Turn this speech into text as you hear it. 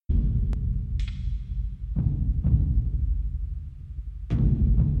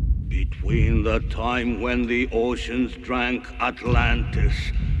Between the time when the oceans drank Atlantis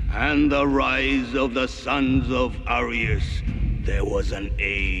and the rise of the sons of Arius, there was an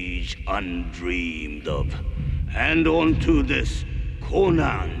age undreamed of. And unto this,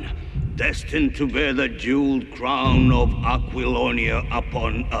 Conan, destined to bear the jeweled crown of Aquilonia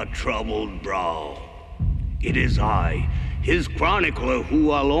upon a troubled brow. It is I, his chronicler,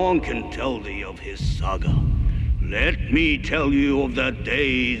 who alone can tell thee of his saga. Let me tell you of the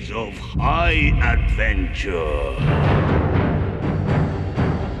days of high adventure.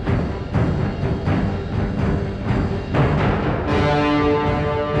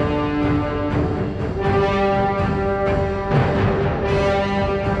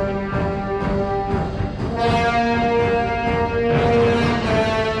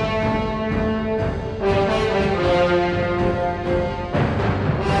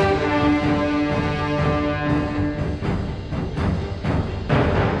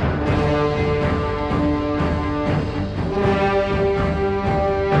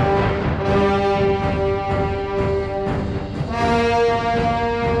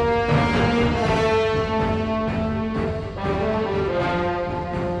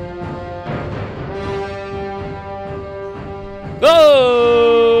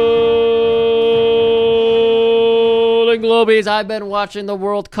 I've been watching the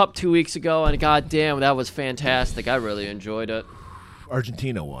World Cup 2 weeks ago, and goddamn, that was fantastic. I really enjoyed it.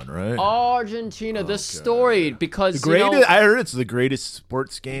 Argentina won, right? Argentina, the story, because I heard it's the greatest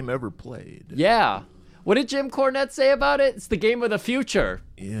sports game ever played. Yeah. What did Jim Cornette say about it? It's the game of the future.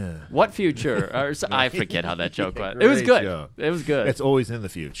 Yeah. What future? I forget how that joke went. It was good. Joke. It was good. It's always in the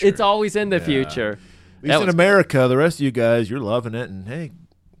future. It's always in the future. At least in America, the rest of you guys, you're loving it, and hey,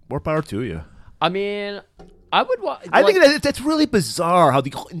 more power to you. I mean, I would. I think that's really bizarre how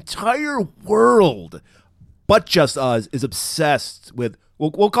the entire world, but just us, is obsessed with.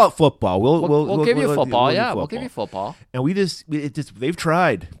 We'll call it football. We'll give you football. Yeah, we'll give you football. And they've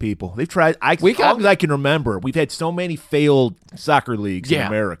tried, people. They've tried. As long as I can remember, we've had so many failed soccer leagues in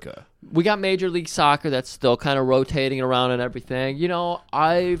America. We got Major League Soccer that's still kind of rotating around and everything. You know,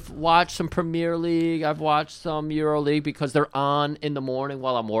 I've watched some Premier League. I've watched some Euro League because they're on in the morning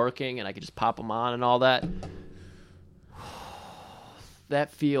while I'm working, and I can just pop them on and all that.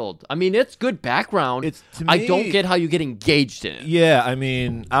 That field. I mean, it's good background. I don't get how you get engaged in it. Yeah, I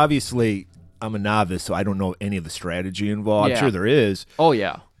mean, obviously, I'm a novice, so I don't know any of the strategy involved. Yeah. I'm sure there is. Oh,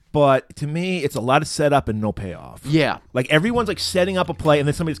 yeah. But to me, it's a lot of setup and no payoff. Yeah. Like, everyone's, like, setting up a play, and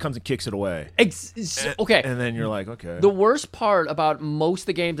then somebody just comes and kicks it away. Okay. And then you're like, okay. The worst part about most of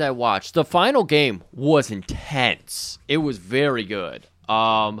the games I watched, the final game was intense. It was very good.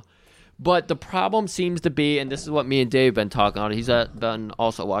 But the problem seems to be, and this is what me and Dave have been talking on, he's been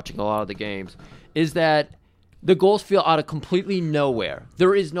also watching a lot of the games, is that the goals feel out of completely nowhere.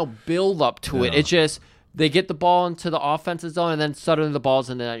 There is no build-up to it. It's just they get the ball into the offensive zone, and then suddenly the ball's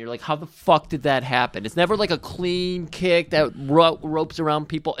in the net. You're like, how the fuck did that happen? It's never like a clean kick that ropes around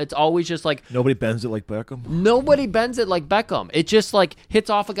people. It's always just like... Nobody bends it like Beckham? Nobody bends it like Beckham. It just like hits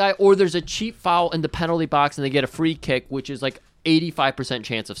off a guy, or there's a cheap foul in the penalty box, and they get a free kick, which is like 85%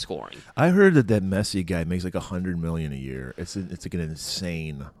 chance of scoring. I heard that Messi guy makes like $100 million a year. It's like an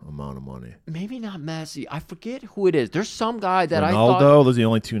insane amount of money. Maybe not Messi. I forget who it is. There's some guy that I thought... Ronaldo? Those are the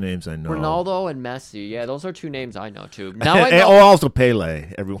only two names I know. Ronaldo and Messi. Yeah, those are two names I know too. Now I know... also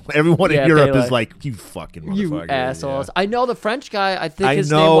Pele. Everyone in Europe is like, you fucking motherfucker. You assholes. Yeah. I know the French guy. I think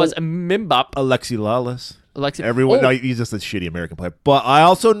his name was Mbappé. Alexi Lalas. No, he's just a shitty American player. But I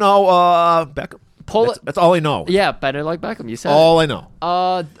also know Beckham. That's all I know. Yeah, better like Beckham. You said all I know.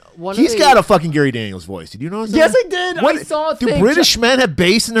 He's got a fucking Gary Daniels voice. Did you notice that? Yes, I did. I saw a thing. Do British men have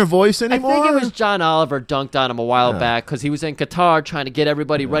bass in their voice anymore? I think it was John Oliver dunked on him a while back because he was in Qatar trying to get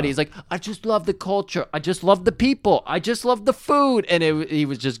everybody ready. He's like, I just love the culture. I just love the people. I just love the food. And he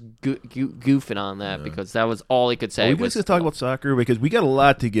was just goofing on that because that was all he could say. We just going to talk about soccer because we got a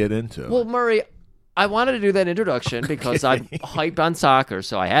lot to get into. Well, Murray, I wanted to do that introduction because I'm hyped on soccer,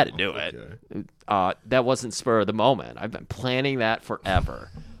 so I had to do it. Okay. That wasn't spur of the moment. I've been planning that forever.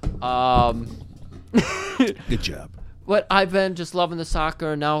 Good job. But I've been just loving the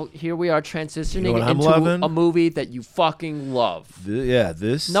soccer, and now here we are transitioning into a movie that you fucking love.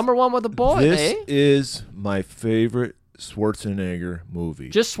 This number one with the boy. This is my favorite Schwarzenegger movie.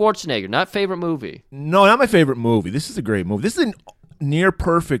 Just Schwarzenegger, not favorite movie. No, not my favorite movie. This is a great movie. This is a near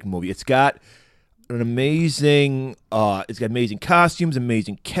perfect movie. It's got an amazing costumes,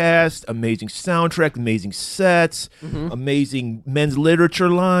 amazing cast, amazing soundtrack, amazing sets, amazing men's literature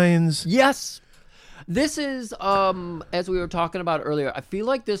lines. Yes. This is as we were talking about earlier. I feel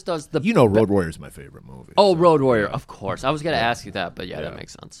like this does the Road Warrior is my favorite movie. Oh, Road Warrior, of course. I was going to ask you that, but that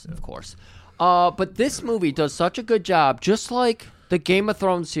makes sense, of course. But this movie does such a good job, just like the Game of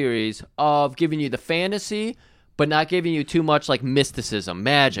Thrones series, of giving you the fantasy, but not giving you too much like mysticism,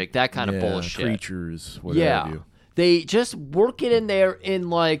 magic, that kind of bullshit. Creatures, whatever. Yeah, they just work it in there in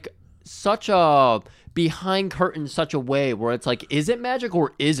like such a behind curtain such a way where it's like, is it magic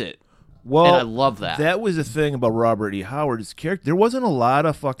or is it? Well, and I love that. That was the thing about Robert E. Howard's character. There wasn't a lot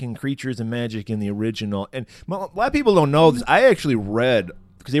of fucking creatures and magic in the original. And a lot of people don't know this. I actually read,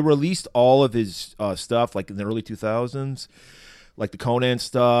 because they released all of his stuff like in the early 2000s, like the Conan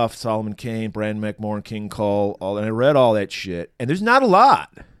stuff, Solomon Kane, Brandon McMorran, King Cole, and I read all that shit. And there's not a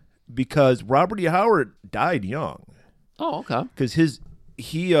lot because Robert E. Howard died young. Oh, okay. Because his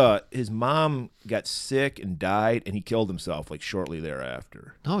mom got sick and died, and he killed himself like shortly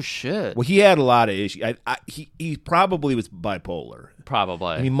thereafter. Oh shit! Well, he had a lot of issues. He probably was bipolar.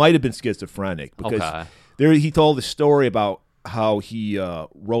 Probably. And he might have been schizophrenic because he told the story about how he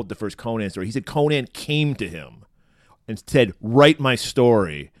wrote the first Conan story. He said Conan came to him and said, "Write my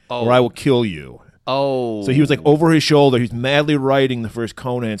story, or I will kill you." Oh, so he was like over his shoulder. He's madly writing the first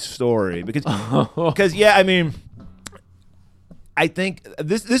Conan story because I mean. I think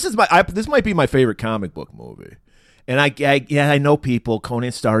this might be my favorite comic book movie, and I know people.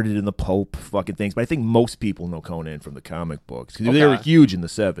 Conan started in the pulp fucking things, but I think most people know Conan from the comic books because they were huge in the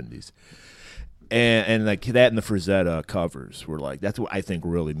 70s, and like that and the Frazetta covers were like that's what I think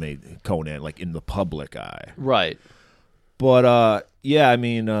really made Conan like in the public eye, right? But I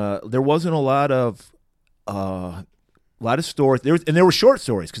mean, there wasn't a lot of stories. There were short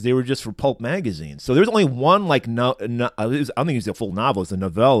stories because they were just for pulp magazines. So there was only one I don't think it was a full novel. It's a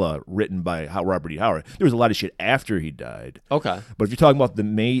novella written by Robert E. Howard. There was a lot of shit after he died. Okay, but if you're talking about the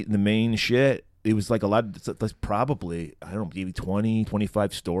main shit, it was like a lot. That's probably I don't know, maybe 20,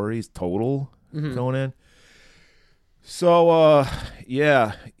 25 stories total going in. So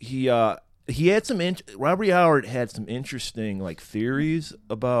he had some. Robert E. Howard had some interesting like theories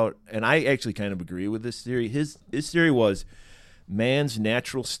about, and I actually kind of agree with this theory. His theory was man's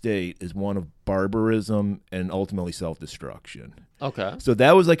natural state is one of barbarism and ultimately self-destruction. Okay, so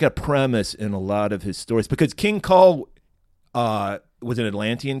that was like a premise in a lot of his stories because King Cole was an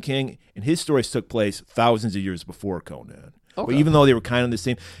Atlantean king, and his stories took place thousands of years before Conan. Okay. But even though they were kind of the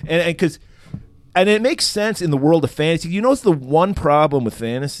same, and it makes sense in the world of fantasy. You notice the one problem with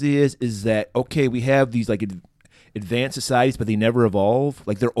fantasy is that, okay, we have these like advanced societies, but they never evolve.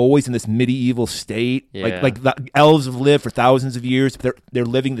 Like they're always in this medieval state. Yeah. Like the elves have lived for thousands of years, but they're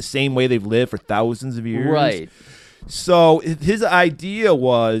living the same way they've lived for thousands of years. Right. So his idea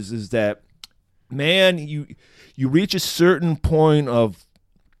is that, man, you reach a certain point of,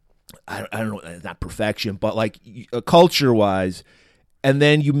 I don't know, not perfection, but like culture-wise, and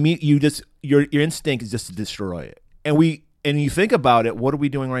then your instinct is just to destroy it. And you think about it, what are we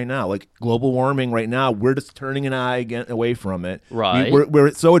doing right now? Like global warming right now, we're just turning an eye away from it. Right.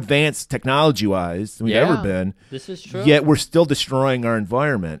 We're so advanced technology-wise than we've ever been. This is true. Yet we're still destroying our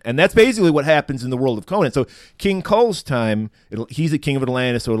environment. And that's basically what happens in the world of Conan. So King Cole's time, he's a king of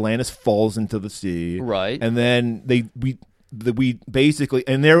Atlantis, so Atlantis falls into the sea. Right. And then we basically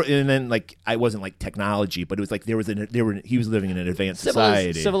and then like I wasn't like technology, but it was like he was living in an advanced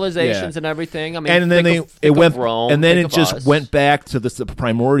society, civilizations and everything. I mean, and then Rome, and then it just went back to the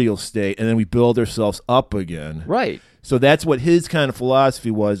primordial state, and then we build ourselves up again. Right. So that's what his kind of philosophy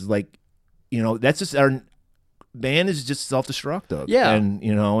was. Like, that's just our man is just self-destructive. Yeah. And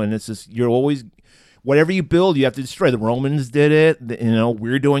and it's just you're always. Whatever you build, you have to destroy. The Romans did it.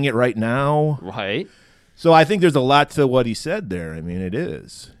 We're doing it right now. Right. So I think there's a lot to what he said there. I mean, it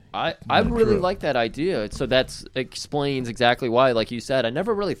is. I really like that idea. So that explains exactly why, like you said, I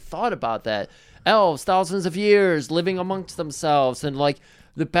never really thought about that. Elves, thousands of years, living amongst themselves, and like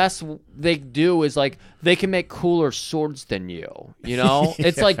the best they do is like they can make cooler swords than you.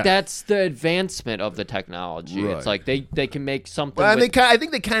 It's like that's the advancement of the technology. Right. It's like they can make something. Well, I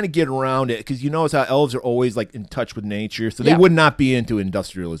think they kind of get around it because notice how elves are always like in touch with nature, so they would not be into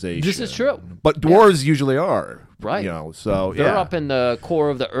industrialization. This is true, but dwarves usually are. Right. So they're up in the core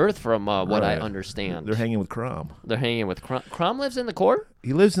of the earth, from what I understand. They're hanging with Crom. Crom lives in the core.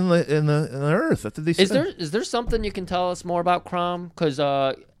 He lives in the earth. That's what they said. Is there something you can tell us more about Crom? Because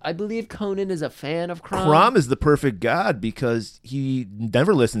I believe Conan is a fan of Crom. Crom is the perfect god because he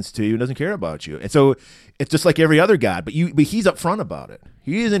never listens to you and doesn't care about you, and so it's just like every other god. But he's upfront about it.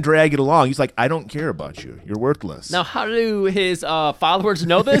 He doesn't drag it along. He's like, I don't care about you. You're worthless. Now, how do his followers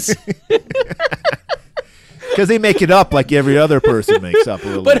know this? Because they make it up like every other person makes up a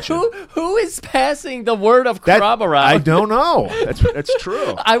religion. But who is passing the word of Crom around? I don't know. That's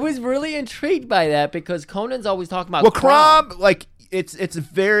true. I was really intrigued by that because Conan's always talking about Crom, like it's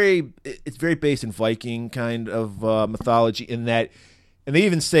very based in Viking kind of mythology in that, and they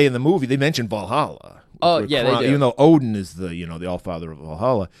even say in the movie they mention Valhalla. Oh yeah, they do. Even though Odin is the Allfather of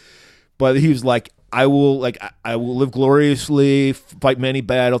Valhalla, but he was like, I will live gloriously, fight many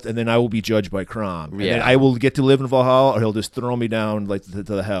battles, and then I will be judged by Crom. And then I will get to live in Valhalla, or he'll just throw me down like to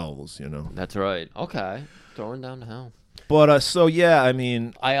the hells. That's right. Okay, throwing down to hell. But so yeah, I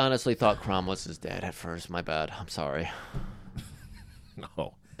mean, I honestly thought Crom was his dad at first. My bad. I'm sorry.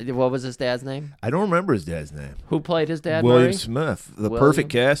 No. What was his dad's name? I don't remember his dad's name. Who played his dad? William Murray? Smith. Perfect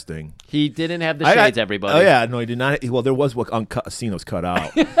casting. He didn't have the shades, everybody. Oh yeah, no, he did not. Well, there was a scene that was cut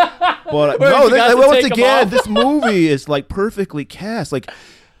out. But no, once again, this movie is like perfectly cast. Like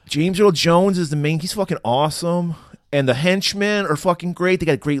James Earl Jones is the main. He's fucking awesome. And the henchmen are fucking great. They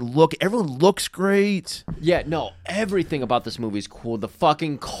got a great look. Everyone looks great. Yeah, no, everything about this movie is cool. The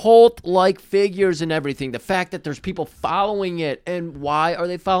fucking cult-like figures and everything. The fact that there's people following it. And why are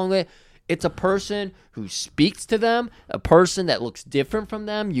they following it? It's a person who speaks to them, a person that looks different from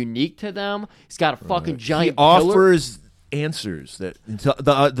them, unique to them. He's got a fucking giant He offers answers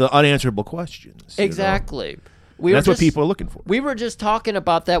the unanswerable questions. Exactly. That's what people are looking for. We were just talking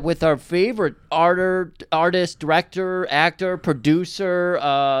about that with our favorite artist, director, actor, producer,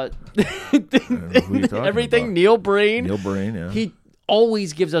 everything. About? Neil Breen. Neil Breen, yeah. He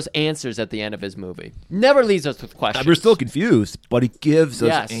always gives us answers at the end of his movie. Never leaves us with questions. We're still confused, but he gives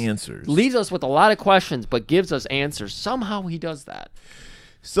us answers. Leaves us with a lot of questions, but gives us answers. Somehow he does that.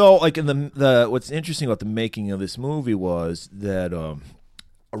 So, like in the what's interesting about the making of this movie was that.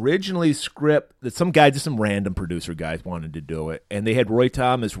 Originally, script that some random producer guys wanted to do it, and they had Roy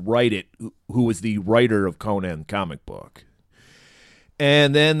Thomas write it, who was the writer of Conan comic book.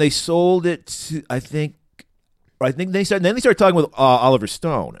 And then they sold it to I think they started talking with Oliver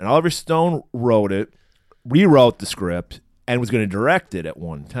Stone, and Oliver Stone rewrote the script, and was going to direct it at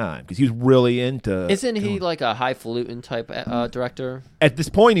one time because he was really into. Isn't he like a highfalutin type director? At this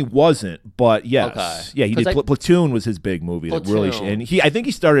point, he wasn't, but yes, okay. Yeah, he did. Platoon was his big movie. That and I think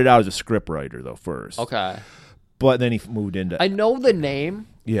he started out as a scriptwriter though first. Okay, but then he moved into. I know the name,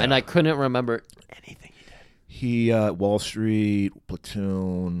 and I couldn't remember anything he did. He Wall Street,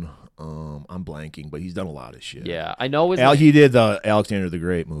 Platoon. I'm blanking, but he's done a lot of shit. Yeah, I know. He did the Alexander the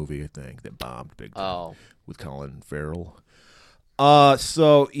Great movie, I think, that bombed big time with Colin Farrell.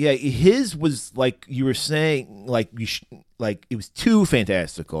 So yeah, his was like you were saying, like it was too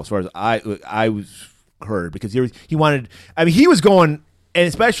fantastical as far as I was heard because he wanted. I mean, he was going, and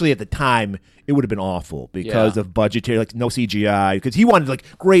especially at the time, it would have been awful because of budgetary, like no CGI, because he wanted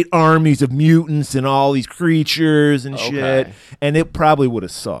like great armies of mutants and all these creatures and shit, and it probably would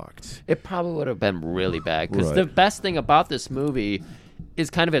have sucked. It probably would have been really bad because the best thing about this movie is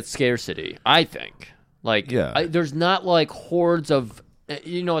kind of its scarcity, I think. Like, there's not like hordes of,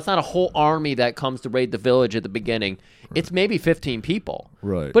 it's not a whole army that comes to raid the village at the beginning. Right. It's maybe 15 people.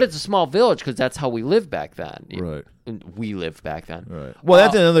 Right. But it's a small village because that's how we lived back then. Right. We lived back then. Right. Well,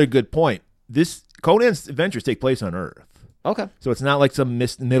 that's another good point. Conan's adventures take place on Earth. Okay. So it's not like some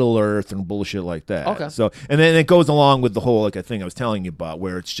Middle Earth and bullshit like that. Okay. So, and then it goes along with the whole, like, a thing I was telling you about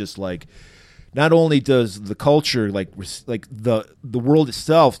where it's just like, not only does the culture, like the world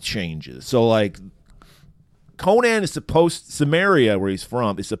itself changes. So, like, Conan is Samaria, where he's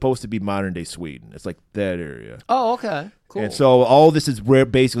from, is supposed to be modern day Sweden. It's like that area. Oh, okay, cool. And so all this is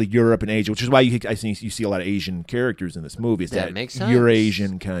basically Europe and Asia, which is why I think you see a lot of Asian characters in this movie. It's that makes sense.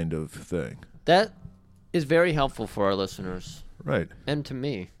 Eurasian kind of thing. That is very helpful for our listeners, right? And to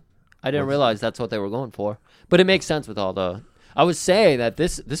me, I didn't realize that's what they were going for, but it makes sense with all the. I was saying that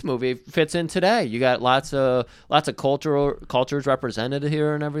this movie fits in today. You got lots of cultures represented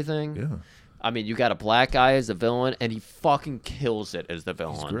here and everything. Yeah. I mean, you got a black guy as the villain, and he fucking kills it as the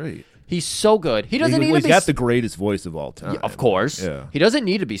villain. He's great. He's so good. He doesn't need to be... He's got the greatest voice of all time. Yeah, of course. Yeah. He doesn't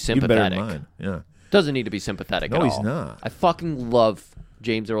need to be sympathetic. Even better than mine. Yeah. Doesn't need to be sympathetic at all. No, he's not. I fucking love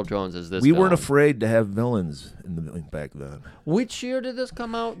James Earl Jones as this We villain. weren't afraid to have villains back then. Which year did this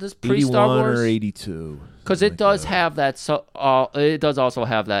come out? This pre-Star 81 Wars? or 82. Because it does have that. It does also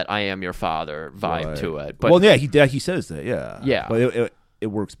have that "I am your father" vibe to it. But well, yeah, he says that. Yeah. Yeah. But it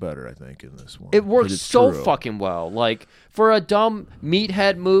works better, I think, in this one. It works so fucking well. Like, for a dumb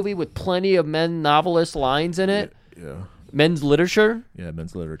meathead movie with plenty of men novelist lines in it. Yeah. Men's literature. Yeah,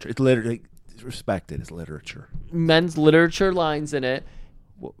 men's literature. It's respected as literature. Men's literature lines in it.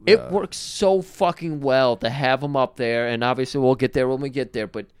 Well, it works so fucking well to have him up there, and obviously we'll get there when we get there,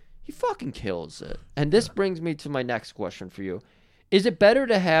 but he fucking kills it. And this brings me to my next question for you. Is it better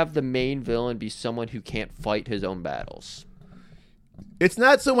to have the main villain be someone who can't fight his own battles? It's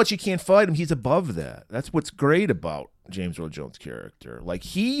not so much he can't fight him; he's above that. That's what's great about James Earl Jones' character. Like,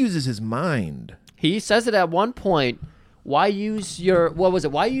 he uses his mind. He says it at one point. Why use your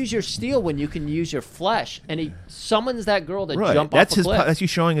Why use your steel when you can use your flesh? And he summons that girl to jump off a cliff. That's you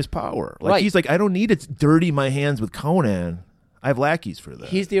showing his power. Like, Right. he's like, I don't need to dirty my hands with Conan. I have lackeys for that.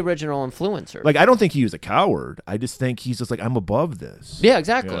 He's the original influencer. Like, I don't think he was a coward. I just think he's just like, I'm above this. Yeah,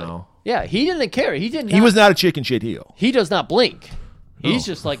 exactly. You know? Yeah, he didn't care. He was not a chicken shit heel. He does not blink. He's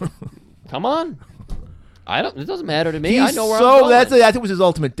No. just like, come on. It doesn't matter to me. He's I know where I'm going. I think it was his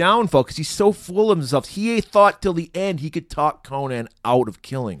ultimate downfall because he's so full of himself. He thought till the end he could talk Conan out of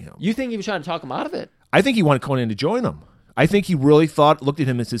killing him. You think he was trying to talk him out of it? I think he wanted Conan to join him. I think he really looked at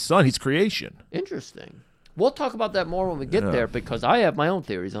him as his son, his creation. Interesting. We'll talk about that more when we get there because I have my own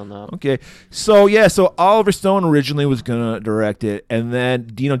theories on that. Okay. So Oliver Stone originally was going to direct it, and then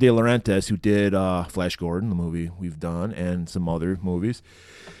Dino De Laurentiis, who did Flash Gordon, the movie we've done, and some other movies,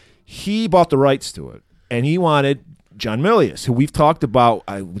 he bought the rights to it. And he wanted John Milius, who we've talked about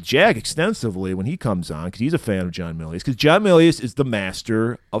with Jag extensively when he comes on, because he's a fan of John Milius. Because John Milius is the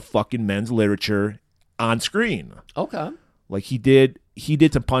master of fucking men's literature on screen. Okay. Like, he did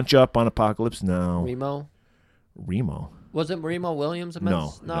some Punch Up on Apocalypse Now. Remo. Wasn't Remo Williams a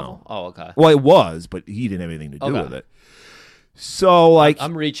men's novel? No. Oh, okay. Well, it was, but he didn't have anything to do Okay. with it. So, like,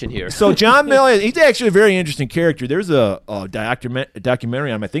 I'm reaching here. So John Milius, he's actually a very interesting character. There's a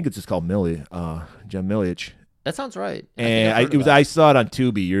documentary on him. I think it's just called John Milius. That sounds right. And I saw it on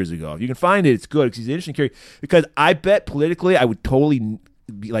Tubi years ago. If you can find it, it's good because he's an interesting character. Because I bet politically, I would totally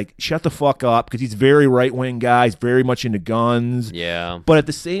be like, shut the fuck up, because he's a very right wing guy. He's very much into guns. Yeah. But at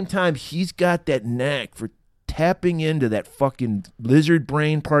the same time, he's got that knack for tapping into that fucking lizard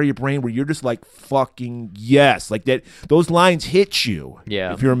brain part of your brain where you're just like, fucking yes, like that. Those lines hit you.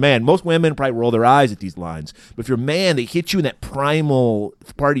 Yeah. If you're a man, most women probably roll their eyes at these lines, but if you're a man, they hit you in that primal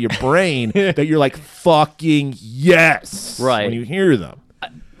part of your brain that you're like, fucking yes, Right. when you hear them.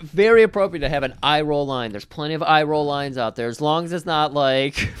 Very appropriate to have an eye roll line. There's plenty of eye roll lines out there. As long as it's not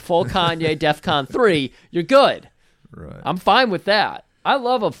like full Kanye, DEFCON 3, you're good. Right. I'm fine with that. I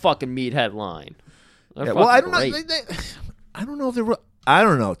love a fucking meathead line. Yeah, well, I don't great. know. I don't know if they're. I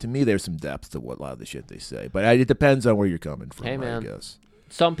don't know. To me, there's some depth to what a lot of the shit they say, but it depends on where you're coming from. Hey, man. I guess.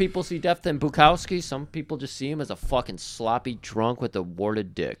 Some people see depth in Bukowski. Some people just see him as a fucking sloppy drunk with a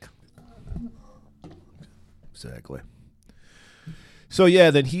warted dick. Exactly. So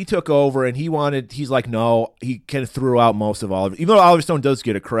yeah, then he took over, and he's like, no, he kind of threw out most of Oliver, even though Oliver Stone does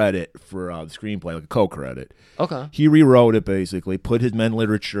get a credit for the screenplay, like a co-credit. Okay. He rewrote it basically, put his men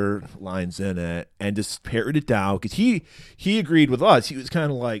literature lines in it, and just pared it down because he agreed with us. He was kind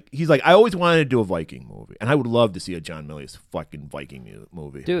of like, he's like, I always wanted to do a Viking movie, and I would love to see a John Milius fucking Viking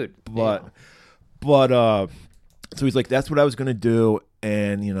movie, Dude. But so he's like, that's what I was gonna do.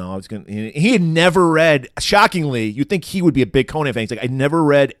 And, I was going to... He had never read... Shockingly, you'd think he would be a big Conan fan. He's like, I never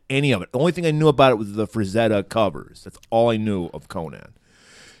read any of it. The only thing I knew about it was the Frazetta covers. That's all I knew of Conan.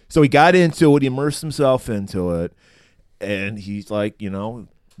 So he got into it. He immersed himself into it. And he's like,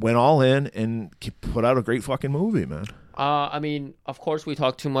 went all in and put out a great fucking movie, man. I mean, of course we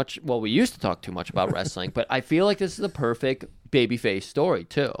talk too much... Well, we used to talk too much about wrestling, but I feel like this is the perfect babyface story,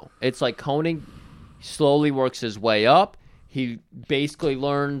 too. It's like Conan slowly works his way up. He basically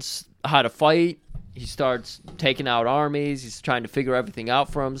learns how to fight. He starts taking out armies. He's trying to figure everything out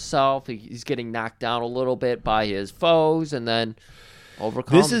for himself. He's getting knocked down a little bit by his foes and then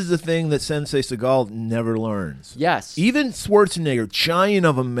overcome. This is the thing that Sensei Seagal never learns. Yes. Even Schwarzenegger, giant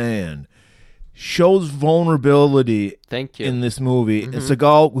of a man, shows vulnerability Thank you. in this movie. And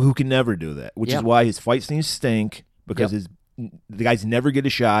Seagal, who can never do that, which Yep. is why his fight scenes stink, because the guys never get a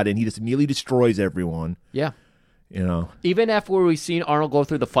shot, and he just immediately destroys everyone. Yeah. Even after we've seen Arnold go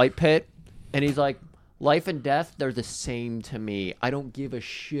through the fight pit, and he's like, life and death, they're the same to me. I don't give a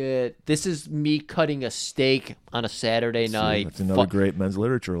shit. This is me cutting a steak on a Saturday night. That's another great men's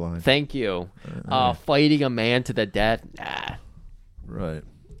literature line. Thank you. Fighting a man to the death, nah. Right.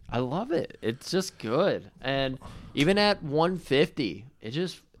 I love it. It's just good. And even at 150,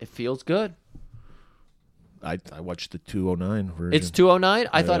 it feels good. I watched the 209 version. It's 209?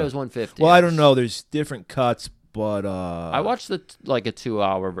 I thought it was 150. Well, I don't know. There's different cuts, but I watched a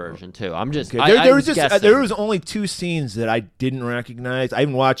 2-hour version too. I'm just okay. there was there was only two scenes that I didn't recognize. I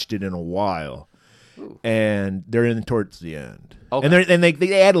haven't watched it in a while. Ooh. And they're in towards the end. Okay. And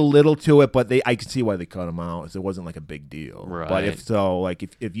they add a little to it, but I can see why they cut them out. So it wasn't like a big deal. Right. But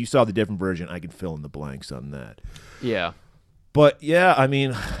if you saw the different version, I could fill in the blanks on that. Yeah. But yeah, I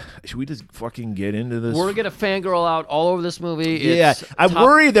mean, should we just fucking get into this? We're gonna fangirl out all over this movie. Yeah, It's I'm top-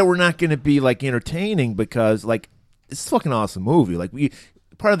 worried that we're not going to be like entertaining because like it's a fucking awesome movie. Like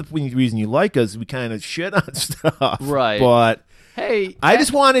part of the reason you like us, we kind of shit on stuff, Right. But Hey, I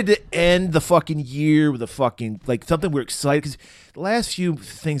just wanted to end the fucking year with a fucking like something we're excited because the last few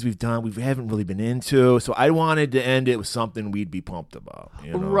things we've done we haven't really been into. So I wanted to end it with something we'd be pumped about.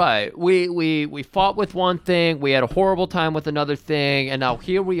 You know? Right. We fought with one thing, we had a horrible time with another thing, and now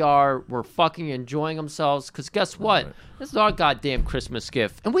here we are. We're fucking enjoying ourselves. Because guess what? This is our goddamn Christmas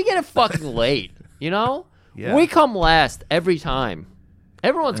gift, and we get it fucking late. You know? Yeah. We come last every time.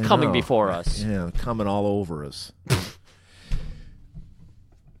 Everyone's I coming know. before us. Yeah, coming all over us.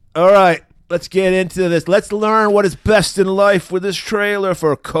 All right, let's get into this. Let's learn what is best in life with this trailer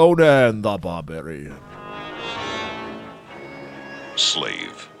for Conan the Barbarian.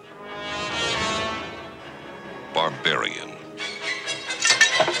 Slave. Barbarian.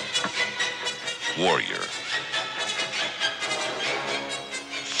 Warrior.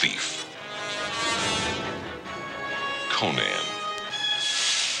 Thief. Conan.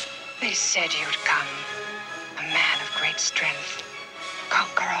 They said you'd come, a man of great strength,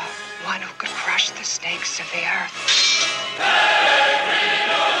 conqueror, one who could crush the snakes of the earth.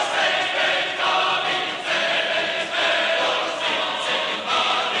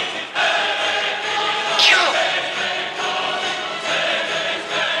 Kill!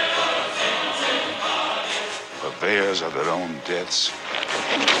 Purveyors of their own deaths.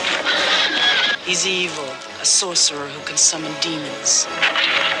 He's evil, a sorcerer who can summon demons.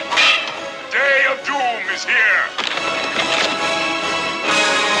 Day of doom is here!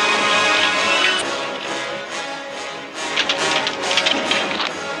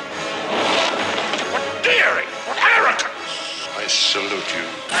 What daring! What arrogance! I salute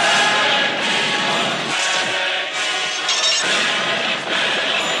you.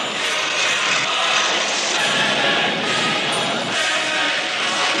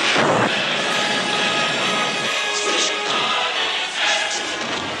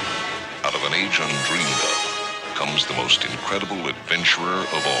 Out of an age undreamed of comes the most incredible adventurer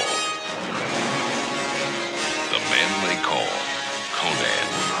of all. The man they call Conan.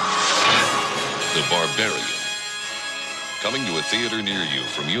 The Barbarian. Coming to a theater near you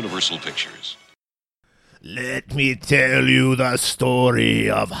from Universal Pictures. Let me tell you the story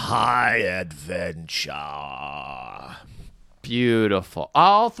of high adventure. Beautiful.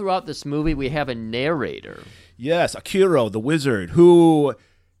 All throughout this movie, we have a narrator. Yes, Akira, the wizard, who,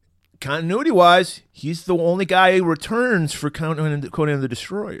 continuity-wise, he's the only guy who returns for Conan the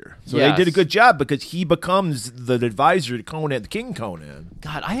Destroyer. So they Yes. did a good job because he becomes the advisor to Conan, the King Conan.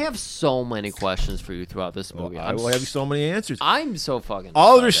 God, I have so many questions for you throughout this movie. I will have you so many answers. I'm so fucking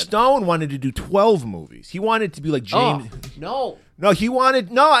Oliver excited. Stone wanted to do 12 movies. He wanted to be like James. Oh, no. No, he wanted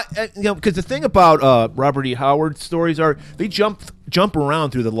because the thing about Robert E. Howard stories are they jump around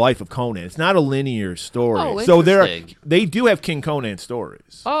through the life of Conan. It's not a linear story. Oh, so interesting. they do have King Conan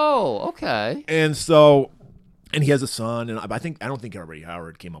stories. Oh, okay. And so, and he has a son, and I don't think Robert E.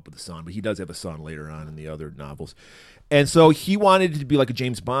 Howard came up with a son, but he does have a son later on in the other novels. And so he wanted it to be like a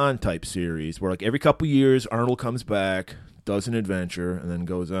James Bond type series where like every couple years Arnold comes back, does an adventure, and then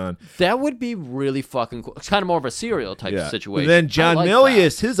goes on. That would be really fucking cool. It's kind of more of a serial type of situation. And then John I like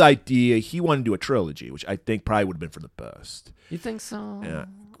Milius, his idea, he wanted to do a trilogy, which I think probably would have been for the best. that. You think so? Yeah.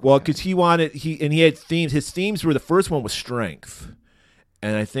 Well, because he had themes. His themes were the first one was strength,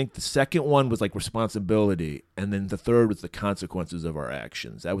 and I think the second one was like responsibility, and then the third was the consequences of our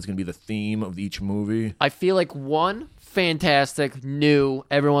actions. That was going to be the theme of each movie. I feel like 1, fantastic, new,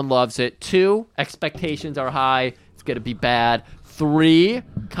 everyone loves it. 2, expectations are high, it's gonna be bad. 3,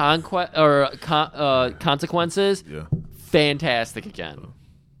 consequences, Yeah. fantastic again.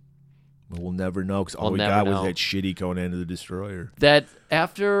 But we'll never know because all We'll we never got was know. that shitty Conan the Destroyer. That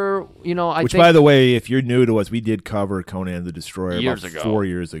after I Which, think by the way, if you're new to us, we did cover Conan the Destroyer Years about ago. 4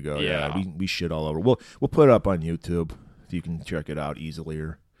 years ago. Yeah. We shit all over. We'll put it up on YouTube so you can check it out easily.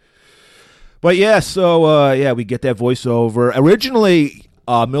 But yeah, so we get that voiceover. Originally,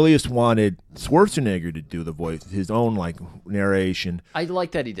 Milius wanted Schwarzenegger to do the voice, his own like narration. I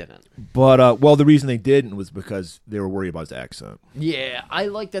like that he didn't. But the reason they didn't was because they were worried about his accent. Yeah, I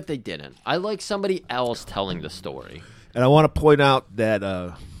like that they didn't. I like somebody else telling the story. And I want to point out that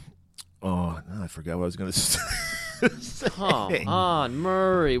I forgot what I was going to say. Come on,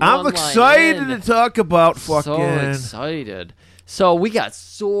 Murray. I'm one line excited in. to talk about fucking. So excited. So we got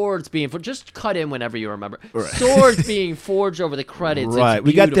swords being just cut in whenever you remember. Right. Swords being forged over the credits. Right, It's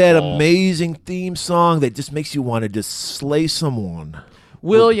we got that beautiful. amazing theme song that just makes you want to just slay someone.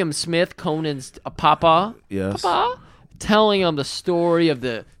 William Smith, Conan's papa. Yes. Papa telling him the story of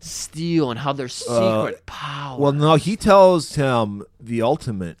the steel and how there's secret power. Well, no, he tells him the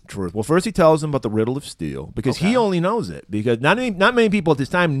ultimate truth. Well, first he tells him about the riddle of steel because he only knows it because not many people at this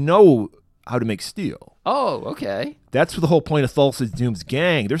time know how to make steel. Oh, okay. That's the whole point of Thulsa Doom's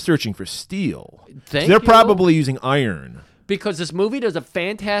gang. They're searching for steel. Thank They're you. probably using iron. Because this movie does a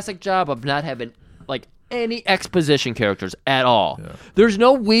fantastic job of not having like any exposition characters at all. Yeah. There's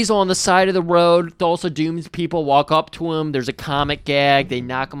no weasel on the side of the road. Thulsa Doom's people walk up to him. There's a comic gag. They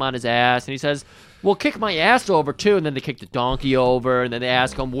knock him on his ass, and he says, well, kick my ass over, too. And then they kick the donkey over, and then they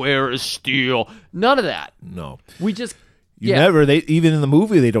ask him, where is steel? None of that. No. We just... You never. They even in the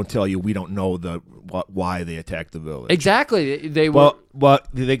movie they don't tell you. We don't know why they attacked the village. Exactly. They were. But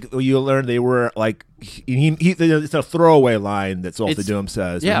you learn they were like he it's a throwaway line that Thulsa Doom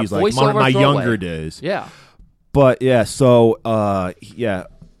says. Yeah, he's like my younger days. Yeah. But yeah, so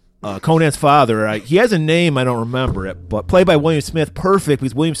Conan's father, he has a name, I don't remember it, but played by William Smith, perfect,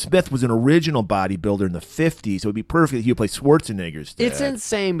 because William Smith was an original bodybuilder in the 50s, so it'd be perfect if he would play Schwarzenegger's dad. It's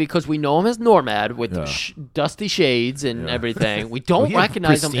insane because we know him as Normad with dusty shades and everything. We don't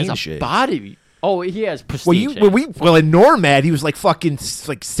recognize him as a body. Oh, he has prestige. Well, in Normad, he was like fucking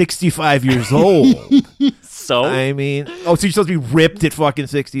like 65 years old. So? I mean, so you're supposed to be ripped at fucking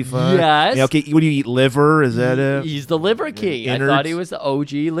 65? Yes. Yeah, okay, what do you eat, liver? Is that it? He's the liver king. Innards? I thought he was the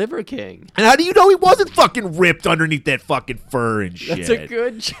OG liver king. And how do you know he wasn't fucking ripped underneath that fucking fur and shit? That's a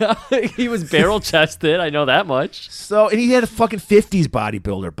good job. He was barrel-chested. I know that much. So, and he had a fucking 50s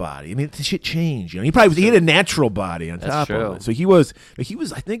bodybuilder body. I mean, the shit changed. You know, he had a natural body on top of it. So he was. I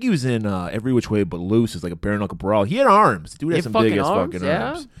think he was in Every Which Way But Loose. It's like a bare knuckle brawl. He had arms. Dude had some big ass fucking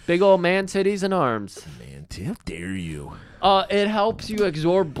arms. Big old man titties and arms. Man, how dare you? It helps you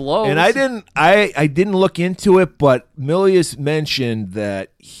absorb blows. And I didn't look into it, but Milius mentioned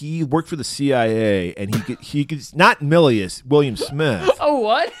that he worked for the CIA, and he could not Milius, William Smith. Oh,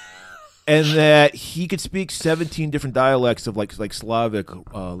 what? And that he could speak 17 different dialects of like Slavic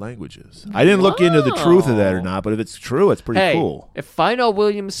languages. I didn't look into the truth of that or not, but if it's true, it's pretty cool. If I know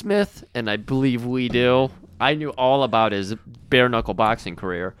William Smith, and I believe we do, I knew all about his bare knuckle boxing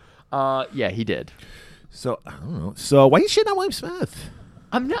career. Yeah, he did. So I don't know. So why are you shitting on William Smith?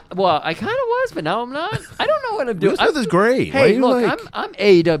 I'm not. Well, I kind of was, but now I'm not. I don't know what I'm doing. William Smith is great. Hey, look, I'm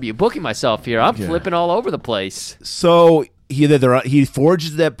AEW booking myself here. I'm flipping all over the place. So he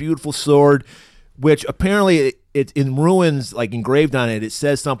forges that beautiful sword, which apparently it's in ruins, like engraved on it. It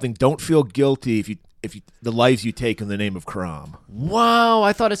says something. Don't feel guilty if you the lives you take in the name of Crom. Wow,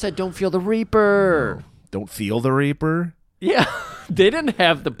 I thought it said don't feel the Reaper. No, don't feel the Reaper. Yeah, they didn't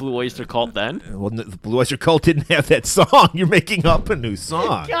have the Blue Oyster Cult then. Well, the Blue Oyster Cult didn't have that song. You're making up a new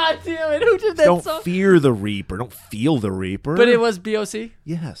song. God damn it, who did that song? Don't fear the Reaper. Don't feel the Reaper. But it was BOC?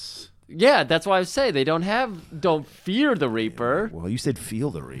 Yes. Yeah, that's why I say they don't fear the Reaper. Well, you said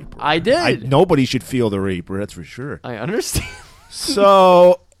feel the Reaper. I did. Nobody should feel the Reaper, that's for sure. I understand.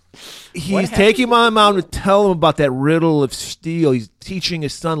 So he's taking him on the mountain to tell him about that riddle of steel. He's teaching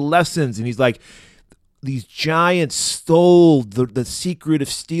his son lessons, and he's like, these giants stole the secret of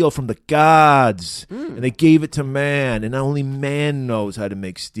steel from the gods, and they gave it to man, and only man knows how to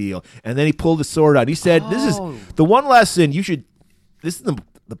make steel. And then he pulled the sword out. He said, this is the one lesson you should, this is the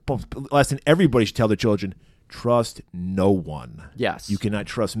lesson everybody should tell their children. Trust no one. Yes. You cannot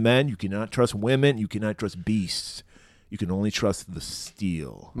trust men. You cannot trust women. You cannot trust beasts. You can only trust the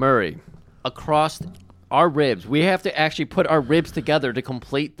steel. Murray, across our ribs, we have to actually put our ribs together to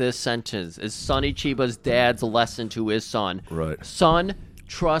complete this sentence. Is Sonny Chiba's dad's lesson to his son. Right. Son,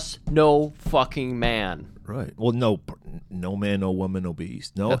 trust no fucking man. Right. Well, no man, no woman, no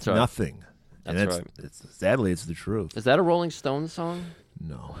beast. No, that's right. Nothing. That's right. Sadly, it's the truth. Is that a Rolling Stones song?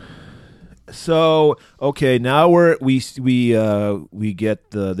 No. So okay, now we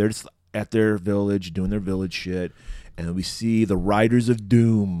get they're just at their village doing their village shit, and we see the Riders of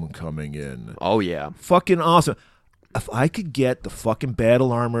Doom coming in. Oh yeah, fucking awesome! If I could get the fucking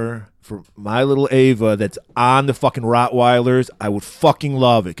battle armor for my little Ava that's on the fucking Rottweilers, I would fucking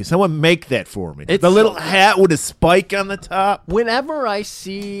love it. Can someone make that for me? It's the little hat with a spike on the top. Whenever I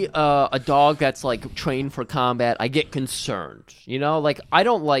see a dog that's like trained for combat, I get concerned. You know, like I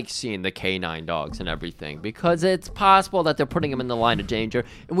don't like seeing the canine dogs and everything because it's possible that they're putting them in the line of danger,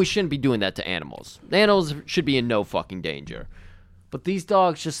 and we shouldn't be doing that to animals. The animals should be in no fucking danger. But these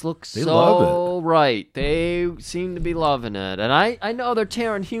dogs just look so right. They seem to be loving it. And I know they're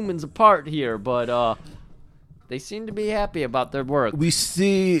tearing humans apart here, but they seem to be happy about their work. We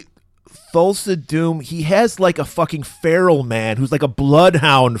see Thulsa Doom. He has like a fucking feral man who's like a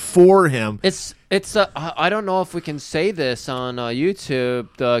bloodhound for him. It's I don't know if we can say this on YouTube.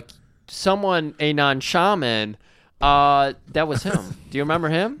 A non-shaman That was him. Do you remember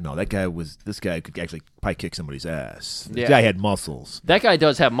him? No, this guy could actually probably kick somebody's ass. This Yeah. guy had muscles. That guy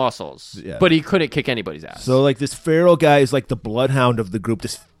does have muscles, Yeah. but he couldn't kick anybody's ass. So like this feral guy is like the bloodhound of the group,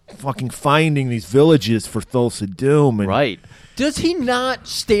 just fucking finding these villages for Thulsa Doom. And right. Does he not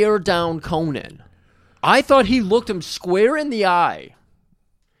stare down Conan? I thought he looked him square in the eye.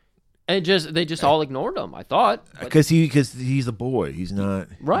 And they just all ignored him, I thought. because he's a boy. He's not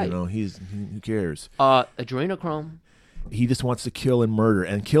Right. You know, who cares? Adrenochrome. He just wants to kill and murder,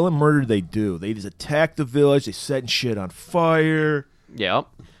 and kill and murder they do. They just attack the village. They setting shit on fire. Yep.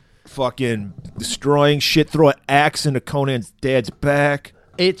 Fucking destroying shit. Throw an axe into Conan's dad's back.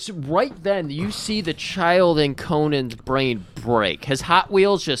 It's right then you see the child in Conan's brain break. His Hot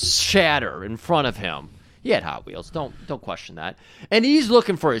Wheels just shatter in front of him. He had Hot Wheels. Don't question that. And he's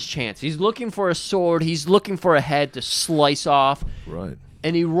looking for his chance. He's looking for a sword. He's looking for a head to slice off. Right.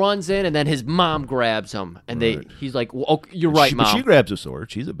 And he runs in, and then his mom grabs him, and Right. he's like, well, okay, "You're right, But Mom." she grabs a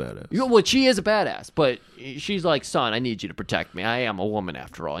sword. She's a badass. Well, she is a badass, but she's like, "Son, I need you to protect me. I am a woman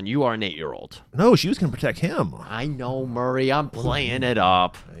after all, and you are an 8-year-old." No, she was going to protect him. I know, Murray. I'm playing it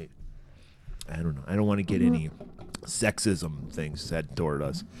up. I don't know. I don't want to get any sexism things said toward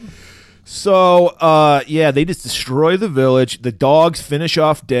us. So, they just destroy the village. The dogs finish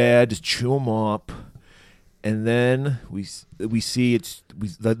off Dad, just chew him up, and then we see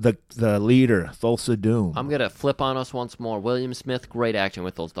the leader, Thulsa Doom. I'm gonna flip on us once more. William Smith, great acting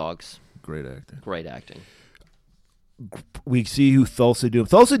with those dogs. Great acting. Great acting. We see who Thulsa Doom.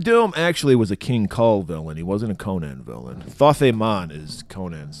 Thulsa Doom actually was a King Kull villain. He wasn't a Conan villain. Thoth-Amon is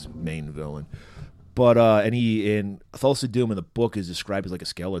Conan's main villain. But Thulsa Doom in the book is described as like a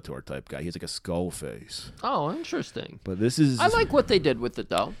Skeletor type guy. He has like a skull face. Oh, interesting. But this is I like what they did with it,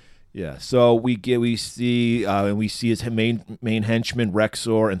 though. Yeah. So we see his main henchmen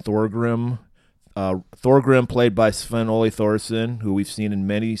Rexor and Thorgrim. Thorgrim played by Sven-Ole Thorsen, who we've seen in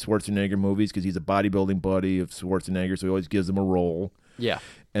many Schwarzenegger movies because he's a bodybuilding buddy of Schwarzenegger, so he always gives him a role. Yeah.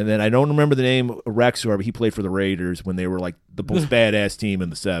 And then I don't remember the name Rexor, but he played for the Raiders when they were like the most badass team in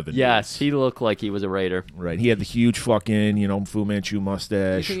the 70s. Yes, he looked like he was a Raider. Right. He had the huge fucking, Fu Manchu You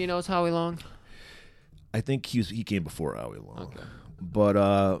mustache. think he knows Howie Long? I think he came before Howie Long. Okay.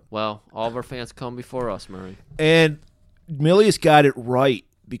 But Well, all of our fans come before us, Murray. and Milius got it right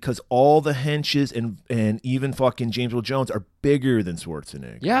because all the henches and even fucking James Earl Jones are bigger than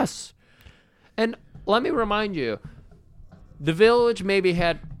Schwarzenegger. Yes. And let me remind you, the village maybe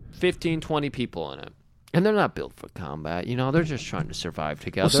had 15, 20 people in it. And they're not built for combat. They're just trying to survive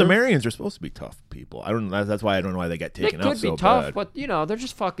together. Well, Sumerians are supposed to be tough people. That's why I don't know why they got They taken out could so be tough, bad. but they're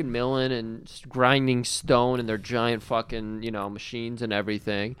just fucking milling and grinding stone, and they're giant fucking machines and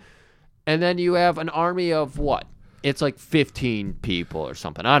everything. And then you have an army of what? It's like 15 people or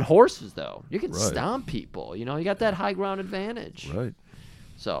something on horses, though. You can Right. stomp people. You got that high ground advantage. Right.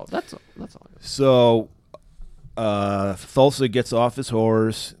 So that's all. So Thulsa gets off his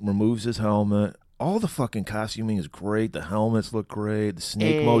horse, removes his helmet. All the fucking costuming is great. The helmets look great. The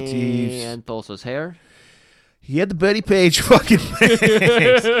snake motifs. And Thulsa's hair. He had the Betty Page fucking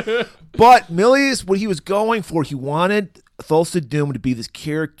bangs. But Milius, what he was going for, he wanted Thulsa Doom to be this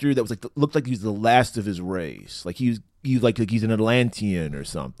character that was looked like he was the last of his race. Like he's an Atlantean or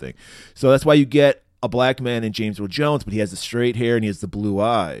something. So that's why you get a black man in James Earl Jones, but he has the straight hair and he has the blue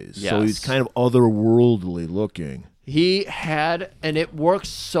eyes. So Yes. he's kind of otherworldly looking. He had, and it works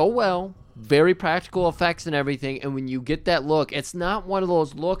so well, very practical effects and everything. And when you get that look, it's not one of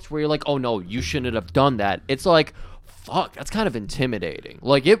those looks where you're like, oh no, you shouldn't have done that. It's like, fuck, that's kind of intimidating.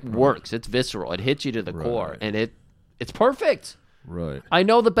 Like, it works. It's visceral. It hits you to the core. And it's perfect. Right. I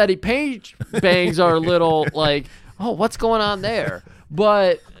know the Betty Page bangs are a little like, oh, what's going on there?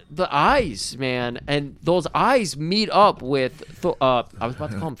 But the eyes, man, and those eyes meet up with, I was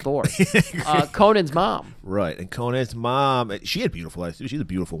about to call him Thor, Conan's mom. Right. And Conan's mom, she had beautiful eyes too. She's a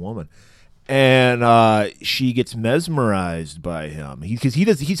beautiful woman. And she gets mesmerized by him because he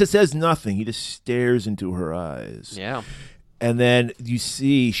just says nothing. He just stares into her eyes. Yeah. And then you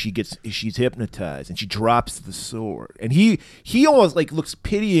see she's hypnotized and she drops the sword. And he almost like looks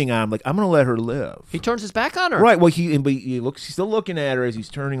pitying on him, like, I'm gonna let her live. He turns his back on her. Right. Well, he's still looking at her as he's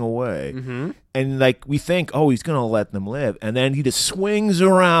turning away. Mm-hmm. And like we think, oh, he's gonna let them live. And then he just swings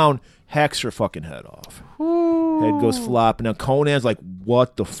around, hacks her fucking head off. Ooh. Head goes flopping. Now Conan's like,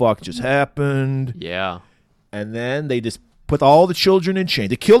 what the fuck just happened? Yeah. And then they just put all the children in chains.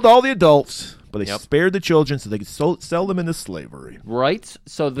 They killed all the adults, but they Yep. spared the children so they could sell them into slavery. Right?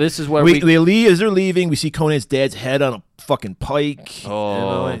 So this is where They leave. As they're leaving, we see Conan's dad's head on a fucking pike.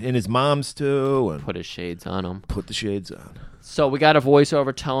 Oh. And his mom's too. And put his shades on him. put the shades on. So we got a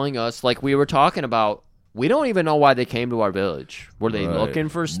voiceover telling us, like we were talking about, we don't even know why they came to our village. Were they looking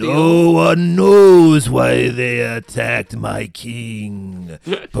for steel? No one knows why they attacked my king.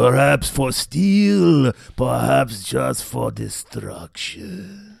 Perhaps for steel, perhaps just for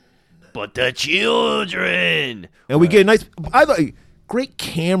destruction. But the children. And we get a nice, I thought, great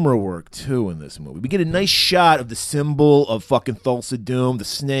camera work too in this movie. We get a nice shot of the symbol of fucking Thulsa Doom, the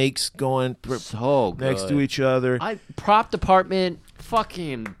snakes going So good. next to each other. Prop department,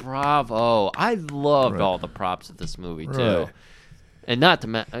 fucking bravo. I loved all the props of this movie too. Right. And not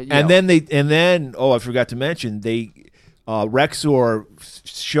to And then I forgot to mention Rexor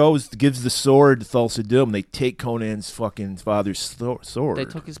gives the sword to Thulsa Doom. They take Conan's fucking father's sword. they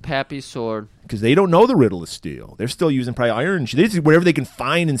took his pappy's sword. Because they don't know the riddle of steel. They're still using probably iron. They just whatever they can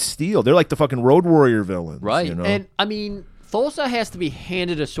find and steal. They're like the fucking Road Warrior villains, Right. You know? And I mean, Thulsa has to be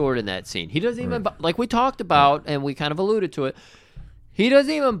handed a sword in that scene. He doesn't even like we talked about, and we kind of alluded to it. He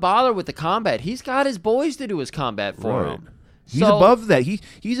doesn't even bother with the combat. He's got his boys to do his combat for Right. him. He's above that. He's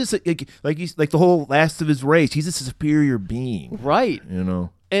just he's like the whole last of his race. He's just a superior being, Right. you know.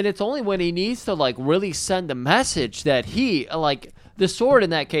 And it's only when he needs to like really send a message that he like the sword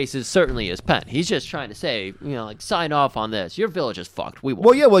in that case is certainly his pen. He's just trying to say, like sign off on this. Your village is fucked. We won.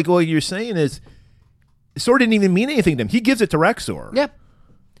 Well, yeah, like what you're saying is, the sword didn't even mean anything to him. He gives it to Rexor. Yep.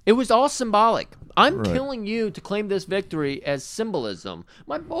 It was all symbolic. I'm killing you to claim this victory as symbolism.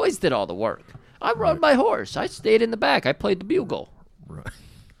 My boys did all the work. I rode my horse. I stayed in the back. I played the bugle.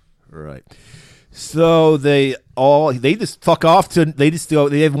 Right. So they just fuck off to they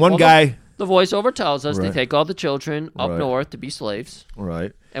have one guy. The voiceover tells us they Right. take all the children up Right. north to be slaves.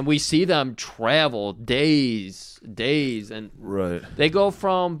 Right. And we see them travel days, and Right. they go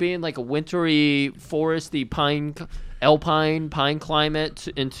from being like a wintry, foresty alpine pine climate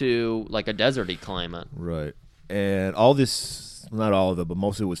into like a deserty climate. Right. And all this, not all of it, but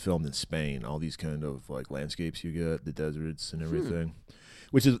most of it was filmed in Spain. All these kind of like landscapes you get, the deserts and everything.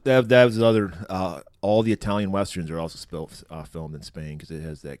 Which is that was the other. All the Italian westerns are also filmed in Spain because it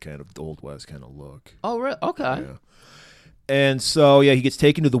has that kind of Old West kind of look. Oh, really? Okay. Yeah. And so he gets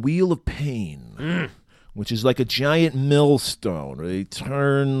taken to the Wheel of Pain, which is like a giant millstone where they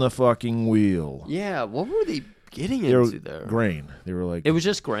turn the fucking wheel. Yeah. What were they getting They were into there? grain. They were like It was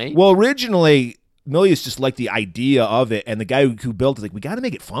just grain. Well, originally, Milius just liked the idea of it, and the guy who built it was like, we got to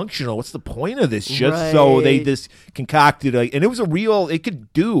make it functional. What's the point of this? Just so they Right. just concocted and it was it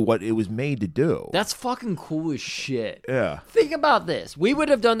could do what it was made to do. That's fucking cool as shit. Yeah. Think about this. We would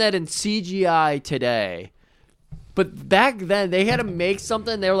have done that in CGI today. But back then, they had to make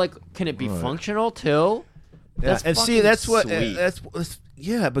something. They were like, can it be functional too? That's and see, fucking that's what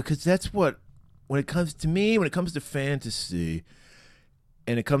sweet. because that's what when it comes to fantasy,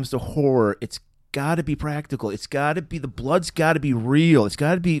 and it comes to horror, it's got to be practical. It's got to be the blood's got to be real. It's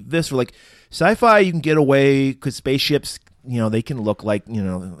got to be visceral. Like sci-fi, you can get away because spaceships, they can look like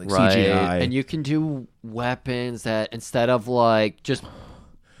like CGI, And you can do weapons that instead of like just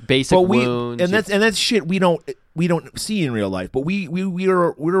basic wounds. and that's shit we don't see in real life. But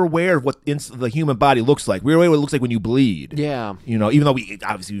we're aware of what the human body looks like. We're aware of what it looks like when you bleed. Yeah. Even though we've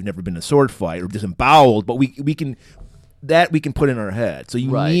never been in a sword fight or disemboweled, but we can put in our head. So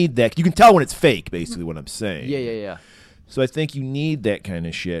you need that. You can tell when it's fake, basically what I'm saying. Yeah. So I think you need that kind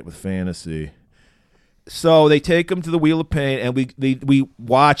of shit with fantasy. So they take him to the Wheel of Pain, and we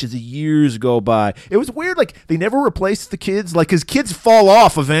watch as the years go by. It was weird, like they never replaced the kids, like his kids fall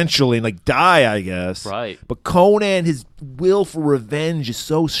off eventually and like die, I guess. Right. But Conan, his will for revenge is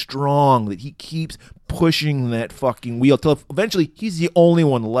so strong that he keeps pushing that fucking wheel till eventually he's the only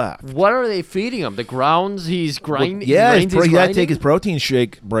one left. What are they feeding him? The grounds he's grinding? Yeah, he's he got to grinding? take his protein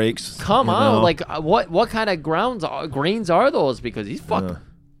shake breaks. Come on, know? like what kind of grains are those? Because he's fucking.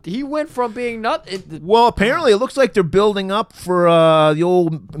 He went from being Well, apparently it looks like they're building up for the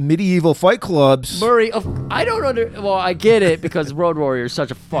old medieval fight clubs. Murray. I don't Well, I get it because Road Warrior is such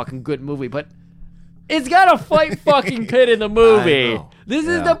a fucking good movie, but it's got a fight fucking pit in the movie. This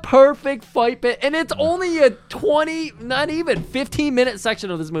is the perfect fight pit, and it's only a 15-minute section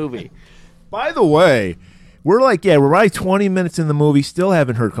of this movie. By the way, we're right 20 minutes in the movie, still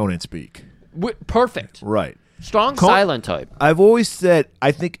haven't heard Conan speak. Perfect. Right. Strong silent type. I've always said,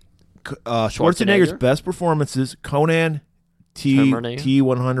 I think Schwarzenegger's Schwarzenegger? best performances, Conan, T100,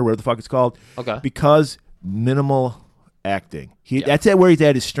 whatever the fuck it's called. Okay. Because minimal acting. That's where he's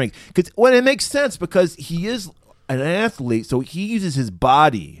at his strength. Well, it makes sense because he is an athlete, so he uses his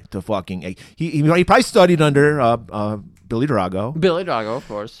body to fucking. He probably studied under Billy Drago. Billy Drago, of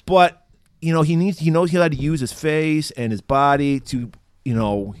course. But he knows how to use his face and his body to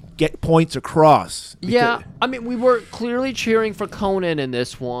get points across. Yeah, I mean, we were clearly cheering for Conan in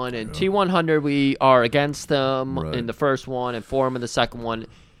this one, and T-100 we are against them in the first one, and for him in the second one.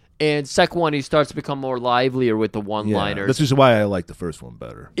 And second one, he starts to become more livelier with the one-liners. This is why I like the first one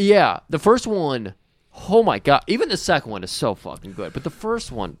better. Yeah, the first one, oh my god, even the second one is so fucking good, but the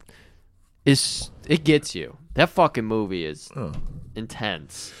first one it gets you. That fucking movie is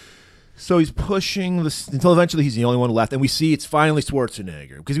intense. So he's pushing this until eventually he's the only one left, and we see it's finally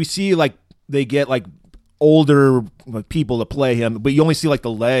Schwarzenegger because we see like they get like older people to play him, but you only see like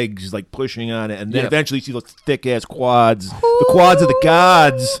the legs like pushing on it, and then eventually you see those thick ass quads, the quads of the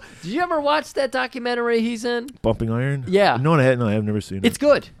gods. Did you ever watch that documentary he's in? Bumping Iron? Yeah. No, I've never seen it. It's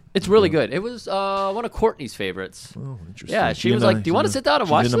good. It's really good. It was one of Courtney's favorites. Oh, interesting. Yeah, she was like, "Do you want to sit down and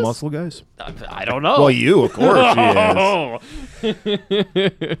watch this?" this?" Into Muscle Guys? I don't know. Well, you, of course, she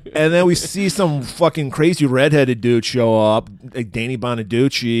is. And then we see some fucking crazy redheaded dude show up, like Danny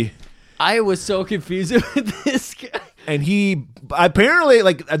Bonaducci. I was so confused with this guy. And he apparently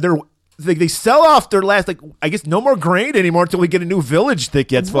they sell off their last I guess no more grain anymore until we get a new village that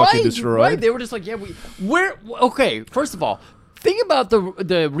gets fucking destroyed. Right, they were just like, okay, first of all, think about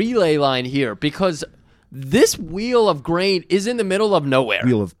the relay line here, because this wheel of grain is in the middle of nowhere.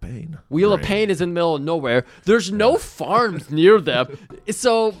 Wheel of Pain. Wheel of Pain is in the middle of nowhere. There's no farms near them.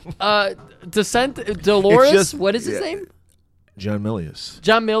 So, Dolores, what is his name? John Milius.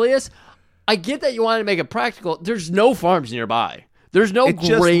 John Milius. I get that you want to make it practical. There's no farms nearby. There's no grain. It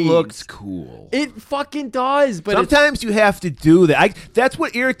just looks cool. It fucking does. But sometimes you have to do that. That's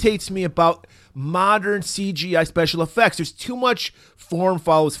what irritates me about modern CGI special effects. There's too much form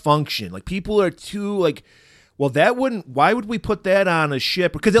follows function. Like people are too why would we put that on a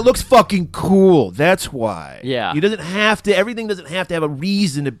ship? Because it looks fucking cool. That's why. Yeah. Everything doesn't have to have a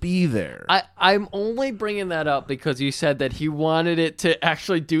reason to be there. I'm only bringing that up because you said that he wanted it to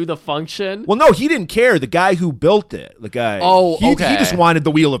actually do the function. Well, no, he didn't care. The guy who built it, he just wanted the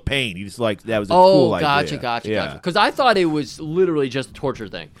Wheel of Pain. He just that was a cool idea. Gotcha. Because I thought it was literally just a torture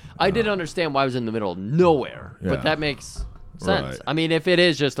thing. I didn't understand why it was in the middle of nowhere, but that makes sense. Right. I mean, if it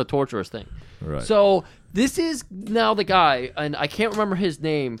is just a torturous thing. Right. So this is now the guy, and I can't remember his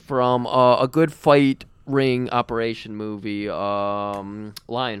name, from a Good Fight Ring Operation movie,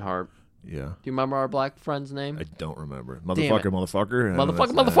 Lionheart. Yeah. Do you remember our black friend's name? I don't remember. Motherfucker.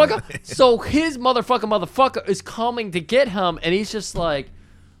 Motherfucker. So his motherfucker is coming to get him, and he's just like,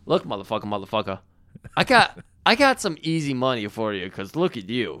 "Look, motherfucker. I got some easy money for you, because look at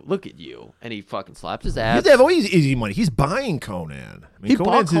you. And he fucking slaps his ass. He doesn't have easy money. He's buying Conan. I mean, He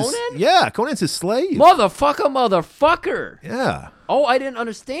bought Conan's Conan? Yeah, Conan's his slave. Motherfucker. Yeah. Oh, I didn't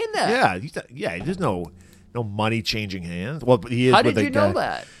understand that. Yeah. There's no money changing hands. Well, he is. How with did a you guy. know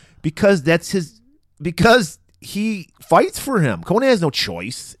that? Because because he fights for him. Conan has no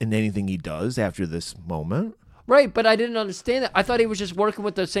choice in anything he does after this moment. Right, but I didn't understand that. I thought he was just working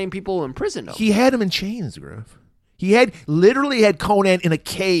with the same people in prison. He had him in chains, Griff. He literally had Conan in a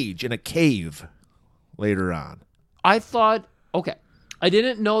cave later on. I thought, okay, I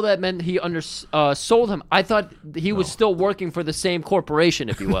didn't know that meant he sold him. I thought he was still working for the same corporation,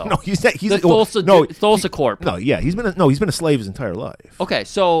 if you will. No, he's the Thulsa Corp. No, yeah, he's been a slave his entire life. Okay,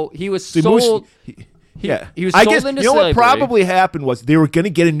 so he was sold. He was sold into slavery. What probably happened was they were going to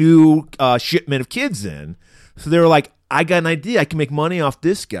get a new shipment of kids in, so they were like, I got an idea. I can make money off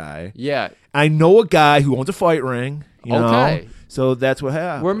this guy. Yeah. I know a guy who owns a fight ring. You Okay. know? So that's what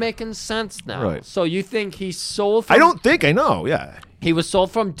happened. We're making sense now. Right. So you think he sold from... I don't think I know, yeah. He was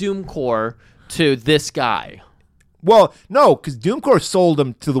sold from Doomcore to this guy. Well, no, because Doomcore sold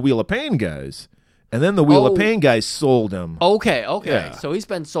him to the Wheel of Pain guys. And then the Wheel of Pain guys sold him. Okay. Yeah. So he's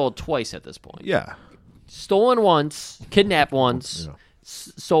been sold twice at this point. Yeah. Stolen once, kidnapped once,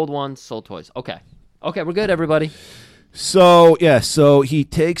 sold once, sold twice. Okay, we're good, everybody. So he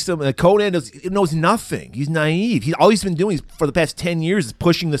takes them. And Conan knows nothing. He's naive. All he's been doing for the past 10 years is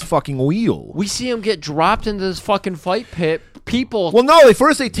pushing this fucking wheel. We see him get dropped into this fucking fight pit. People. Well, no.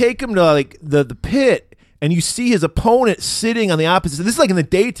 First they take him to the pit, and you see his opponent sitting on the opposite. This is in the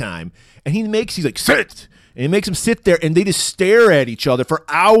daytime, and he's like, sit. And he makes them sit there, and they just stare at each other for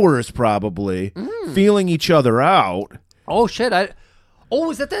hours, probably, feeling each other out. Oh shit!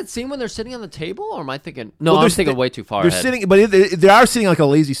 Is that scene when they're sitting on the table, or am I thinking? No, I'm thinking way too far. They're ahead. sitting, but they are sitting like a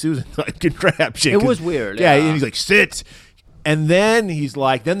lazy Susan contraption. It was weird. Yeah, and he's like, sit. And then he's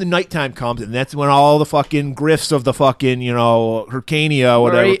like, then the nighttime comes, and that's when all the fucking grifts of the fucking, Hyrcania,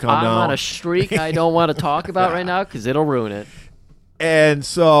 whatever, come down. I'm on a streak I don't want to talk about right now because it'll ruin it. And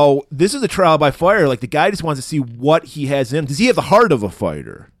so this is a trial by fire. Like, the guy just wants to see what he has in him. Does he have the heart of a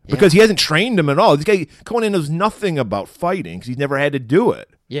fighter? Because he hasn't trained him at all. This guy, Conan, knows nothing about fighting because he's never had to do it.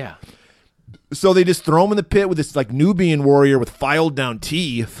 Yeah. So they just throw him in the pit with this like Nubian warrior with filed down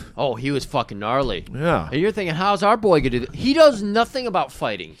teeth. Oh, he was fucking gnarly. Yeah. And you're thinking, how's our boy going to do that? He knows nothing about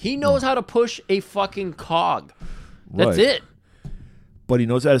fighting. He knows how to push a fucking cog. That's Right. it. But he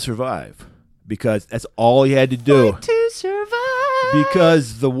knows how to survive because that's all he had to do. Fight to survive.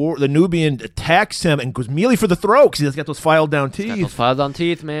 Because the Nubian attacks him and goes immediately for the throat because he's got those filed down teeth. Got those filed on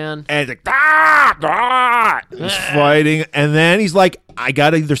teeth, man. And he's like, he's fighting. And then he's like, I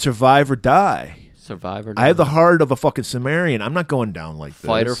got to either survive or die. Survivor. I have the heart of a fucking Sumerian. I'm not going down like this.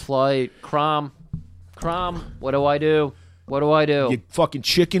 Fight or flight. Crom. What do I do? What do I do? You fucking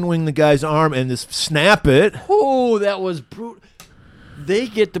chicken wing the guy's arm and just snap it. Oh, that was brutal. They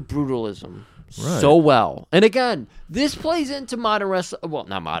get the brutalism Right. so well. And again, this plays into modern wrestling. Well,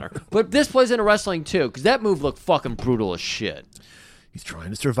 not modern, but this plays into wrestling too, because that move looked fucking brutal as shit. He's trying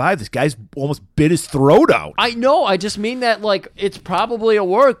to survive. This guy's almost bit his throat out. I know. I just mean that, like, it's probably a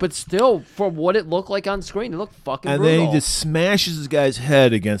work, but still, for what it looked like on screen, it looked fucking And brutal. then he just smashes this guy's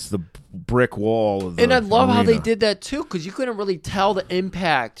head against the brick wall of the And I love how they arena. did that too, because you couldn't really tell the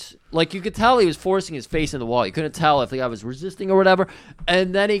impact. Like, you could tell he was forcing his face in the wall. You couldn't tell if the guy was resisting or whatever.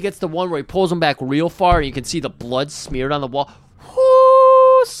 And then he gets the one where he pulls him back real far, and you can see the blood smeared on the wall.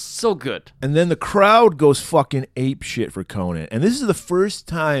 Whoo, so good. And then the crowd goes fucking ape shit for Conan. And this is the first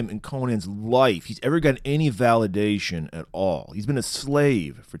time in Conan's life he's ever gotten any validation at all. He's been a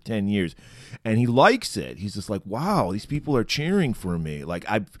slave for 10 years. And he likes it. He's just like, wow, these people are cheering for me. Like,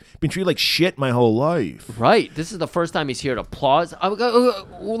 I've been treated like shit my whole life. Right. This is the first time he's here to applause.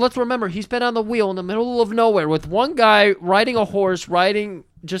 Let's remember, he's been on the wheel in the middle of nowhere with one guy riding a horse, riding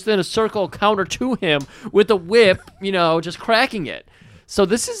just in a circle counter to him with a whip, just cracking it. So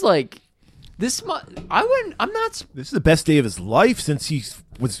this is like, I'm not. This is the best day of his life since he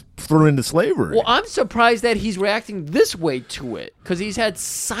was thrown into slavery. Well, I'm surprised that he's reacting this way to it, because he's had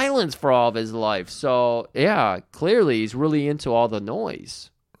silence for all of his life. So yeah, clearly he's really into all the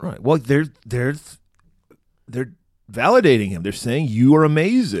noise. Right. Well, they're validating him. They're saying you are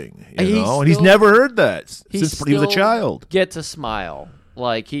amazing, and he's never heard that since he was a child. Get to smile.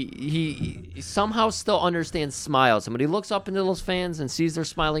 Like he somehow still understands smiles. And when he looks up into those fans and sees their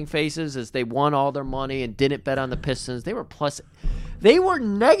smiling faces as they won all their money and didn't bet on the Pistons, they were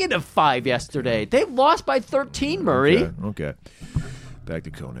 -5 yesterday. They lost by 13, Murray. Okay. Back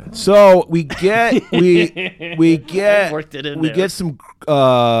to Conan. So we get Worked it in there. get some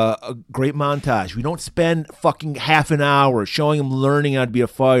a great montage. We don't spend fucking half an hour showing him learning how to be a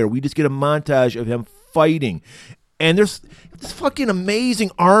fighter. We just get a montage of him fighting. And there's this fucking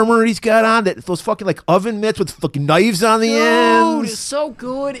amazing armor he's got on, those fucking like oven mitts with fucking knives on the Dude, ends. it's so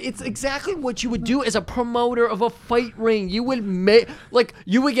good. It's exactly what you would do as a promoter of a fight ring. You would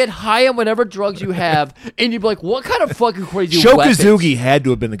you would get high on whatever drugs you have, and you'd be like, "What kind of fucking crazy Sho weapons?" Kazuki had to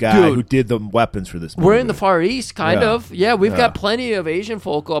have been the guy Dude. who did the weapons for this movie. We're in the Far East, kind Yeah. of. Yeah, we've Yeah. got plenty of Asian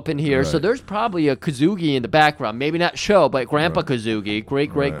folk up in here, so Right. there's probably a Kazugi in the background. Maybe not Sho, but Grandpa Kazuki, great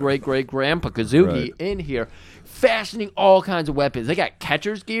Grandpa Kazuki Right. in here, fashioning all kinds of weapons. They got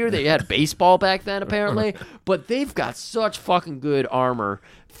catcher's gear. They had baseball back then, apparently, but they've got such fucking good armor.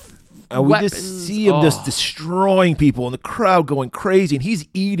 And we Weapons. just see him just destroying people and the crowd going crazy, and he's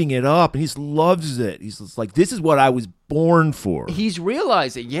eating it up, and he just loves it. He's just like, this is what I was born for. He's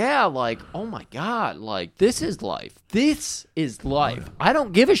realizing, oh my God, this is life. This is life. I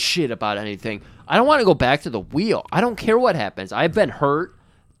don't give a shit about anything. I don't want to go back to the wheel. I don't care what happens. I've been hurt.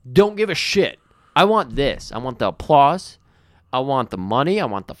 Don't give a shit. I want this. I want the applause. I want the money. I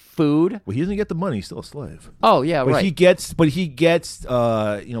want the food. Well, he doesn't get the money. He's still a slave. Oh, yeah, But right. he gets, that's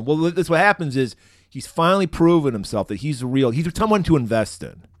what happens is he's finally proven himself that he's someone to invest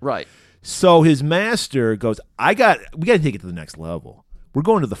in. Right. So his master goes, we got to take it to the next level. We're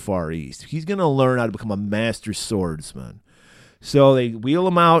going to the Far East. He's going to learn how to become a master swordsman. So they wheel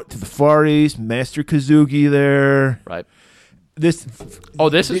him out to the Far East, Master Kazuki there. Right. This is where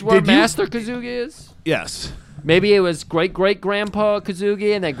did you- Master Kazuki is? Yes. Maybe it was great-great-grandpa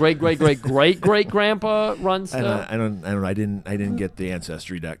Kazuki, and then great-great-great-great-grandpa runs the... I don't know. I didn't get the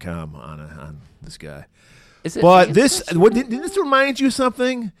Ancestry.com on this guy. Is it But Ancestry? didn't this remind you of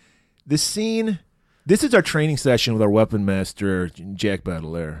something? This scene, this is our training session with our weapon master, Jack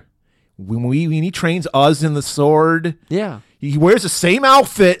Baudelaire. When he trains us in the sword, Yeah. He wears the same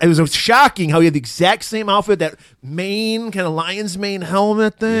outfit. It was shocking how he had the exact same outfit, that mane, kind of lion's mane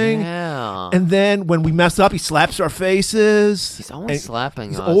helmet thing. Yeah. And then when we mess up, he slaps our faces. He's always slapping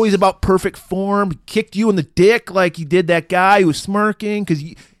He's us. always about perfect form. He kicked you in the dick like he did that guy who was smirking. Because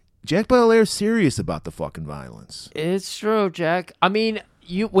Jack Belair's serious about the fucking violence. It's true, Jack. I mean,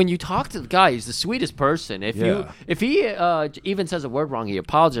 when you talk to the guy, he's the sweetest person. If he even says a word wrong, he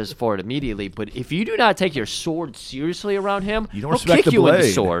apologizes for it immediately. But if you do not take your sword seriously around him, You don't he'll respect kick the you blade. in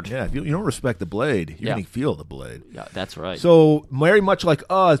the sword. Yeah, if you don't respect the blade, you're going to feel the blade. Yeah, that's right. So very much like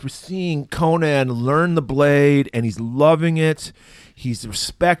us, we're seeing Conan learn the blade, and he's loving it. He's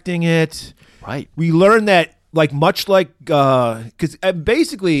respecting it. Right. We learn that, like, much like, because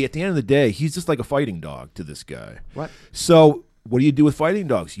basically at the end of the day, he's just like a fighting dog to this guy. Right. So what do you do with fighting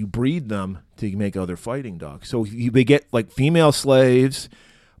dogs? You breed them to make other fighting dogs. So they get like female slaves,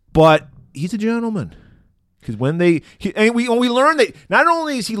 but he's a gentleman. Because when we learn that not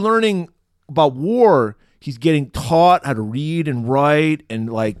only is he learning about war, he's getting taught how to read and write and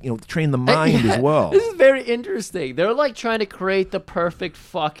train the mind as well. This is very interesting. They're like trying to create the perfect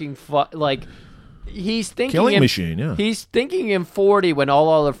fucking he's thinking Killing machine, yeah. He's thinking in 40 when all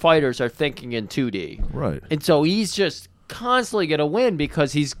other fighters are thinking in 2D. Right. And so he's just constantly gonna win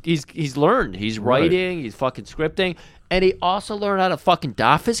because he's learned. He's writing, he's fucking scripting, and he also learned how to fucking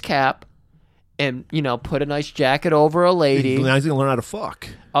doff his cap and put a nice jacket over a lady. Now he's gonna learn how to fuck.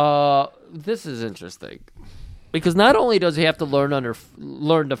 This is interesting because not only does he have to learn to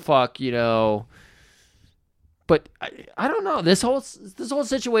fuck, but I don't know. This whole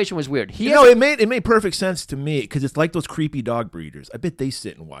situation was weird. It made perfect sense to me because it's like those creepy dog breeders. I bet they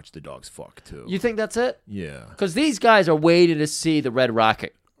sit and watch the dogs fuck too. You think that's it? Yeah. Because these guys are waiting to see the Red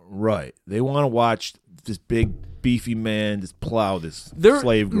Rocket. Right. They want to watch this big beefy man just plow this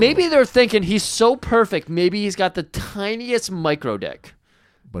slave girl. Maybe they're thinking he's so perfect. Maybe he's got the tiniest micro dick.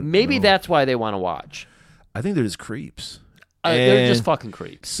 But maybe no. that's why they want to watch. I think they're just creeps. They're just fucking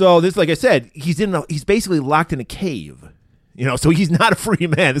creeps. So this, like I said, he's basically locked in a cave. So he's not a free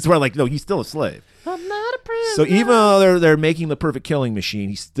man. This is where he's still a slave. I'm not a prisoner. So even though they're making the perfect killing machine,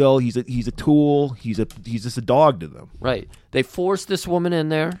 he's a tool. He's just a dog to them. Right. They forced this woman in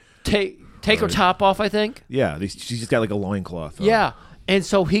there. Take her top off, I think. Yeah, she's just got like a loincloth on. Yeah. And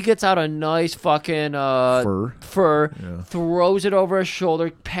so he gets out a nice fucking fur, throws it over her shoulder,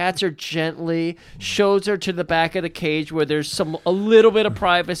 pats her gently, shows her to the back of the cage where there's a little bit of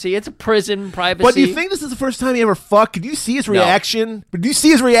privacy. It's a prison privacy. But do you think this is the first time he ever fucked? Did you see his reaction? No. But do you see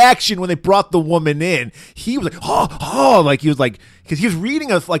his reaction when they brought the woman in? He was like, he was like, because he was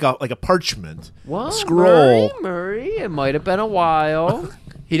reading a parchment, a scroll. Murray, it might have been a while.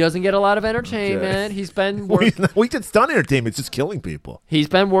 He doesn't get a lot of entertainment. Okay. He's been we did stunt entertainment. It's just killing people. He's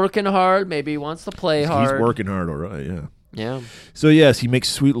been working hard. Maybe he wants to play hard. He's working hard, all right. Yeah. Yeah. So yes, he makes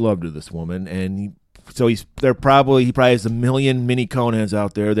sweet love to this woman, and he probably has a million mini Conans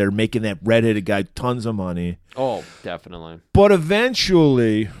out there. They're making that redheaded guy tons of money. Oh, definitely. But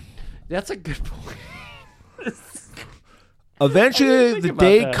eventually, that's a good point. Eventually, the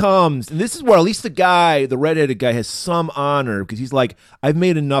day comes, and this is where at least the redheaded guy, has some honor because he's like, I've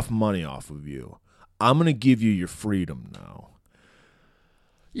made enough money off of you. I'm going to give you your freedom now.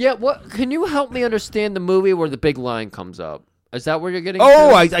 Yeah, can you help me understand the movie where the big line comes up? Is that where you're getting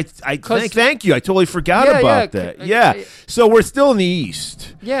to? Thank you. I totally forgot about that. Yeah. So we're still in the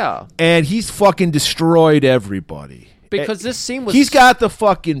East. Yeah. And he's fucking destroyed everybody. Because this scene was... He's got the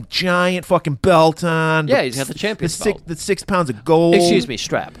fucking giant fucking belt on. Yeah, he's got the champion's belt. The 6 pounds of gold. Excuse me,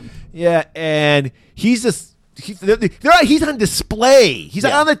 strap. Yeah, and he's just... He's on display. He's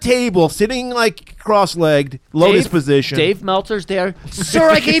on the table, sitting like cross-legged, lotus position. Dave Meltzer's there. Sir,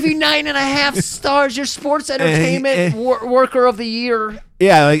 I gave you 9.5 stars. You're sports entertainment worker of the year.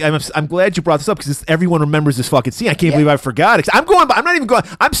 Yeah, I'm glad you brought this up because everyone remembers this fucking scene. I can't believe I forgot it. I'm not even going.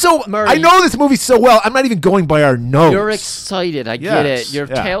 Murray, I know this movie so well. I'm not even going by our notes. You're excited. I get it. Your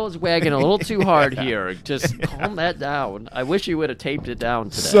tail is wagging a little too hard here. Just calm that down. I wish you would have taped it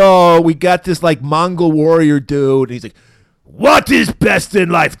down today. So we got this like Mongol warrior dude, and he's like, "What is best in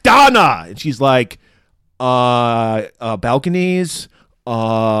life, Donna?" And she's like, balconies.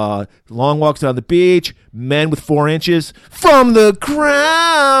 Long walks on the beach, men with 4 inches from the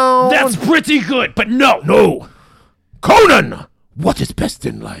ground. That's pretty good, but no. Conan, what is best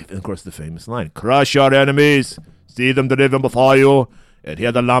in life? And of course the famous line, crush your enemies, see them driven before you, and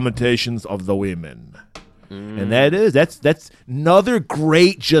hear the lamentations of the women. And that's another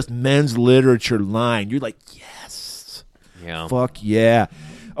great just men's literature line. You're like, yes. Yeah. Fuck yeah.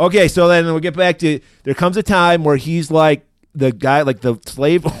 Okay, so then we'll get back to, there comes a time where he's like, the guy, like the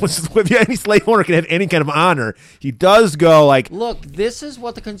slave, if any slave owner can have any kind of honor, he does go like, look, this is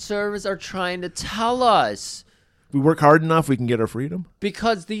what the conservatives are trying to tell us. we work hard enough, we can get our freedom.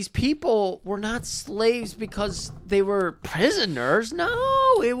 Because these people were not slaves because they were prisoners.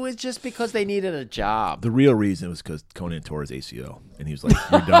 No, it was just because they needed a job. The real reason was because Conan tore his ACL, and he was like,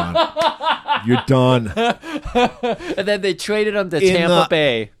 "You're done. You're done." And then they traded him to Tampa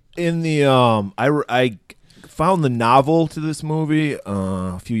Bay. In the I found the novel to this movie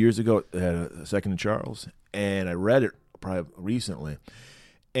a few years ago. It had a Second in Charles, and I read it probably recently.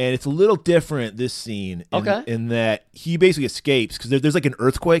 And it's a little different, this scene, in that he basically escapes because there's like an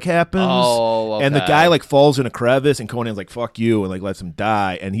earthquake happens, and the guy like falls in a crevice, and Conan's like, "Fuck you," and like lets him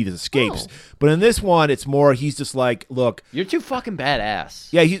die, and he just escapes. But in this one, it's more he's just like, "Look, you're too fucking badass."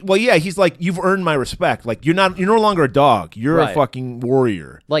 Yeah, he's like, "You've earned my respect. Like you're no longer a dog. You're a fucking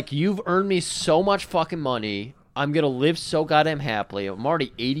warrior. Like you've earned me so much fucking money. I'm going to live so goddamn happily. I'm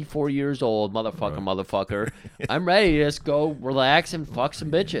already 84 years old, motherfucker. I'm ready to just go relax and fuck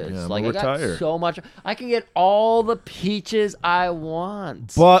some bitches. Yeah, like, I got so much. I can get all the peaches I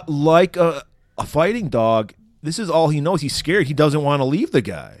want. But like a fighting dog, this is all he knows. He's scared. He doesn't want to leave the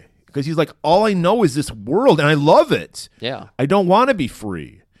guy. Because he's like, all I know is this world, and I love it. Yeah. I don't want to be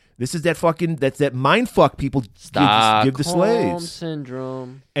free. This is that mind fuck people give the slaves.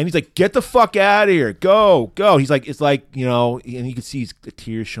 Syndrome. And he's like, get the fuck out of here. Go. He's like, it's like, you know, and you can see the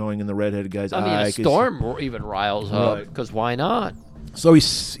tears showing in the redheaded guy's eye. I mean, a storm even riles up, because why not? So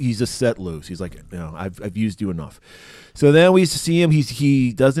he's just set loose. He's like, you know, I've used you enough. So then we see him.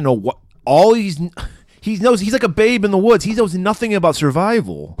 He doesn't know what all he knows. He's like a babe in the woods. He knows nothing about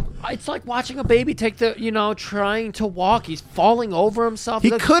survival. It's like watching a baby take trying to walk. He's falling over himself. He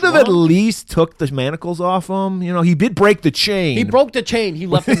could have at least took the manacles off him. You know, he did break the chain. He broke the chain. He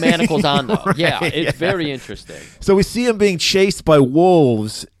left the manacles on, though. Right, it's very interesting. So we see him being chased by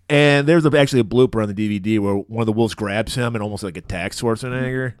wolves, and there's actually a blooper on the DVD where one of the wolves grabs him and almost like attacks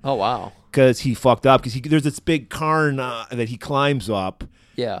Schwarzenegger. Oh, wow. Because he fucked up. Because there's this big cairn that he climbs up.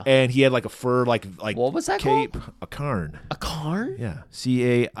 Yeah. And he had like a fur, like what was that cape. called? A cairn. A cairn? Yeah.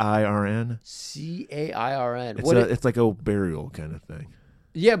 CAIRN. CAIRN. It's like a burial kind of thing.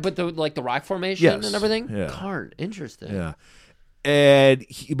 Yeah, but the rock formation and everything? Yeah. Cairn. Interesting. Yeah. And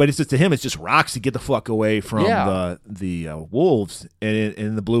but it's just to him, it's just rocks to get the fuck away from the wolves. And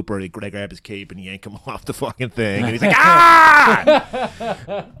in the blooper, they grab his cape and yank him off the fucking thing, and he's like,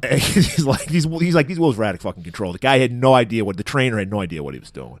 ah! And he's like these wolves were out of fucking control. The guy had no idea the trainer had no idea what he was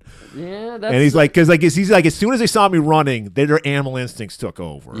doing. Yeah, and he's like, because he's like, as soon as they saw me running, their animal instincts took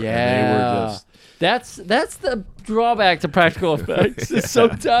over. Yeah, and they were just. That's the drawback to practical effects.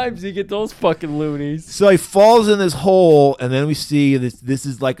 Sometimes you get those fucking loonies. So he falls in this hole, and then we see this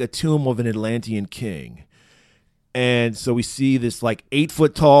is like a tomb of an Atlantean king. And so we see this like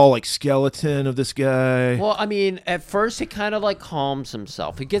 8-foot tall like skeleton of this guy. Well, I mean, at first he kind of like calms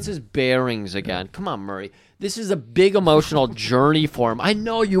himself. He gets his bearings again. Come on, Murray. This is a big emotional journey for him. I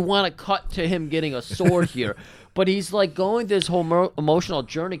know you want to cut to him getting a sword here. But he's like going this whole emotional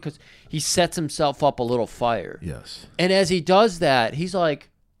journey because he sets himself up a little fire. Yes. And as he does that, he's like,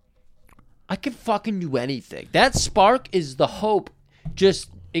 I can fucking do anything. That spark is the hope just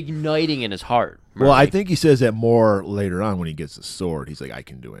igniting in his heart. Murray. Well, I think he says that more later on when he gets the sword. He's like, I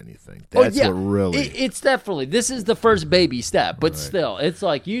can do anything. That's what really... It's definitely... This is the first baby step, but still, it's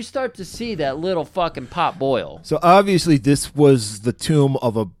like you start to see that little fucking pot boil. So obviously this was the tomb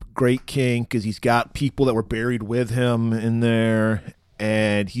of a great king because he's got people that were buried with him in there,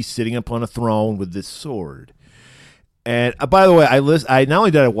 and he's sitting upon a throne with this sword. And by the way, I not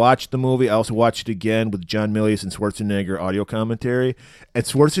only did I watch the movie, I also watched it again with John Milius and Schwarzenegger audio commentary. And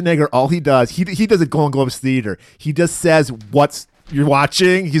Schwarzenegger, all he does, he does at Golden Globes Theater. He just says what you're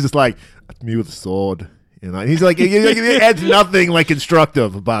watching. He's just like, me with a sword. You know, and he's like, he adds nothing like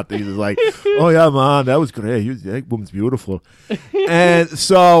instructive about it. He's just like, oh yeah, man, that was great. That woman's beautiful. And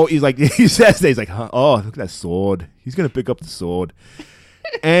so he's like, he says that, he's like, oh, look at that sword. He's gonna pick up the sword.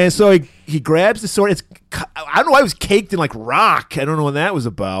 And so he grabs the sword. I don't know why it was caked in like rock. I don't know what that was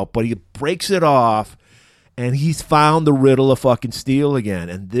about, but he breaks it off, and he's found the riddle of fucking steel again.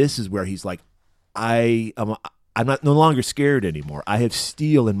 And this is where he's like, I'm not no longer scared anymore. I have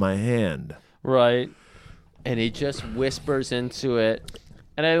steel in my hand. Right. And he just whispers into it.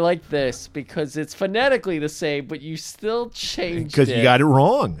 And I like this because it's phonetically the same, but you still changed it. Because you got it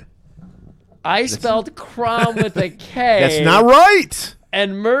wrong. I spelled Crom with a K. That's not right.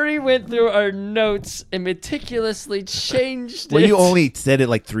 And Murray went through our notes and meticulously changed it. Well, you only said it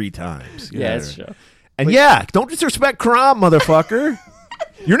like 3 times. Yeah, that's true. And don't disrespect Crom, motherfucker.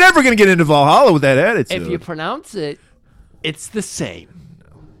 You're never going to get into Valhalla with that attitude. If you pronounce it It's the same.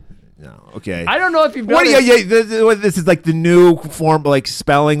 No, okay. I don't know if you've What? noticed. Yeah. This is like the new form, like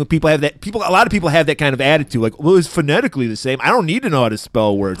spelling. People have that. A lot of people have that kind of attitude. Like, well, it's phonetically the same. I don't need to know how to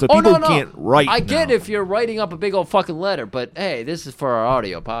spell words. So people no. can't write. I get now. if you're writing up a big old fucking letter, but hey, this is for our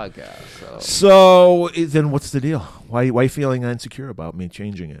audio podcast. So then, what's the deal? Why are you feeling insecure about me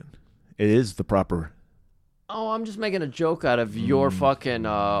changing it? It is the proper. Oh, I'm just making a joke out of your fucking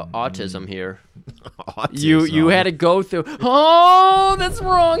autism here. Autism. You had to go through. Oh, that's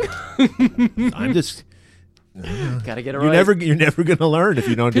wrong. I'm just. Gotta get it You're right. never gonna learn if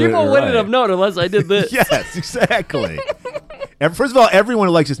you don't do it People right. wouldn't have known unless I did this. Yes, exactly. And first of all, everyone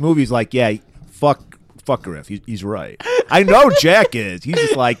who likes this movie is like, yeah, fuck Griff. He's right. I know Jack is. He's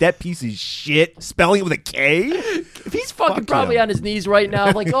just like, that piece of shit, spelling it with a K? He's fucking Fuck probably him. on his knees right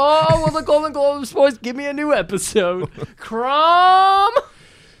now, like, oh, well, the Golden Globes boys, give me a new episode. Crom.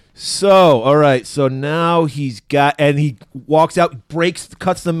 So, all right. So now he walks out,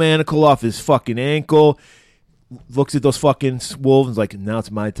 cuts the manacle off his fucking ankle, looks at those fucking wolves and is like, now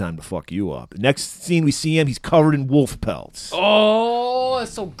it's my time to fuck you up. Next scene we see him, he's covered in wolf pelts. Oh,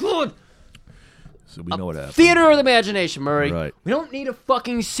 that's so good. So we know what happened. Theater of the imagination, Murray. Right. We don't need a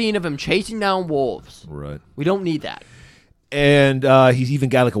fucking scene of him chasing down wolves. Right. We don't need that. And he's even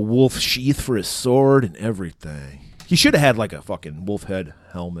got like a wolf sheath for his sword and everything. He should have had like a fucking wolf head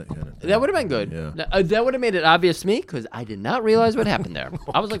helmet kind of thing. That would have been good. Yeah. That would have made it obvious to me because I did not realize what happened there.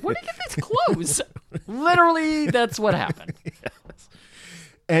 I was like, where did he get these clothes? Literally, that's what happened.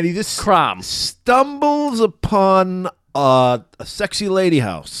 And he just Crom. stumbles upon a sexy lady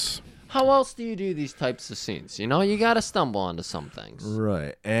house. How else do you do these types of scenes? You know, you got to stumble onto some things.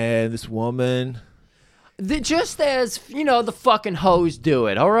 Right. And this woman... Just as, you know, the fucking hoes do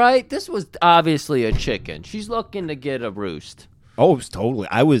it, all right? This was obviously a chicken. She's looking to get a roost. Oh, it was totally...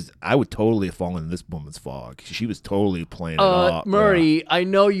 I would totally have fallen in this woman's fog. She was totally playing it up. Murray, I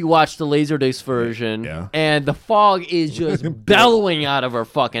know you watched the Laserdisc version, Yeah. and the fog is just bellowing out of her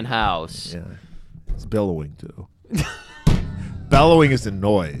fucking house. Yeah. It's bellowing, too. Bellowing is the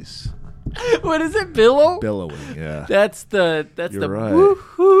noise. What is it, billow? Billowing, yeah. That's the You're right.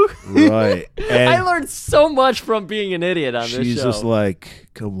 woo-hoo. Right. And I learned so much from being an idiot on this show. she's just like,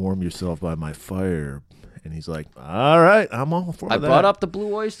 come warm yourself by my fire. And he's like, all right, I'm all for I that. brought up the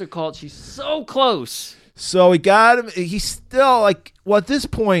Blue Oyster Cult. She's so close. So he got him. He's still like, well, at this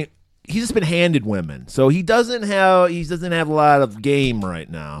point, he's just been handed women. So he doesn't have a lot of game right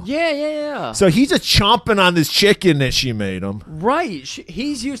now. Yeah. So he's just chomping on this chicken that she made him. Right.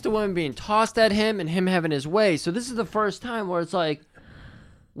 He's used to women being tossed at him and him having his way. So this is the first time where it's like,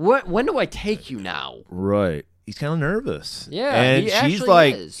 when do I take you now? Right. He's kind of nervous. Yeah, and he she's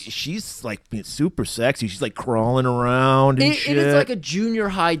actually like being super sexy. She's like crawling around and shit. It is like a junior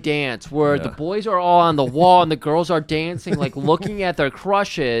high dance where the boys are all on the wall and the girls are dancing, like looking at their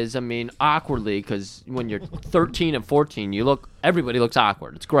crushes. I mean, awkwardly, because when you're 13 and 14, everybody looks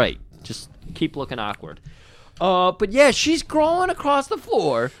awkward. It's great. Just keep looking awkward. But yeah, she's crawling across the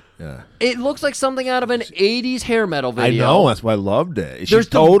floor. Yeah. It looks like something out of an 80s hair metal I video. know. That's why I loved it. She There's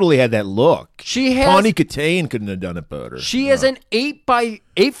totally had that look. She has. Bonnie Catane couldn't have done it better. She has an 8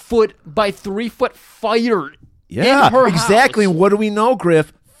 foot by 3 foot fire. Yeah, in her exactly. house. What do we know,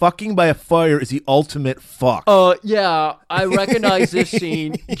 Griff? Fucking by a fire is the ultimate fuck. Yeah, I recognize this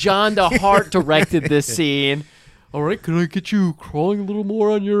scene. John DeHart directed this scene. All right, can I get you crawling a little more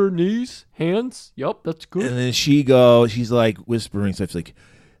on your knees, hands? Yep, that's good. And then she's like whispering stuff. She's like,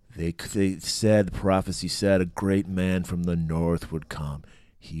 they said, the prophecy said, a great man from the north would come.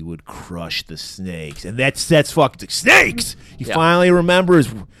 He would crush the snakes. And that's fucking snakes. He finally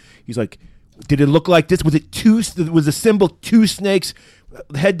remembers. He's like, did it look like this? Was the symbol two snakes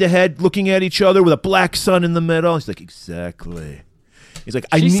head to head looking at each other with a black sun in the middle? He's like, exactly. He's like,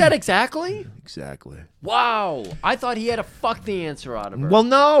 She said exactly? Exactly. Wow. I thought he had to fuck the answer out of her. Well,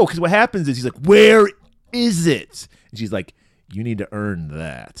 no, because what happens is he's like, where is it? And she's like, you need to earn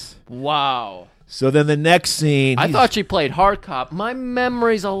that. Wow. So then the next scene, I thought she played hard cop. My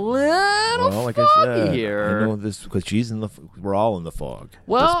memory's a little foggy here. I know this because we're all in the fog. at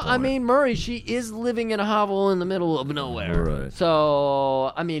Well, this I point. mean, Murray, she is living in a hovel in the middle of nowhere. Right.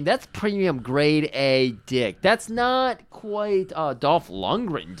 So, I mean, that's premium grade A dick. That's not quite Dolph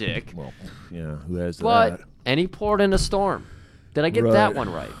Lundgren dick, Well, yeah, who has but that? any port in a storm. Did I get Right. that one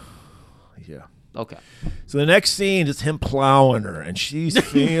right? Yeah. Okay. So the next scene is him plowing her, and she's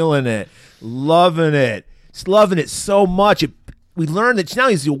feeling it, loving it. She's loving it so much. We learned that now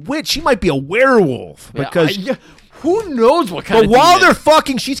he's a witch. She might be a werewolf because Who knows what kind But of while demon? they're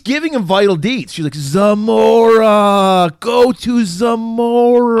fucking, she's giving him vital deets. She's like, Zamora, go to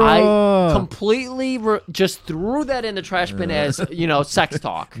Zamora. I completely just threw that in the trash bin as, sex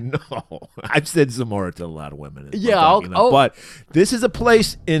talk. No, I've said Zamora to a lot of women. Yeah, But this is a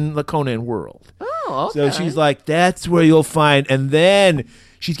place in the Conan world. Oh, okay. So she's like, that's where you'll find. And then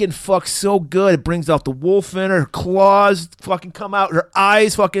she's getting fucked so good, it brings out the wolf in her. Her claws fucking come out. Her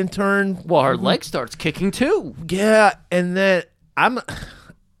eyes fucking turn. Well, her leg starts kicking too. Yeah, and then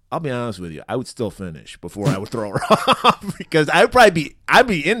I'll be honest with you, I would still finish before I would throw her off because I'd be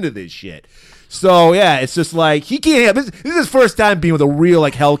into this shit. So yeah, it's just like he can't have this is his first time being with a real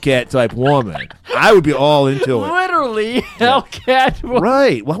like Hellcat type woman. I would be all into it. Literally, Hellcat.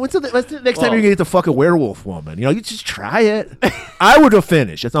 Right. Well, when's the next time you're gonna get to fuck a werewolf woman? You just try it. I would have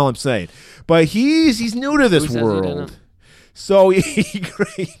finished. That's all I'm saying. But he's new to this Who says he world. didn't? So he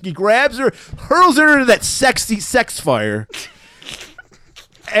grabs her, hurls her into that sexy sex fire.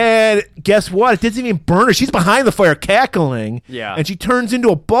 And guess what? It doesn't even burn her. She's behind the fire cackling. Yeah. And she turns into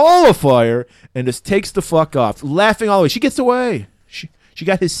a ball of fire and just takes the fuck off, laughing all the way. She gets away. She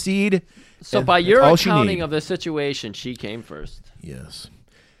got his seed. So and by that's your all she accounting need. of the situation, she came first. Yes.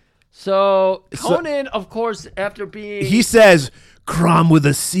 So Conan, of course, after being He says, Crom with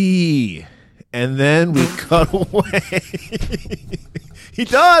a C. And then we cut away. He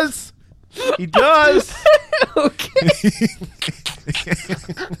does. He does. okay.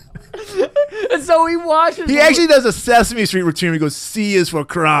 And so he watches. He actually does a Sesame Street routine. He goes, C is for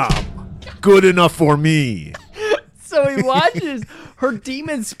Crom. Good enough for me. So he watches her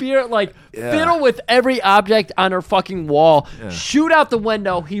demon spirit fiddle with every object on her fucking wall, shoot out the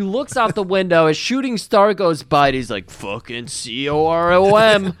window. He looks out the window. A shooting star goes by. And he's like, fucking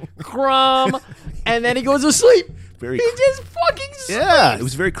COROM, Crom. And then he goes to sleep. He just fucking sleeps. Yeah, it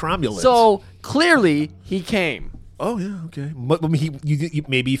was very cromulent. So clearly he came. Oh, yeah, okay. But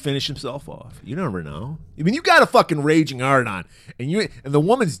maybe he finished himself off. You never know. I mean, you got a fucking raging hard on, and the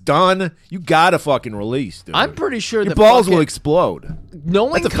woman's done. You got to fucking release, dude. I'm pretty sure your the balls fucking- will explode.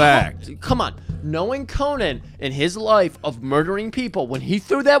 Knowing That's a fact. Come on. Knowing Conan in his life of murdering people, when he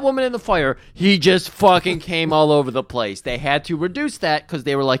threw that woman in the fire, he just fucking came all over the place. They had to reduce that because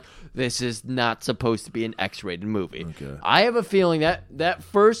they were like, this is not supposed to be an X-rated movie. Okay. I have a feeling that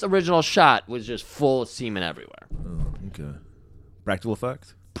first original shot was just full of semen everywhere. Oh, okay. Practical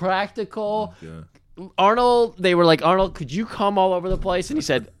effects? Practical. Okay. Arnold, they were like, Arnold, could you come all over the place? And he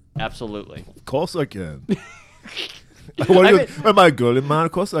said, absolutely. Of course I can. Am I good, man?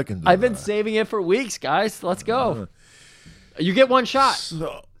 Of course I can do I've been that. saving it for weeks, guys. Let's go. You get one shot.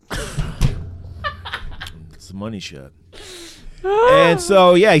 So, it's a money shot. And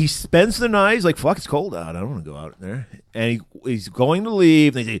so, yeah, he spends the night. He's like, fuck, it's cold out. I don't want to go out there. And he's going to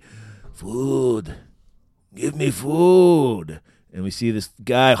leave. And they say, food. Give me food. And we see this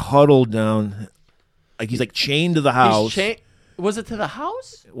guy huddled down. Like he's like chained to the house. Was it to the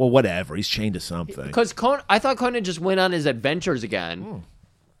house? Well, whatever. He's chained to something. Because I thought Conan just went on his adventures again.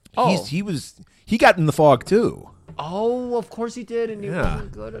 Oh. He got in the fog, too. Oh, of course he did, and he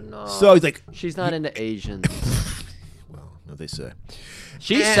wasn't good enough. So he's like... She's not into Asians. What they say.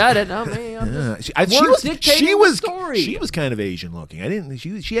 She said it, not me. She was story. She was kind of Asian looking. I didn't.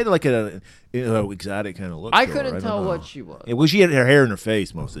 She had like a exotic kind of look. I to couldn't her. tell don't know. what she was. Yeah, well, she had her hair in her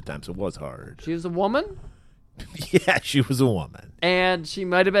face most of the time, so it was hard. She was a woman, Yeah, she was a woman. and she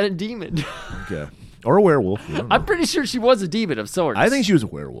might have been a demon. Okay, or a werewolf. We don't know. I'm pretty sure she was a demon of sorts. I think she was a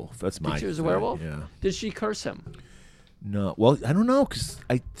werewolf. That's my. She was a theory. werewolf. Yeah. Did she curse him? No. Well, I don't know because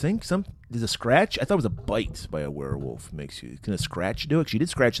I think there's a scratch. I thought it was a bite by a werewolf makes you. Can a scratch do it? She did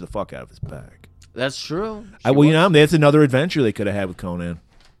scratch the fuck out of his back. That's true. That's another adventure they could have had with Conan.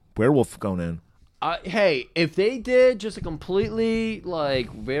 Werewolf Conan. Hey, if they did just a completely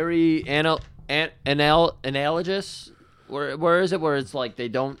very analogous, where is it? Where it's like they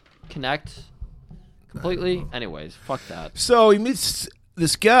don't connect completely. Anyways, fuck that. So he meets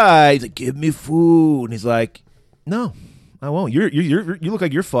this guy. He's like, "Give me food," and he's like, "No, I won't. You look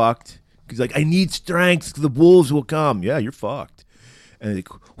like you're fucked." He's like, "I need strength. The wolves will come." Yeah, you're fucked. And he's like,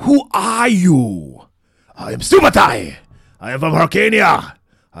 "Who are you?" "I am Subutai. I am from Hyrcania.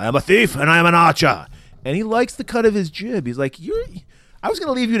 I am a thief and I am an archer." And he likes the cut of his jib. He's like, I was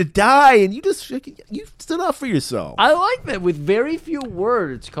gonna leave you to die, and you stood up for yourself. I like that with very few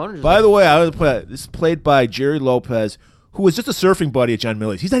words. Conan. By the way, this is played by Jerry Lopez, who was just a surfing buddy of John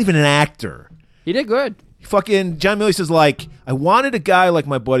Milius. He's not even an actor. he did good. Fucking John Milius is like, I wanted a guy like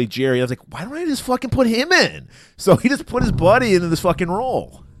my buddy Jerry. I was like, why don't I just fucking put him in? So he just put his buddy into this fucking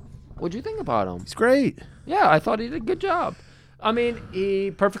role. What'd you think about him? He's great. Yeah, I thought he did a good job. I mean, he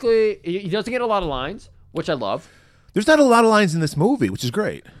doesn't get a lot of lines, which I love. There's not a lot of lines in this movie, which is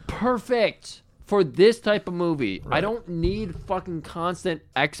great. Perfect for this type of movie. Right. I don't need fucking constant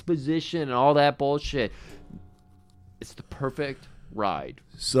exposition and all that bullshit. It's the perfect ride.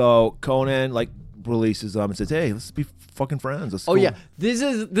 So Conan releases them and says, "Hey, let's be fucking friends." Let's go. Yeah, this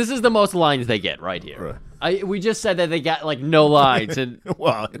is the most lines they get right here. Right. We just said that they got no lines, and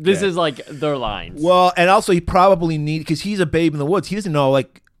well, okay. This is their lines. Well, and also he probably because he's a babe in the woods. He doesn't know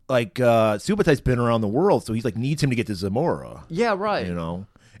Subbutai's been around the world, so he's needs him to get to Zamora. Yeah, right.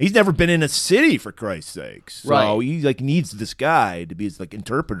 He's never been in a city, for Christ's sakes. So right. he needs this guy to be his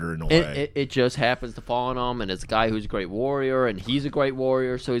interpreter in a way. It just happens to fall on him, and it's a guy who's a great warrior, and he's a great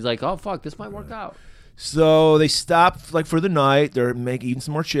warrior. So he's like, oh fuck, this might work out. So they stop for the night. They're eating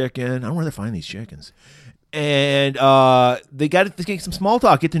some more chicken. I don't know where they find these chickens. And they got to get some small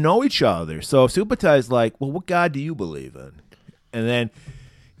talk, get to know each other. So Subbutai's like, well, what god do you believe in? And then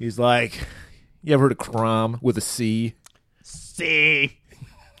he's like, you ever heard of Crom with a C? C.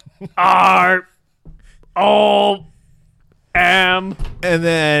 R. O. M. And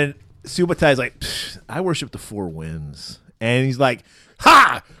then Subbutai's like, I worship the four winds. And he's like,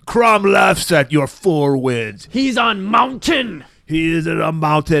 ha! Crom laughs at your four winds. He's on mountain. He is at a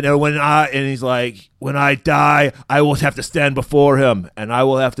mountain, and he's like, when I die, I will have to stand before him, and I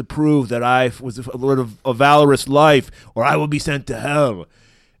will have to prove that I was a lord of a valorous life, or I will be sent to hell.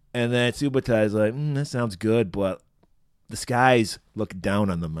 And then Subbutai's like, that sounds good, but the skies look down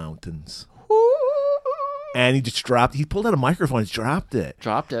on the mountains. And he just dropped. He pulled out a microphone and dropped it.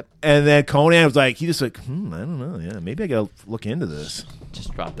 And then Conan was like, I don't know. Yeah, maybe I gotta look into this.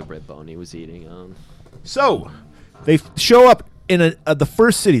 Just dropped the rib bone he was eating. So they show up in the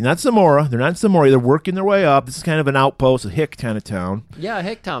first city, not Zamora. They're not in Zamora. They're working their way up. This is kind of an outpost, a hick kind of town. Yeah,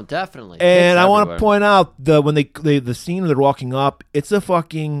 hick town, definitely. And I want to point out when the scene where they're walking up, it's a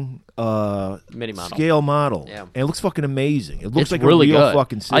fucking mini model. Scale model. Yeah. And it looks fucking amazing. It looks like really a real good.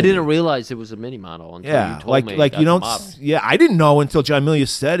 fucking city. I didn't realize it was a mini model until you told me that's a model. Yeah, I didn't know until John Milius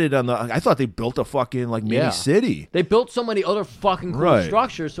said it I thought they built a fucking mini city. They built so many other fucking cool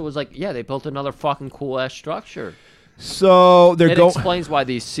structures, so it was they built another fucking cool ass structure. So they're going. It explains why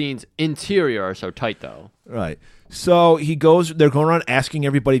these scenes interior are so tight, though. Right. So they're going around asking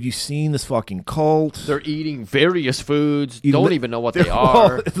everybody, have you seen this fucking cult? They're eating various foods, don't even know what they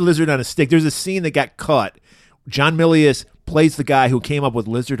are. Lizard on a stick. There's a scene that got cut. John Milius plays the guy who came up with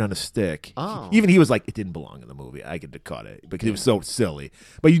Lizard on a Stick. Oh. Even he was like, it didn't belong in the movie. I get to cut it because it was so silly.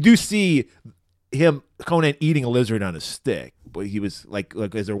 But you do see Conan eating a lizard on a stick. But he was like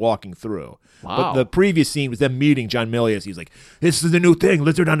as they're walking through. Wow. But the previous scene was them meeting John Milius. He's like, this is the new thing,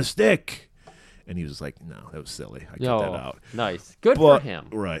 Lizard on a Stick. And he was like, no, that was silly. I cut that out. Nice. Good for him.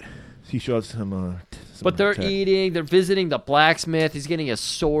 Right. He shows him but they're eating. They're visiting the blacksmith. He's getting his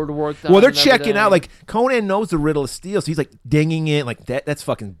sword worked on. Well, they're checking out. Conan knows the riddle of steel, so he's dinging it. That's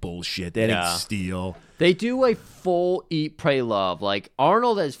fucking bullshit. That ain't steel. They do a full eat, pray, love.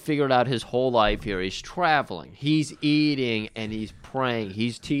 Arnold has figured out his whole life here. He's traveling. He's eating and he's praying.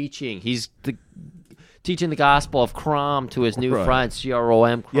 He's teaching. He's teaching the gospel of Crom to his new friends,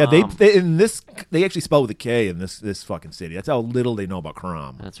 Crom. Yeah, they actually spell with a K in this fucking city. That's how little they know about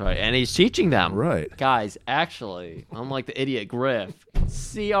Crom. That's right, and he's teaching them. Right, guys. Actually, unlike the idiot Griff,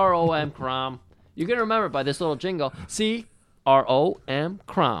 Crom, Crom. You can remember it by this little jingle. Crom,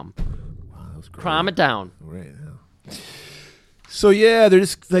 Crom. Wow, that was great. Crom it down. Right. Yeah. So yeah, they're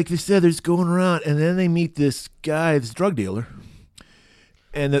just like they said, they're just going around, and then they meet this guy, this drug dealer.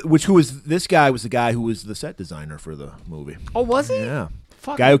 And this guy was the guy who was the set designer for the movie. Oh, was he? Yeah.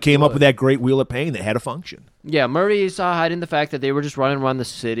 Guy who came up with that great wheel of pain that had a function. Yeah, Murray saw hiding the fact that they were just running around the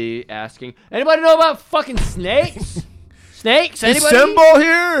city asking, anybody know about fucking snakes? Snakes? Anybody? Symbol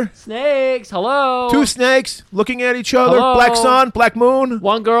here? Snakes. Hello. 2 snakes looking at each other. Hello? Black sun, black moon.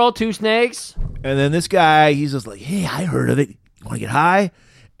 1 girl, 2 snakes. And then this guy, he's just like, hey, I heard of it. You want to get high?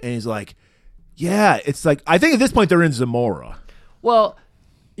 And he's like, yeah. It's I think at this point they're in Zamora. Well,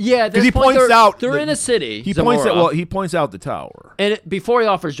 yeah, because he points out they're in a city. He Zamora. points out the tower, and before he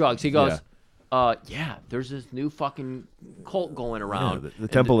offers drugs, he goes, there's this new fucking cult going around, the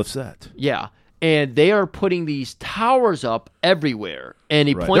Temple of Set." Yeah, and they are putting these towers up everywhere, and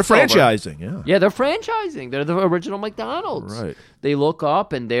he points. They're franchising, yeah, they're franchising. They're the original McDonald's, right? They look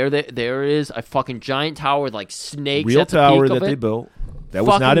up, and there is a fucking giant tower with snakes. Real at the tower peak that of they built. That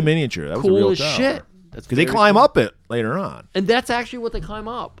was not a miniature. That was a real tower. Shit. Because they climb up it later on. And that's actually what they climb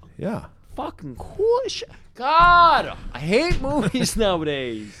up. Yeah. Fucking cool as shit. God, I hate movies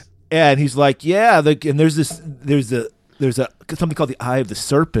nowadays. And he's like, yeah, and there's something called the Eye of the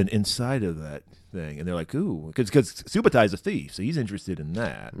Serpent inside of that thing, and they're like, ooh, because Subutai a thief, so he's interested in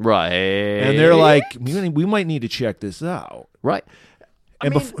that, Right. and they're like, we might need to check this out, right. I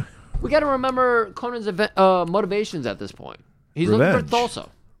And mean, we got to remember Conan's motivations at this point. He's Revenge. looking for Thulsa.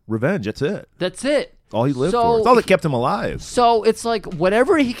 Revenge. That's it. That's it. All he lived So for. It's all that kept him alive. So it's like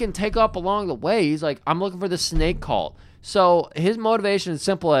whatever he can take up along the way, he's like, I'm looking for the snake cult. So his motivation is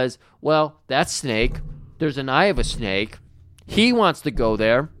simple as, well, that's Snake. There's an eye of a snake. He wants to go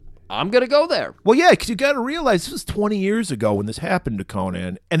there. I'm going to go there. Well, yeah, because you got to realize this was 20 years ago when this happened to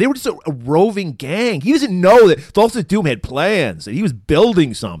Conan, and they were just a roving gang. He doesn't know that Thulsa Doom had plans, that he was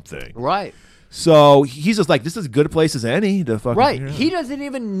building something. Right. So he's just like, this is as good a place as any to fucking... Right. Yeah. He doesn't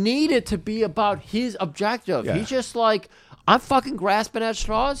even need it to be about his objective. Yeah. He's just like, I'm fucking grasping at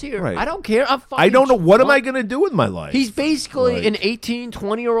straws here. Right. I don't care. I don't know. What am I going to do with my life? He's basically Like- an 18,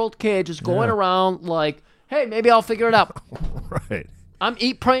 20-year-old kid just going around like, hey, maybe I'll figure it out. Right. I'm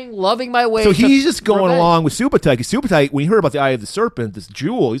eat, praying, loving my way. So to he's just going revenge. along with Subutai. Because Subutai, when he heard about the Eye of the Serpent, this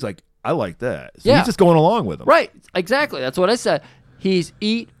jewel, he's like, I like that. So Yeah. he's just going along with him. Right. Exactly. That's what I said. He's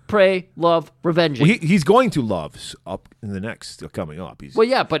eat, pray, love, revenge. Well, he's going to love up in the next coming up. He's, Well,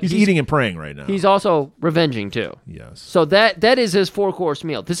 yeah, but he's he's- eating and praying right now. He's also revenging too. Yes. So that is his 4-course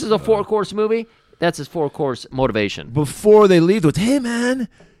meal. This is a 4-course movie. That's his 4-course motivation. Before they leave, it's, hey, man,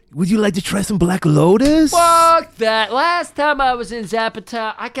 would you like to try some Black Lotus? Fuck that. Last time I was in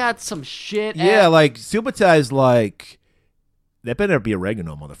Zapata, I got some shit. Yeah, like, Subutai's like, that better be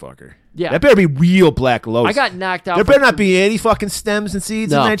oregano, motherfucker. Yeah. That better be real Black Lotus. I got knocked out. There for better not be any fucking stems and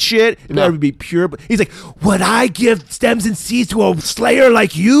seeds No. in that shit. It No. better be pure. He's like, would I give stems and seeds to a slayer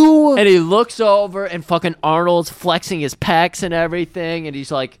like you? And he looks over, and fucking Arnold's flexing his pecs and everything, and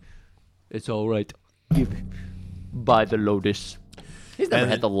he's like, "It's all right. Buy the Lotus." He's never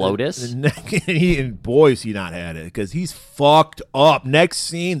had the Lotus. And boy, has he not had it, because he's fucked up. Next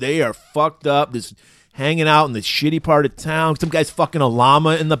scene, they are fucked up. This hanging out in the shitty part of town. Some guy's fucking a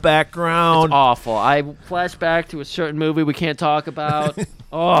llama in the background. Awful. I flash back to a certain movie we can't talk about.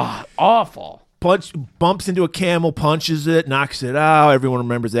 Oh, awful. Bumps into a camel, punches it, knocks it out. Everyone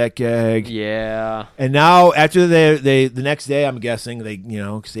remembers that gag. Yeah. And now, after the next day, I'm guessing they,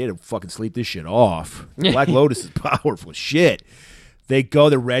 because they had to fucking sleep this shit off. Black Lotus is powerful shit. They go,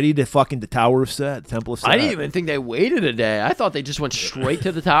 they're ready to fucking the Tower of Set, Temple of Set. I didn't even think they waited a day. I thought they just went straight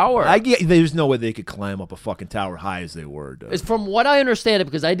to the tower. There's no way they could climb up a fucking tower high as they were. Dude. It's from what I understand it,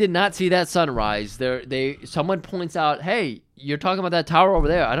 because I did not see that sunrise. Someone points out, hey, you're talking about that tower over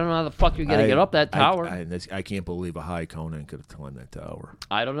there. I don't know how the fuck you're going to get up that tower. I can't believe a high Conan could have climbed that tower.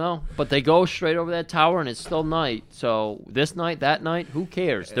 I don't know. But they go straight over that tower, and it's still night. So this night, that night, who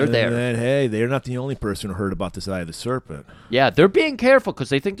cares? They're there. And then, hey, they're not the only person who heard about this Eye of the Serpent. Yeah, they're being careful because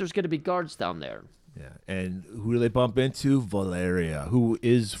they think there's going to be guards down there. Yeah, and who do they bump into? Valeria, who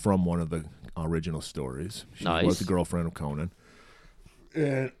is from one of the original stories. She Nice. was the girlfriend of Conan.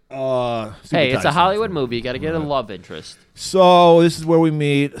 And, Hey, it's a Hollywood movie. You got to get a love interest. So this is where we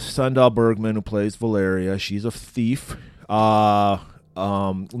meet Sundal Bergman, who plays Valeria. She's a thief.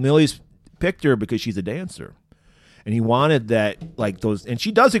 Millie's picked her because she's a dancer, and he wanted that, like those, and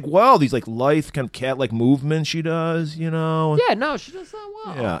she does it well. These like lithe kind of cat-like movements she does, Yeah, no, she does that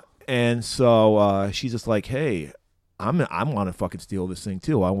well. Yeah, and so she's just like, hey, I want to fucking steal this thing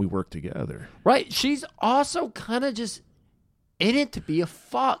too. Why don't we work together? Right. She's also kind of just in it to be a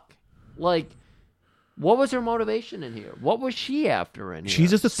fuck. Like, what was her motivation in here? What was she after in here? She's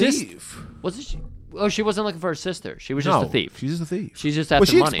just a thief. Wasn't she? Oh, she wasn't looking for her sister. She was just a thief. She's just a thief. She's just Well,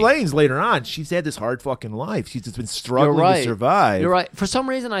 after she money. explains later on. She's had this hard fucking life. She's just been You're struggling right. to survive. You're right. For some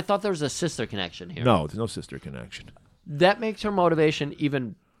reason, I thought there was a sister connection here. No, there's no sister connection. That makes her motivation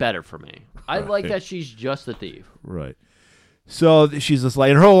even better for me. I like Right. that she's just a thief. Right. So she's just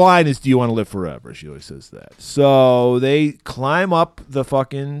like, and her line is, do you want to live forever? She always says that. So they climb up the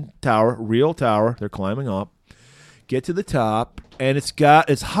fucking tower, real tower. They're climbing up, get to the top, and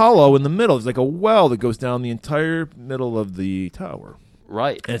it's hollow in the middle. It's like a well that goes down the entire middle of the tower.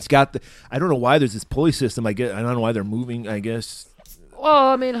 Right. And it's got I don't know why there's this pulley system. I don't know why they're moving, I guess. Well,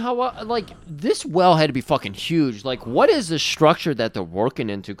 I mean, this well had to be fucking huge. Like, what is the structure that they're working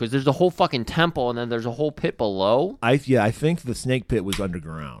into? Because there's a whole fucking temple, and then there's a whole pit below. I think the snake pit was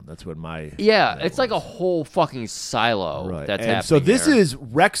underground. That's what my... Yeah, it's like a whole fucking silo Right. that's And happening so this here. is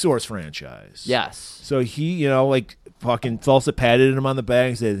Rexor's franchise. Yes. So he, fucking Thulsa patted him on the back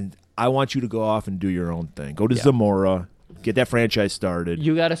and said, I want you to go off and do your own thing. Go to Zamora, get that franchise started.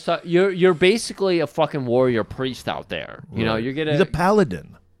 You gotta start. You're basically a fucking warrior priest out there. You know, you're gonna. He's a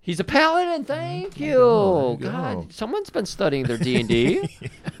paladin. He's a paladin. Thank you. There you go. God, someone's been studying their D&D.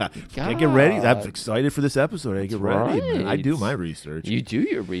 I get ready. I'm excited for this episode. I get ready. right. Man. I do my research. You do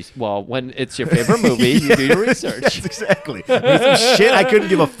your research. Well, when it's your favorite movie, you do your research. Yes, exactly. There's some shit I couldn't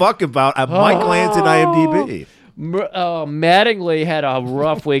give a fuck about. I might glance at IMDb. Mattingly had a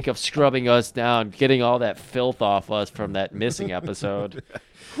rough week of scrubbing us down, getting all that filth off us from that missing episode.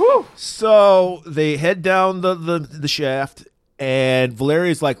 Whew. So they head down the shaft, and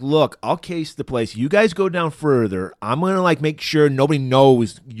Valeria's like, "Look, I'll case the place. You guys go down further. I'm gonna like make sure nobody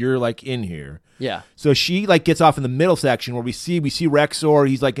knows you're like in here." Yeah. So she like gets off in the middle section where we see Rexor.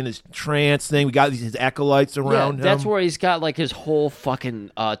 He's like in his trance thing. We got his acolytes around him. That's where he's got like his whole fucking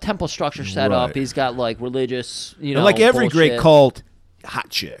temple structure set up. Right. He's got like religious, And like every bullshit. great cult, hot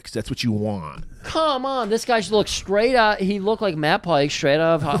chicks. That's what you want. Come on, this guy should look straight out. He looked like Matt Pike, straight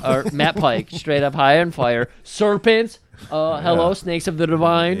out of Matt Pike, straight up High on Fire. Serpents, hello, Snakes of the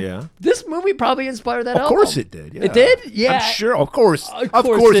Divine. Yeah. This movie probably inspired that. Of course it did. Yeah. It did. Yeah, I'm sure. Of course. Of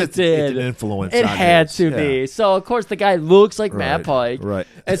course it did. It's an influence. It on had his. to Yeah. be. So of course the guy looks like Matt Pike. Right.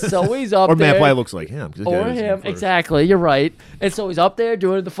 And so he's up Or there. Matt Pike looks like him. 'Cause this guy Or was him, first. exactly. You're right. And so he's up there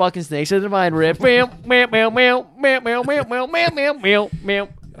doing the fucking Snakes of the Divine rip. Meow, meow, meow, meow, meow, meow, meow, meow, meow, meow, meow, meow.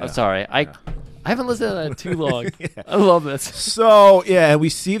 I'm sorry. I haven't listened to that too long. I love this. So yeah, we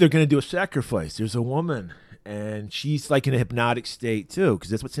see they're going to do a sacrifice. There's a woman, and she's like in a hypnotic state too, because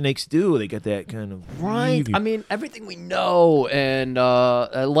that's what snakes do. They get that kind of Right. I mean, everything we know, and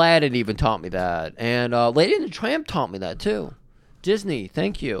Aladdin even taught me that, and Lady and the Tramp taught me that too. Disney,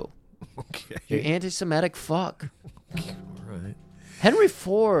 thank you. Okay. You anti-Semitic fuck. Right. Henry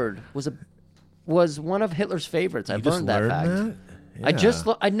Ford was one of Hitler's favorites. I You just learned that fact.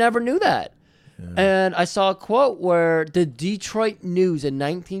 that? I never knew that. And I saw a quote where the Detroit News in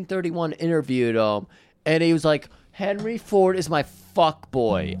 1931 interviewed him, and he was like, "Henry Ford is my fuck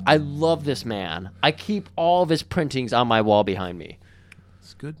boy. I love this man. I keep all of his printings on my wall behind me."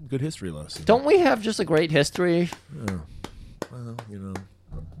 It's good history lesson. Don't we have just a great history? Well,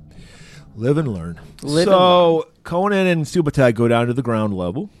 live and learn. Live so Conan and Subutai go down to the ground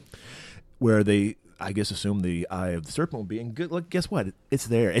level, where they, I guess, assume the Eye of the Serpent will be. And good, look, guess what? It's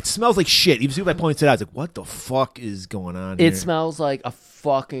there. It smells like shit. Even Subutai points it out. It's like, what the fuck is going on here? It smells like a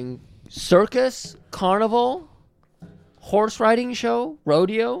fucking circus, carnival, horse riding show,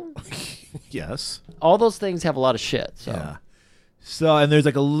 rodeo. Yes. All those things have a lot of shit. So. Yeah. So, and there's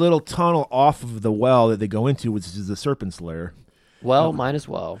like a little tunnel off of the well that they go into, which is the serpent's lair. Well, might as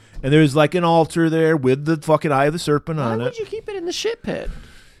well. And there's like an altar there with the fucking Eye of the Serpent Why on would it. you keep it in the shit pit?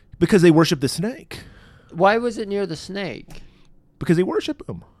 Because they worship the snake. Why was it near the snake? Because they worship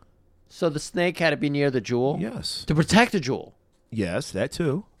him. So the snake had to be near the jewel? Yes. To protect the jewel. Yes, that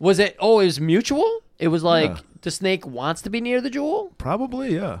too. Was it, it was mutual? It was like Yeah. the snake wants to be near the jewel?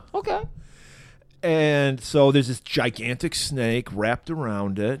 Probably, yeah. Okay. And so there's this gigantic snake wrapped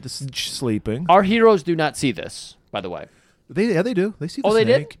around it, just sleeping. Our heroes do not see this, by the way. They do. They see the Oh, they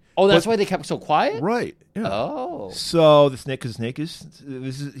snake. did? Oh, that's But- why they kept so quiet? Right. Yeah. Oh. So the snake, because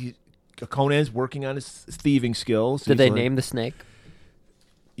the snake Conan's working on his thieving skills. Did He's they like- name the snake?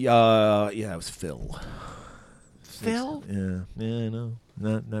 Yeah, it was Phil. Phil? Yeah, no,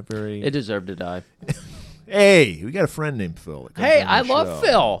 not very. It deserved to die. Hey, we got a friend named Phil. that comes Hey, on I the love show.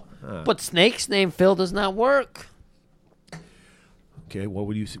 Phil. But snakes named Phil does not work. Okay, what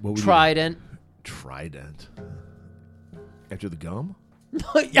would you? What would Trident. You, Trident. After the gum,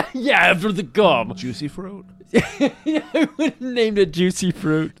 yeah, after the gum. juicy fruit. I would have named it Juicy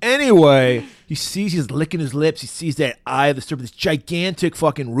Fruit. Anyway, he sees he's licking his lips. He sees that Eye of the Serpent, this gigantic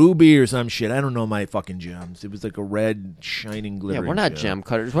fucking ruby or some shit. I don't know my fucking gems. It was like a red, shining, Yeah, glittering. we're not gem. gem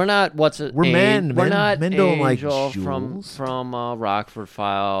cutters. We're not. We're men. We're Men- not men don't like Angel jewels. from Rockford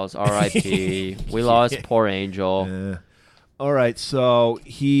Files. R.I.P. We lost poor Angel. Yeah. All right, so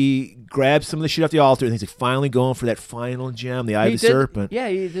he grabs some of the shit off the altar, and he's like finally going for that final gem, the Eye of the Serpent. Yeah,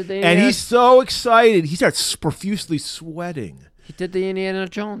 he did the. And he's so excited, he starts profusely sweating. He did the Indiana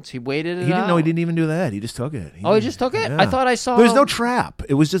Jones. He waited it He didn't out. know he didn't even do that. He just took it. Oh, he just took it? I thought I saw There's no him- trap.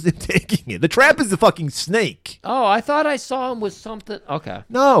 It was just him taking it. The trap is the fucking snake. Oh, I thought I saw him with something. Okay.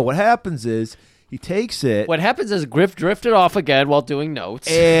 No, what happens is he takes it. What happens is Griff drifted off again while doing notes.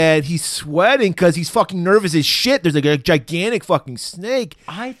 And he's sweating because he's fucking nervous as shit. There's like a gigantic fucking snake.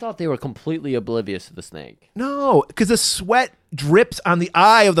 I thought they were completely oblivious to the snake. No, because the sweat drips on the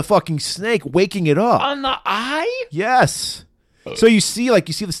eye of the fucking snake, waking it up. On the eye? Yes. So you see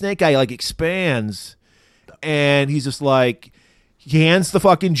the snake eye like expands, and he's just like, He hands the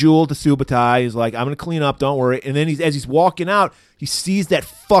fucking jewel to Subutai. He's like, I'm going to clean up, don't worry. And then as he's walking out, he sees the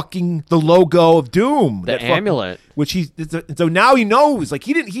logo of Doom. The amulet. So now he knows. Like,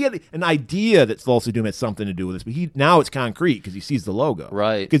 he had an idea that Thulsa Doom had something to do with this, but now it's concrete because he sees the logo.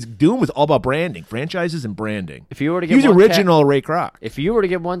 Right. Because Doom was all about branding, franchises and branding. If you were to get he was original Ray Kroc. If you were to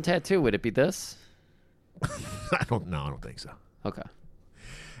get one tattoo, would it be this? I don't think so. Okay.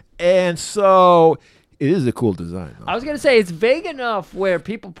 And so it is a cool design, though. I was going to say, it's vague enough where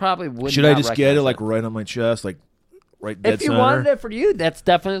people probably wouldn't. Should I just get it, like, right on my chest, like, right dead If you center? wanted it for you, that's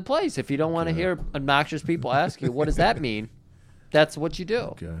definitely the place. If you don't want to hear obnoxious people ask you, what does that mean? That's what you do.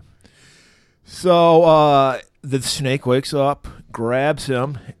 Okay. So the snake wakes up, grabs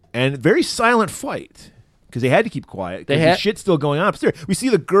him, and very silent fight. Because they had to keep quiet. Because the shit's still going on upstairs. We see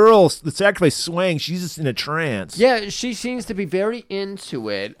the girl, the sacrifice swaying. She's just in a trance. Yeah, she seems to be very into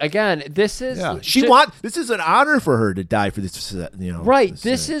it. Again, this is... Yeah. This is an honor for her to die for this, Right.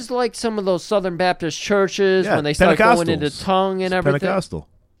 This is like some of those Southern Baptist churches when they start going into tongue and everything. Pentecostal.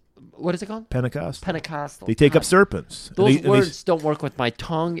 What is it called? Pentecostal. They take up serpents. Those words don't work with my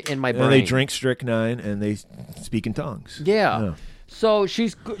tongue and my brain. And they drink strychnine and they speak in tongues. Yeah. So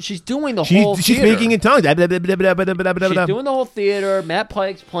she's doing the whole theater. She's speaking in tongues. She's doing the whole theater. Matt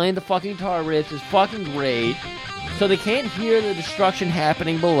Pike's playing the fucking guitar riffs. It's fucking great. So they can't hear the destruction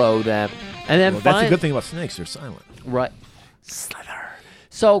happening below them. And then that's the good thing about snakes. They're silent. Right. Slither.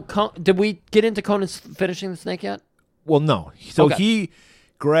 So did we get into Conan finishing the snake yet? Well, no. So he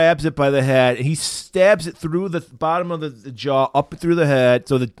grabs it by the head, and he stabs it through the bottom of the jaw, up through the head,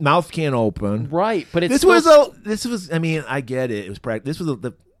 so the mouth can't open. Right, but this was. I mean, I get it. It was practical. This was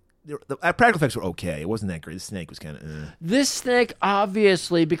the practical effects were okay. It wasn't that great. The snake was kind of. This snake,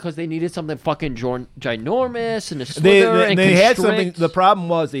 obviously, because they needed something fucking ginormous and a slither and they had something. The problem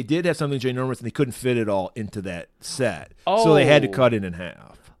was they did have something ginormous, and they couldn't fit it all into that set. So they had to cut it in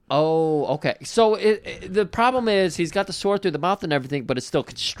half. Oh, okay. So the problem is he's got the sword through the mouth and everything, but it's still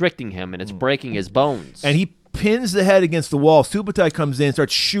constricting him and it's breaking his bones. And he pins the head against the wall. Subutai comes in,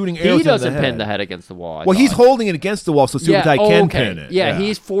 starts shooting arrows. He doesn't pin the head against the wall. He's holding it against the wall so Subutai can pin it. Yeah,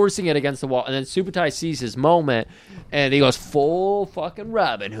 he's forcing it against the wall, and then Subutai sees his moment, and he goes full fucking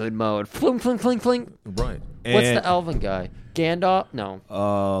Robin Hood mode. Fling, fling, fling, fling. Right. What's the elven guy? Gandalf? No.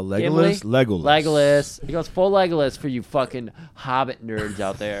 Legolas? Legolas. He goes full Legolas for you fucking Hobbit nerds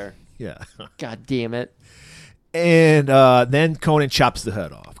out there. Yeah. God damn it. And then Conan chops the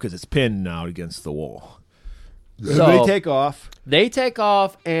head off because it's pinned now against the wall. So they take off.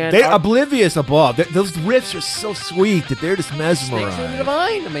 And they're oblivious above. Those riffs are so sweet that they're just mesmerized. Snakes are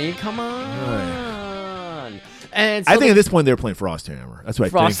divine. I mean, come on. Right. And so I think at this point they were playing Frosthammer. That's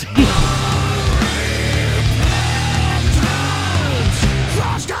what I think.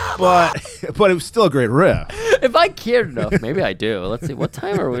 But it was still a great riff. If I cared enough, maybe I do. Let's see. What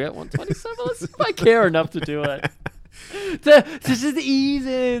time are we at? 127? Let's see if I care enough to do it. This is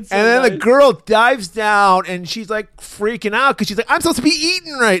easy. And then the girl dives down and she's like freaking out because she's like, I'm supposed to be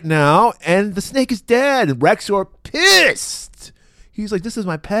eaten right now. And the snake is dead. And Rexor pissed. He's like, this is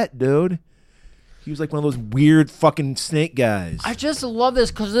my pet, dude. He was like one of those weird fucking snake guys. I just love this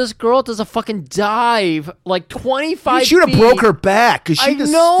because this girl does a fucking dive like 25 feet. She should have broke her back because she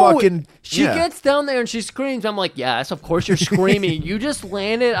just fucking... She gets down there and she screams. I'm like, yes, of course you're screaming. You just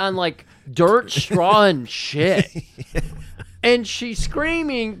landed on like dirt, straw, and shit. And she's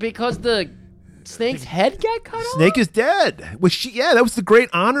screaming because the snake's head got cut off? Snake is dead. That was the great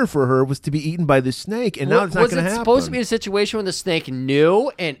honor for her, was to be eaten by this snake, and now it's not going to happen. Was it supposed to be a situation where the snake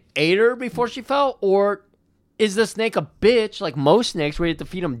knew and ate her before she fell, or is the snake a bitch, like most snakes, where you have to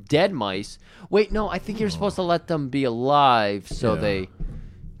feed them dead mice? Wait, no, I think you're supposed to let them be alive so they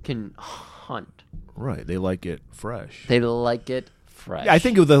can hunt. Right, they like it fresh. They like it fresh. Yeah, I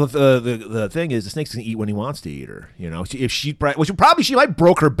think the thing is the snake's gonna eat when he wants to eat her. You know, she might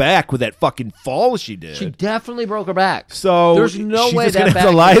broke her back with that fucking fall she did. She definitely broke her back. So there's no way she's that gonna have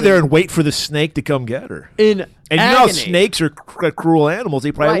to lie there and wait for the snake to come get her. And you know how snakes are cruel animals.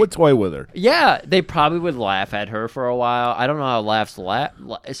 They probably would toy with her. Yeah, they probably would laugh at her for a while. I don't know how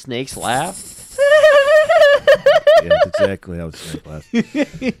snakes laugh. Yeah, that's exactly how a snake laughs.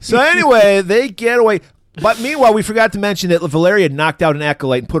 So anyway, they get away. But meanwhile, we forgot to mention that Valeria knocked out an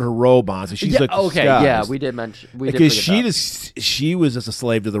acolyte and put her robe on, so she's like okay, disguised. yeah, we did mention because she was just a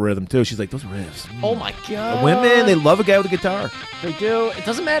slave to the rhythm too. She's like, those riffs. Oh my god, women, they love a guy with a guitar. They do. It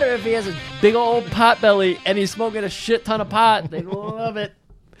doesn't matter if he has a big old pot belly and he's smoking a shit ton of pot. They love it.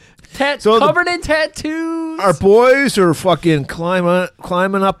 Covered in tattoos. Our boys are fucking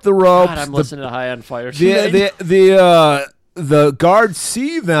climbing up the ropes. God, I'm listening to High on Fire. the guards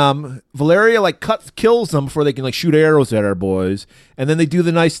see them. Valeria like kills them before they can like shoot arrows at our boys. And then they do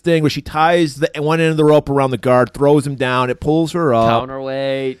the nice thing where she ties the one end of the rope around the guard, throws him down. It pulls her up.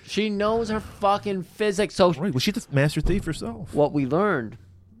 Counterweight. She knows her fucking physics. So Right. Was she the master thief herself? what we learned,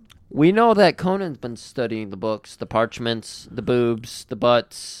 we know that Conan's been studying the books, the parchments, the boobs, the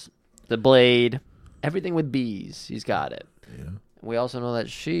butts, the blade, everything with bees. He's got it. Yeah. We also know that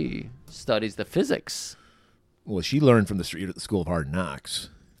she studies the physics. Well, she learned from the School of Hard Knocks.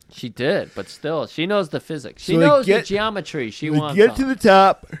 She did, but still, she knows the physics. She So they knows get- the geometry. She They wants get to on. the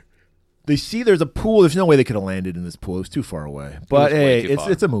top. They see there's a pool. There's no way they could have landed in this pool. It was too far away. But was way hey, too it's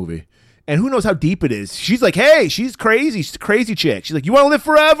far. it's a movie. And who knows how deep it is. She's like, hey, she's crazy. She's a crazy chick. She's like, you want to live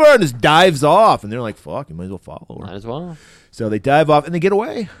forever? And just dives off. And they're like, fuck, you might as well follow her. Might as well. So they dive off and they get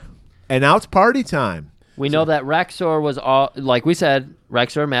away. And now it's party time. We know that Rexor was all, like we said,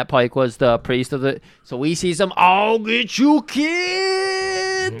 Rexor Matt Pike was the priest of the. So we see some, I'll get you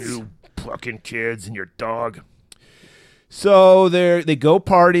kids. You fucking kids and your dog. So they go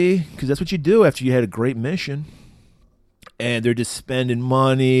party because that's what you do after you had a great mission. And they're just spending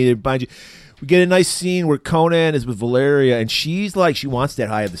money. They're buying you. We get a nice scene where Conan is with Valeria, and she's like, she wants that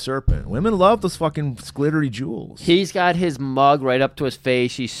Eye of the Serpent. Women love those fucking glittery jewels. He's got his mug right up to his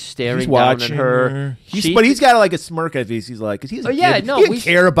face. He's staring He's down watching at her. But he's got like a smirk at his face. He's like, because he's a yeah, kid. no, he doesn't we-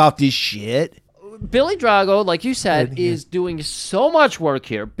 care about this shit. Billy Drago, like you said, Yeah. is doing so much work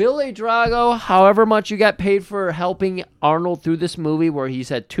here. Billy Drago, however much you got paid for helping Arnold through this movie where he's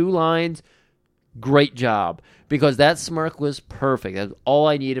had 2 lines, great job. Because that smirk was perfect. That's all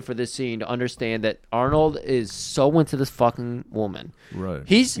I needed for this scene to understand that Arnold is so into this fucking woman. Right.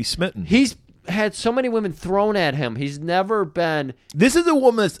 He's smitten. He's had so many women thrown at him. He's never been... This is a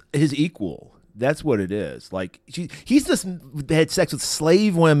woman that's his equal. That's what it is. Like he's just had sex with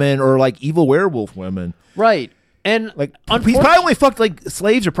slave women or like evil werewolf women. Right. And Like he's probably only fucked like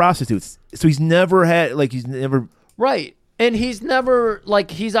slaves or prostitutes. So he's never had Right. And he's never, like,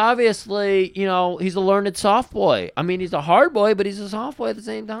 he's obviously, you know, he's a learned soft boy. I mean, he's a hard boy, but he's a soft boy at the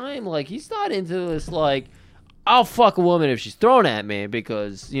same time. Like, he's not into this, like, I'll fuck a woman if she's thrown at me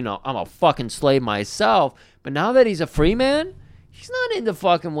because, you know, I'm a fucking slave myself. But now that he's a free man, he's not into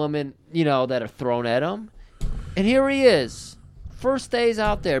fucking women, you know, that are thrown at him. And here he is. First days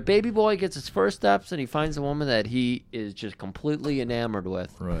out there. Baby boy gets his first steps and he finds a woman that he is just completely enamored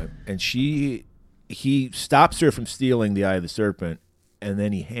with. Right. And he stops her from stealing the Eye of the Serpent, and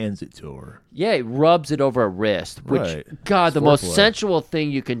then he hands it to her. Yeah, he rubs it over her wrist, which, Right. God, It's the most foreplay. sensual thing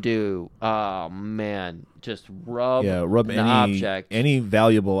you can do. Oh, man. Just rub Rub an any object. any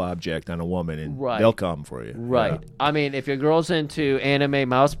valuable object on a woman, and Right. they'll come for you. Right. Yeah. I mean, if your girl's into anime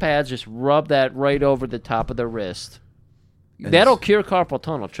mouse pads, just rub that right over the top of their wrist. That'll cure carpal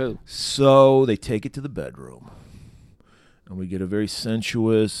tunnel, too. So they take it to the bedroom, and we get a very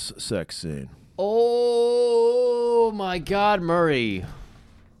sensuous sex scene. Oh, my God, Murray.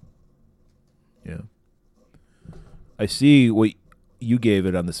 Yeah. I see what you gave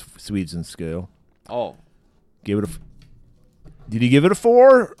it on the Sweden scale. Oh. Gave it Did he give it a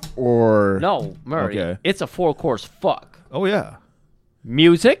 4 or No, Murray. Okay. It's a 4-course fuck. Oh yeah.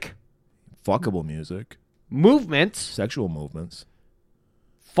 Music, Fuckable music, movements, sexual movements,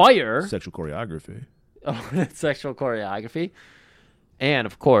 fire. sexual choreography. Oh, that's sexual choreography. And,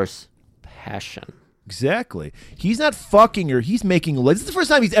 of course, passion. Exactly. He's not fucking her. He's making love. This is the first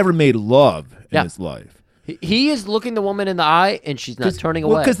time he's ever made love in Yeah. his life. He is looking the woman in the eye, and she's not turning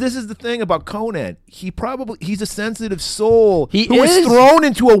away. Because this is the thing about Conan. He's a sensitive soul He who was is. thrown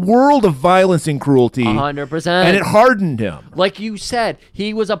into a world of violence and cruelty. 100%. And it hardened him. Like you said,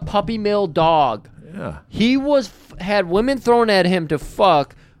 he was a puppy mill dog. Yeah. He had women thrown at him to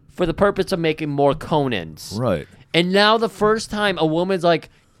fuck for the purpose of making more Conans. Right. And now the first time a woman's like,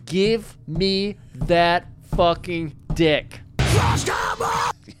 give me that fucking dick.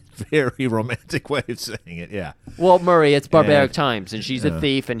 Very romantic way of saying it, yeah. Well, Murray, it's barbaric And- times, and she's a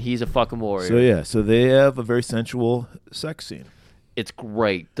thief, and he's a fucking warrior. So they have a very sensual sex scene. It's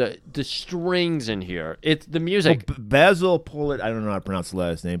great. The strings in here. It's the music. Basil Pullet, I don't know how to pronounce the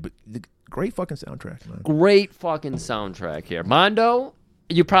last name, but great fucking soundtrack, man. Great fucking soundtrack here. Mondo,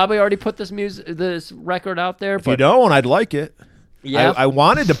 you probably already put this record out there. If you don't, I'd like it. Yeah. I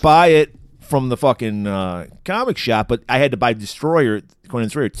wanted to buy it from the fucking comic shop, but I had to buy Conan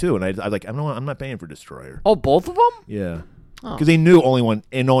Destroyer 2, and I was like, I'm not paying for Destroyer. Oh, both of them? Yeah. Oh. Because they knew only one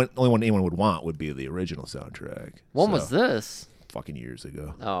anyone would want would be the original soundtrack. When was this? Fucking years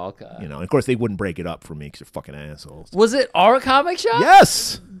ago. Oh, okay. You know, and of course they wouldn't break it up for me because they're fucking assholes. Was it our comic shop?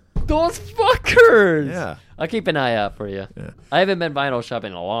 Yes. Those fuckers. Yeah. I'll keep an eye out for you. Yeah. I haven't been vinyl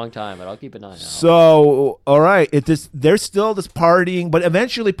shopping in a long time, but I'll keep an eye out. So, all right, there's still this partying, but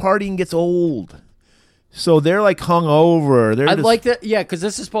eventually partying gets old. So they're like hungover. I like that. Yeah, because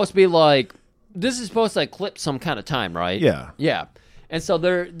this is supposed to be like clip some kind of time, right? Yeah. Yeah. And so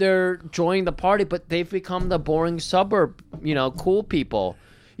they're enjoying the party, but they've become the boring suburb, cool people.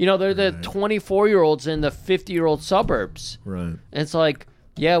 They're the 24-year-olds in the 50-year-old suburbs. Right. And it's like,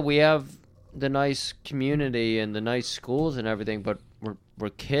 yeah, we have the nice community and the nice schools and everything, but we're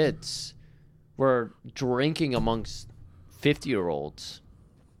kids. We're drinking amongst 50-year-olds.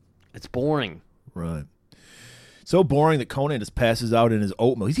 It's boring. Right. So boring that Conan just passes out in his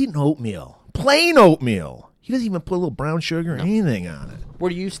oatmeal. He's eating oatmeal. Plain oatmeal. He doesn't even put a little brown sugar or anything on it.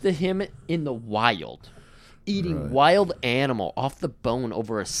 We're used to him in the wild. Eating wild animal off the bone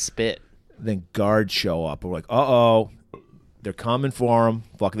over a spit. Then guards show up. We're like, uh-oh. They're coming for him.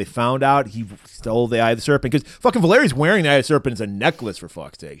 Fuck, they found out he stole the Eye of the Serpent. Because fucking Valeria's wearing the Eye of the Serpent as a necklace, for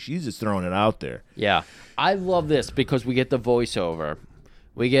fuck's sake. She's just throwing it out there. Yeah. I love this because we get the voiceover.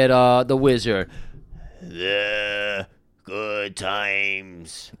 We get the wizard. The good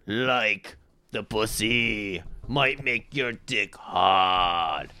times, like the pussy, might make your dick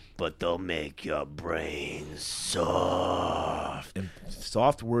hard, but they'll make your brains soft. And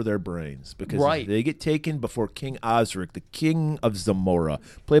soft were their brains. Because Right. they get taken before King Osric, the king of Zamora,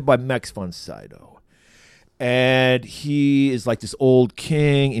 played by Max von Sydow. And he is like this old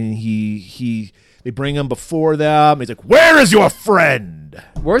king, and they bring him before them. He's like, "Where is your friend?"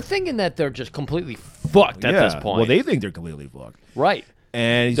 We're thinking that they're just completely fucked at this point. Well, they think they're completely fucked. Right.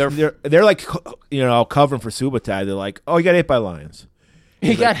 And they're like, covering for Subutai. They're like, "Oh, he got hit by lions."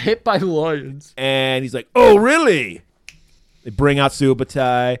 He got hit by lions. And he's like, "Oh, really?" They bring out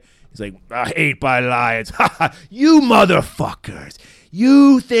Subutai. He's like, "Ate by lions." You motherfuckers.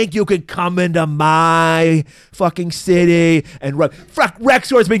 You think you can come into my fucking city and run?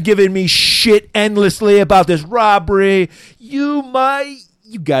 Rexor's been giving me shit endlessly about this robbery. You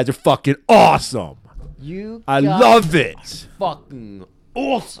guys are fucking awesome. I love it. Fucking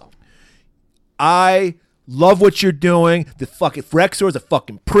awesome. I love what you're doing. The fucking Rexor's a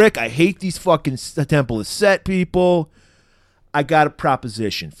fucking prick. I hate these fucking Temple of Set people. I got a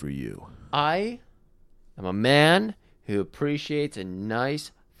proposition for you. I am a man who appreciates a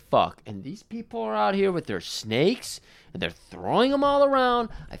nice fuck. And these people are out here with their snakes, and they're throwing them all around.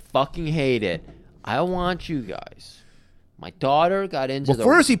 I fucking hate it. I want you guys. My daughter got into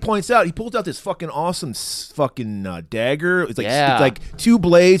first he pulls out this fucking awesome fucking dagger. It's like Yeah. it's like two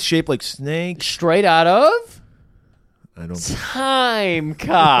blades shaped like snakes. straight out of I don't. Time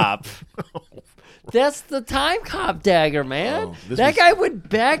Cop. That's the Time Cop dagger, man. That guy went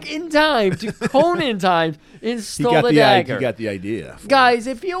back in time to Conan times and stole the dagger. He got the idea. Guys,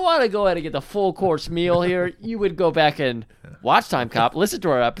 if you want to go ahead and get the full course meal here, you would go back and watch Time Cop, listen to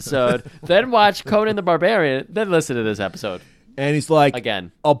our episode, then watch Conan the Barbarian, then listen to this episode. And he's like,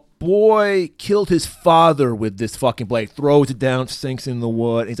 Again. a boy killed his father with this fucking blade, throws it down, sinks in the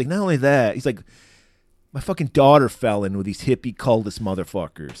wood. And he's like, not only that, he's like, my fucking daughter fell in with these hippie cultist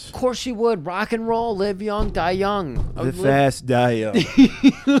motherfuckers. Of course you would. Rock and roll, live young, die young. Live fast, die young.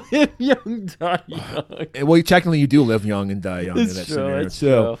 Live young, die young. Well, technically you do live young and die young in that scenario it's too.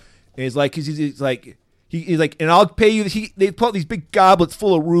 true. And he's like, he's like, and I'll pay you. They put these big goblets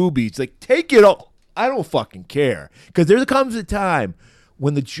full of rubies. Like, take it all. I don't fucking care, because there comes a time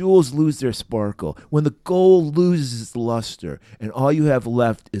when the jewels lose their sparkle, when the gold loses its luster, and all you have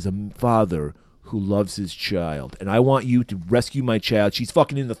left is a father who loves his child. And I want you to rescue my child. She's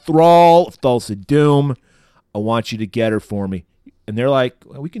fucking in the thrall of Thulsa Doom. I want you to get her for me. And they're like,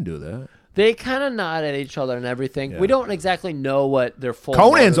 well, we can do that. They kind of nod at each other and everything. Yeah. We don't exactly know what their full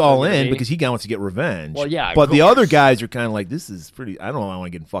Conan's motives are all gonna in be. because he wants to get revenge. Well, yeah, of but the course. other guys are kind of like, this is pretty. I don't want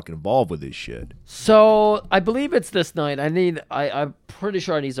to get fucking involved with this shit. So I believe it's this night. I'm pretty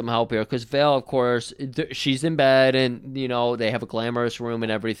sure I need some help here because Vale, of course, she's in bed and they have a glamorous room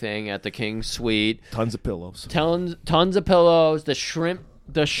and everything at the king's suite. Tons of pillows. Tons of pillows. The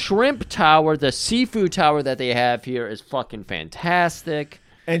shrimp tower, the seafood tower that they have here is fucking fantastic.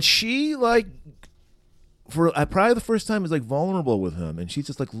 And she for probably the first time is like vulnerable with him, and she's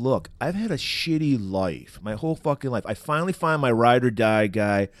just like, look, I've had a shitty life, my whole fucking life. I finally find my ride or die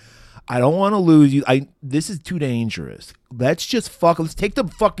guy. I don't want to lose you. This is too dangerous. Let's take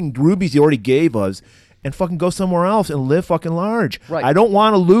the fucking rubies you already gave us and fucking go somewhere else and live fucking large. Right. I don't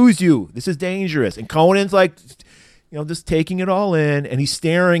want to lose you. This is dangerous. And Conan's like, just taking it all in, and he's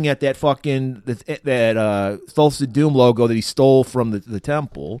staring at that fucking that Thulsa Doom logo that he stole from the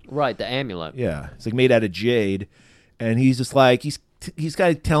temple. Right, the amulet. Yeah, it's like made out of jade, and he's just like, he's he's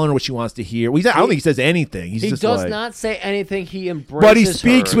kind of telling her what she wants to hear. Well, I don't think he says anything. He's He just does like, not say anything. He embraces but he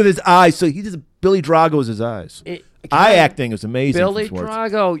speaks her. with his eyes. So he does Billy Drago's his eyes. Eye acting is amazing. Billy from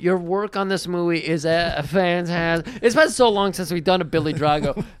Schwartz. Drago, your work on this movie is fantastic. It's been so long since we've done a Billy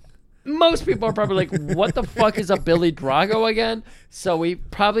Drago. Most people are probably like, "What the fuck is a Billy Drago again?" So we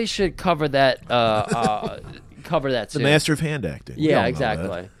probably should cover that. Cover that The soon. master of hand acting. We Yeah, all know exactly.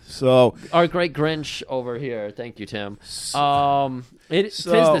 that. So Our great Grinch over here. Thank you, Tim. Tis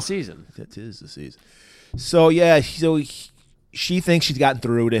the season. That is the season. So yeah, she thinks she's gotten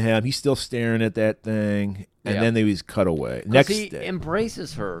through to him. He's still staring at that thing, and Yeah. then they was cut away. Next Next he day,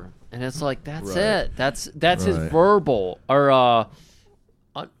 embraces her, and it's like that's Right. it. That's his Right. verbal or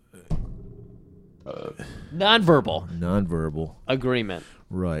non-verbal nonverbal, agreement.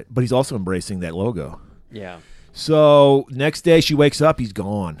 right? But he's also embracing that logo. Yeah, So next day she wakes up, he's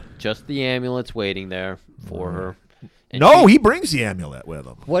gone. just the amulet's waiting there for her. And No, she- he brings the amulet with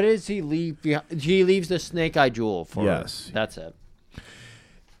him. What does he leave behind? He leaves the snake eye jewel for Yes. her. That's it.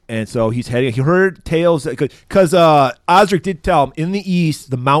 And so he's heading. He heard tales because Osric did tell him in the east,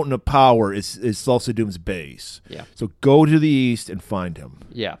 the Mountain of Power is Thulsa Doom's base. Yeah. So go to the east and find him.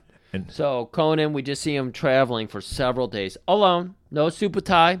 Yeah. And- So Conan, we just see him traveling for several days alone. No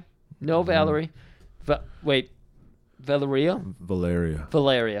Subutai, no Valerie. Valeria?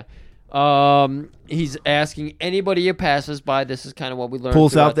 Valeria He's asking anybody who passes by. This is kind of what we learned.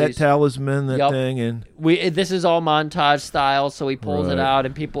 pulls out throughout that these- talisman, that Yup. thing, and This is all montage style, so he pulls it Right. out,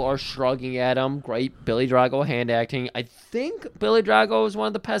 and people are shrugging at him. Great Billy Drago hand acting. I think Billy Drago was one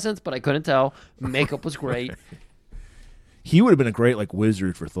of the peasants, but I couldn't tell. Makeup was great. he would have been a great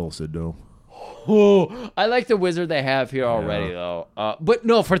wizard for Thulsa Doom. Oh, I like the wizard they have here already, though. But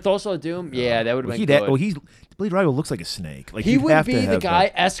no, for Thulsa Doom, yeah, that would have been good. Billy Drago looks like a snake. He you'd would have to be the have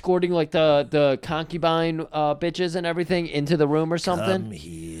guy escorting the concubine bitches and everything into the room or something.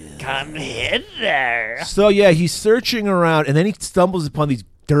 Come hither. So yeah, he's searching around, and then he stumbles upon these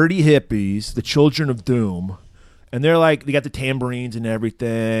dirty hippies, the Children of Doom, and they're like, they got the tambourines and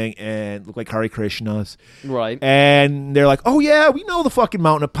everything, and look like Hare Krishnas, Right. and they're like, oh yeah, we know the fucking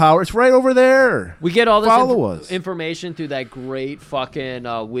Mountain of Power. It's right over there. We get all this Follow us. information through that great fucking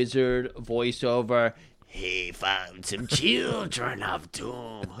wizard voiceover. He found some children of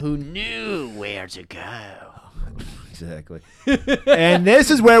doom who knew where to go. Exactly. And this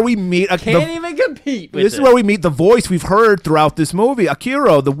is where we meet. Can't even compete with This is it. where we meet the voice we've heard throughout this movie,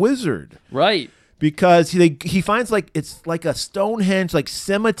 Akiro, the wizard. Right. Because he finds it's like a Stonehenge,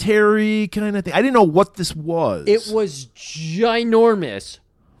 cemetery kind of thing. I didn't know what this was. It was ginormous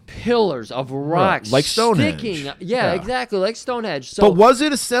pillars of rocks, like Stonehenge. sticking. Yeah. Exactly, like Stonehenge. So, But was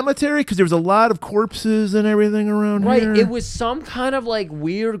it a cemetery? Because there was a lot of corpses and everything around right, here. it was some kind of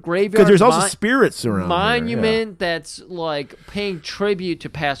weird graveyard. Because there's also spirits around monument that's paying tribute to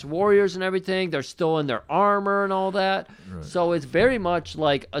past warriors and everything. They're still in their armor and all that. Right. So it's very much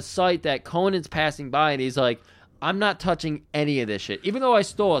like a site that Conan's passing by, and he's like, I'm not touching any of this shit. Even though I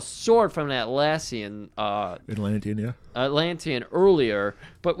stole a sword from an Atlassian, Atlantean, yeah. Atlantean earlier,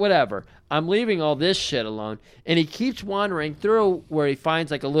 but whatever. I'm leaving all this shit alone. And he keeps wandering through where he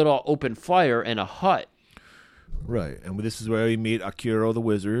finds a little open fire and a hut. Right. And this is where we meet Akiro, the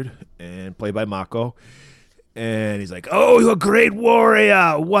wizard, and played by Mako. And he's like, oh, you're a great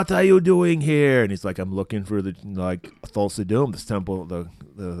warrior. What are you doing here? And he's like, I'm looking for the Thulsa Doom, this temple,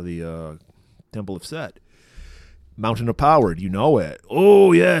 the Temple of Set. Mountain of Power, do you know it?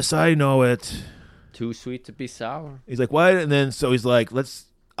 Oh, yes, I know it. Too sweet to be sour. He's like, what? And then so he's like,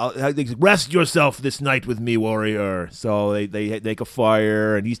 rest yourself this night with me, warrior. So they make a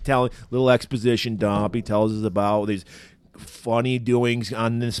fire, and he's telling little exposition dump. He tells us about these funny doings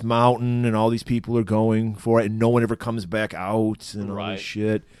on this mountain, and all these people are going for it, and no one ever comes back out, and all this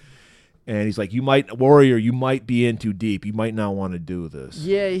shit. And he's like, you might be in too deep. You might not want to do this.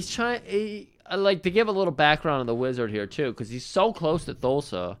 Yeah, he's trying. I like to give a little background on the wizard here too, because he's so close to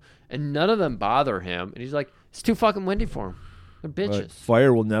Thulsa, and none of them bother him. And he's like, it's too fucking windy for him. They're bitches. But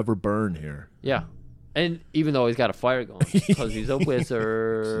fire will never burn here. Yeah, and even though he's got a fire going, because he's a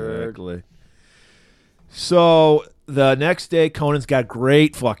wizard. Exactly. So the next day, Conan's got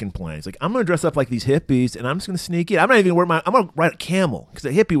great fucking plans. Like, I'm gonna dress up like these hippies, and I'm just gonna sneak in. I'm not even wear I'm gonna ride a camel, because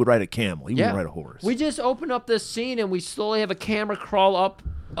a hippie would ride a camel. He wouldn't ride a horse. We just open up this scene, and we slowly have a camera crawl up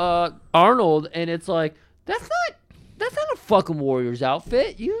Arnold, and it's like, that's not a fucking warrior's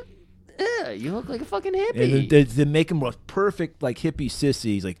outfit. You look like a fucking hippie. And they make him a perfect hippie sissy.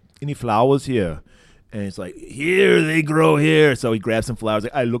 He's like, any flowers here? And it's like, here, they grow here. So he grabs some flowers.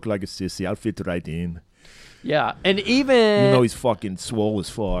 Like, I look like a sissy. I'll fit right in. Yeah, and even though he's fucking swole as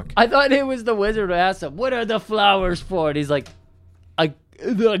fuck. I thought it was the wizard who asked him, what are the flowers for? And he's like,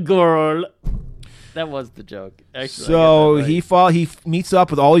 the girl. That was the joke. Actually, So I got that right. he meets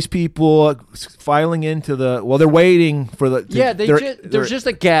up with all these people filing into the. Well, they're waiting for the. There's just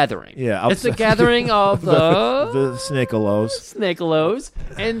a gathering. Yeah, it's a gathering of the Snakealos. Snakealos,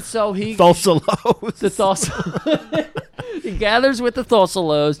 and so he Thulsalos. the Thulsalos. He gathers with the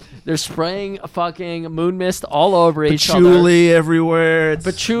Thulsalos. They're spraying fucking moon mist all over each other. Patchouli everywhere. It's,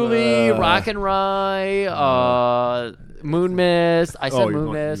 Patchouli, rock and rye, moon mist. I said you're moon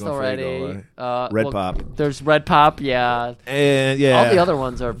going- mist you're going already. Faygo, Red Pop. There's red pop, yeah. And yeah, All the other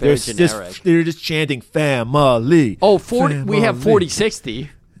ones are very generic. they're just chanting family. Oh, 40. We have Family. 40-60.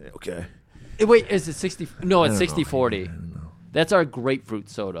 Okay, Wait, is it 60? No, it's I don't know. 60-40. That's our grapefruit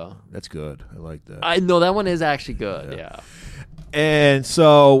soda. that's good. I like that. I know that one is actually good. Yeah. And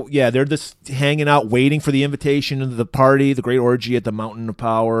so, yeah, they're just hanging out, waiting for the invitation to the party, the great orgy at the Mountain of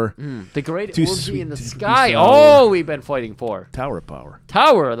Power. The great Too orgy sweet in the to be sky. sour. Oh, we've been fighting for Tower of Power.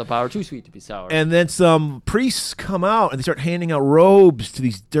 Tower of the Power. Too sweet to be sour. And then some priests come out and they start handing out robes to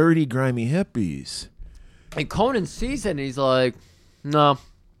these dirty, grimy hippies. And Conan sees it and he's like, no,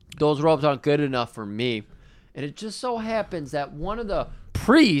 those robes aren't good enough for me. And it just so happens that one of the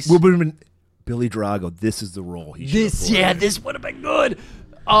priests. Billy Drago, this is the role he should have played. This would have been good.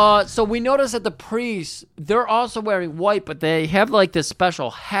 So we notice that the priests, they're also wearing white, but they have like this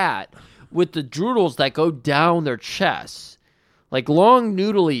special hat with the droodles that go down their chests. Like long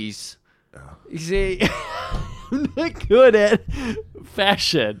noodlies. You see, I'm not good at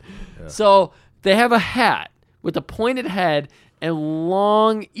fashion. So they have a hat with a pointed head and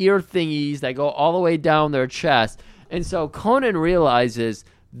long ear thingies that go all the way down their chest. And so Conan realizes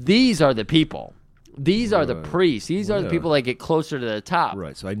these are the people. These are the priests. These are the people that get closer to the top.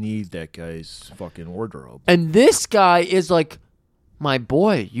 Right, so I need that guy's fucking wardrobe. And this guy is like, my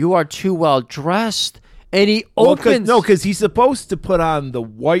boy, you are too well dressed. And he opens. Because he's supposed to put on the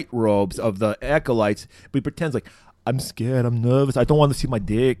white robes of the acolytes, but he pretends like, I'm scared, I'm nervous, I don't want to see my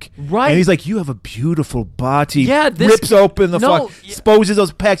dick. Right. And he's like, you have a beautiful body. Yeah, this- rips open the No, fuck, exposes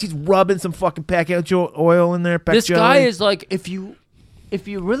those packs. He's rubbing some fucking pack oil in there. This jelly. guy is like, if you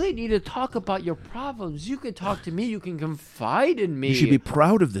really need to talk about your problems, you can talk to me. You can confide in me. You should be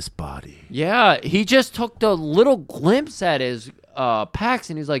proud of this body. Yeah, he just took the little glimpse at his packs,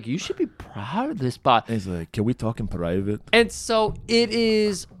 and he's like, you should be proud of this body. And he's like, can we talk in private? And so it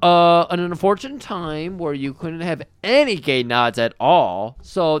is an unfortunate time where you couldn't have any gay nods at all.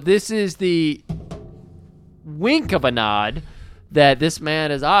 So this is the wink of a nod that this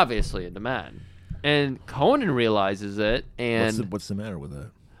man is obviously into men. And Conan realizes it, and What's the matter with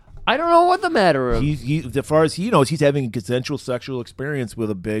that? I don't know what the matter is. He, as far as he knows, he's having a consensual sexual experience with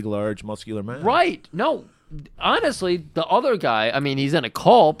a big, large, muscular man. Right. No, honestly, the other guy, I mean, he's in a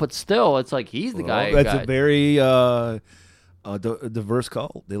cult, but still, it's like he's the guy. That's a very diverse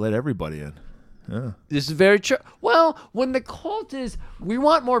cult. They let everybody in. Yeah. This is very true. Well, when the cult is, we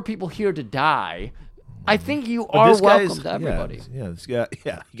want more people here to die, I think you are This guy's- welcome to everybody. Yeah, this guy,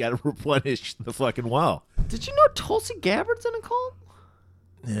 you got to replenish the fucking well. Did you know Tulsi Gabbard's in a cult?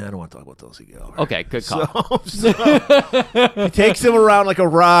 Yeah, I don't want to talk about Tulsi Gabbard. Okay, good call. So he takes him around like a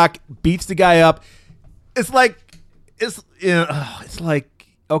rock, beats the guy up. It's like,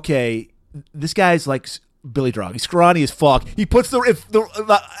 okay, this guy's like Billy Drago. He's scrawny as fuck. He puts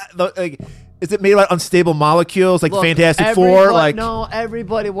is it made out of unstable molecules like Look, Fantastic everybody- Four? Like no,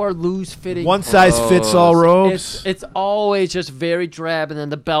 everybody wore loose fitting. one size fits all robes. It's always just very drab, and then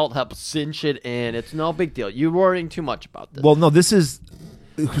the belt helps cinch it in. It's no big deal. You're worrying too much about this. Well, no, this is.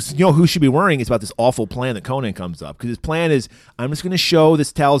 You know who should be worrying is about this awful plan that Conan comes up, because his plan is, I'm just going to show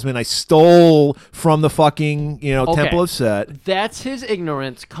this talisman I stole from the fucking Okay. Temple of Set. That's his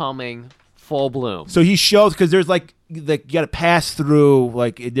ignorance coming full bloom. So he shows, because there's like you got to pass through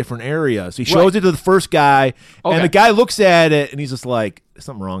like a different area. So he shows Right. it to the first guy, Okay. and the guy looks at it and he's just like, "There's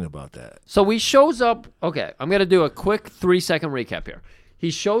something wrong about that." So he shows up. Okay, I'm going to do a quick 3-second recap here. He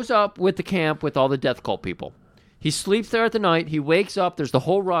shows up with the camp with all the death cult people. He sleeps there at the night. He wakes up. There's the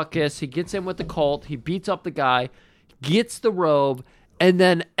whole ruckus. He gets in with the cult. He beats up the guy, gets the robe, and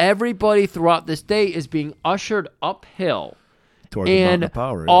then everybody throughout this day is being ushered uphill. Toward the Mountain And of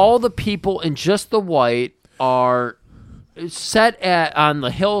Power, yeah. all the people in just the white are set on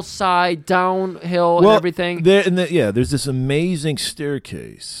the hillside, downhill, and everything. There's this amazing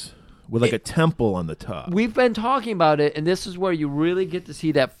staircase with like a temple on the top. We've been talking about it, and this is where you really get to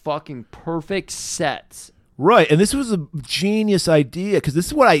see that fucking perfect set. Right, and this was a genius idea, because this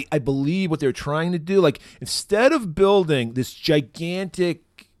is what I believe what they're trying to do. Like, instead of building this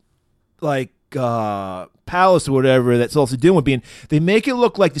gigantic, like, palace or whatever that Tulsa Doom would be in, they make it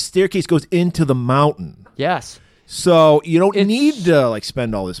look like the staircase goes into the mountain. Yes. So you don't need to like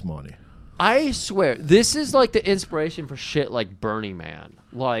spend all this money. I swear, this is like the inspiration for shit like Burning Man.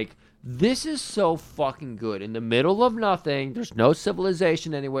 Like, this is so fucking good. In the middle of nothing, there's no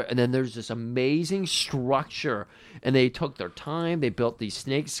civilization anywhere, and then there's this amazing structure. And they took their time. They built these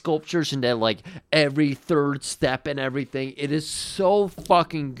snake sculptures, and then like every third step and everything. It is so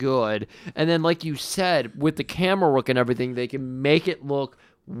fucking good. And then, like you said, with the camera work and everything, they can make it look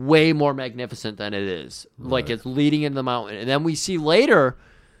way more magnificent than it is. Right. Like it's leading into the mountain. And then we see later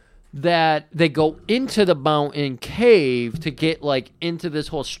that they go into the mountain cave to get like into this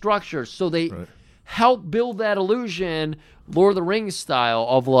whole structure. So they help build that illusion, Lord of the Rings style,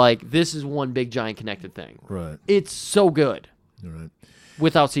 of like, this is one big giant connected thing. Right. It's so good. Right.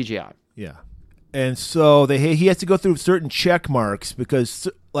 Without CGI. Yeah. And so he has to go through certain check marks because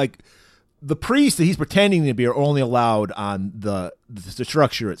like the priests that he's pretending to be are only allowed on the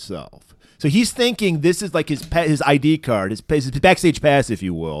structure itself. So he's thinking this is like his ID card, his backstage pass, if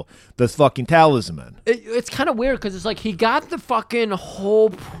you will, the fucking talisman. It's kind of weird because it's like he got the fucking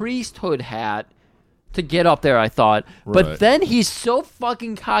whole priesthood hat to get up there, I thought. Right. But then he's so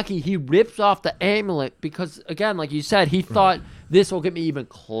fucking cocky, he rips off the amulet because, again, like you said, he thought this will get me even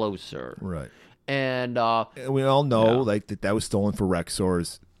closer. Right. And we all know like that was stolen for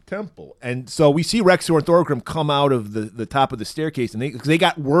Rexor's temple. And so we see Rexor and Thorgrim come out of the top of the staircase, and they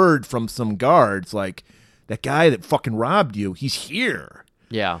got word from some guards like, that guy that fucking robbed you, he's here.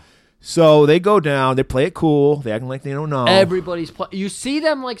 Yeah. So they go down, they play it cool, they acting like they don't know. Everybody's you see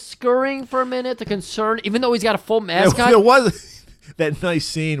them like scurrying for a minute, the concern, even though he's got a full mask on. There was that nice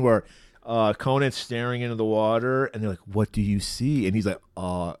scene where Conan's staring into the water, and they're like, what do you see? And he's like,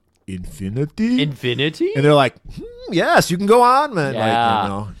 infinity? Infinity? And they're like, yes, you can go on, man. Yeah. Like, you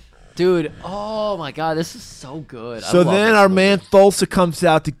know. Dude, oh my God, this is so good. So then our man Thulsa comes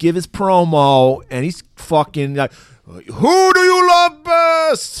out to give his promo, and he's fucking like, who do you love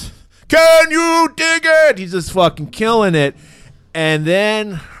best? Can you dig it? He's just fucking killing it. And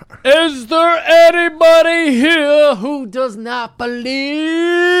then, is there anybody here who does not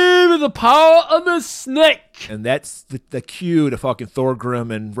believe in the power of the snake? And that's the cue to fucking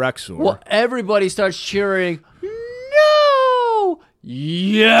Thorgrim and Rexor. Well, everybody starts cheering, no!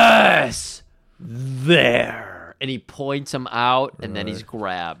 Yes! There! And he points him out, and then he's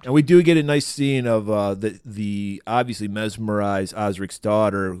grabbed. And we do get a nice scene of the obviously mesmerized Osric's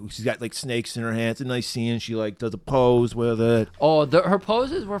daughter. She's got like snakes in her hands. It's a nice scene. She like does a pose with it. Oh, her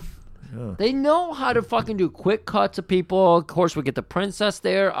poses were... They know how to fucking do quick cuts of people. Of course, we get the princess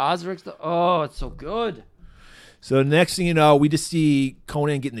there. Osric's oh, it's so good. So next thing you know, we just see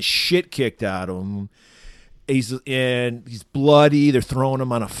Conan getting the shit kicked out of him. He's bloody. They're throwing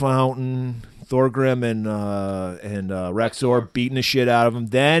him on a fountain. Thorgrim and Rexor beating the shit out of him.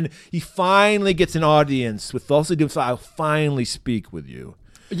 Then he finally gets an audience with Thulsa doing, I'll finally speak with you.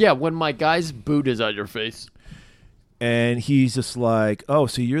 Yeah, when my guy's boot is on your face. And he's just like, oh,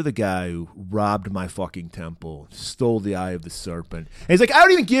 so you're the guy who robbed my fucking temple, stole the eye of the serpent. And he's like, I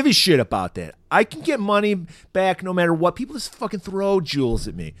don't even give a shit about that. I can get money back no matter what. People just fucking throw jewels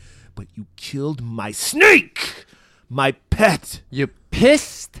at me. But you killed my snake, my pet. You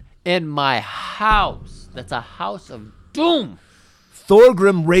pissed in my house. That's a house of doom.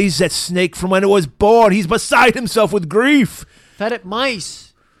 Thorgrim raised that snake from when it was born. He's beside himself with grief. Fed it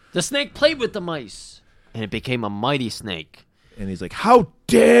mice. The snake played with the mice. And it became a mighty snake. And he's like, how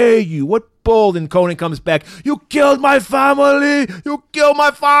dare you? What bull? And Conan comes back. You killed my family. You killed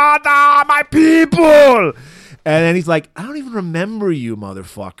my father, my people. And then he's like, I don't even remember you,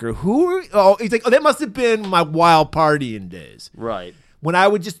 motherfucker. Who are you? Oh, he's like, oh, that must have been my wild partying days. Right. When I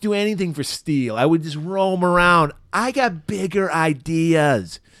would just do anything for Steel. I would just roam around. I got bigger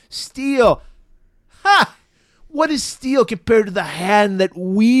ideas. Steel. Ha! What is Steel compared to the hand that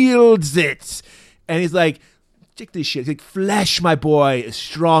wields it? And he's like, check this shit. He's like, flesh, my boy, is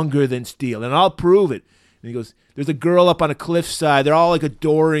stronger than steel, and I'll prove it. And he goes, there's a girl up on a cliffside. They're all like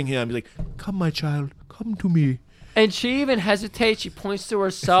adoring him. He's like, come, my child. Come to me. And she even hesitates. She points to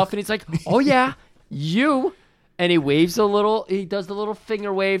herself, and he's like, oh, yeah, you. And he waves he does the little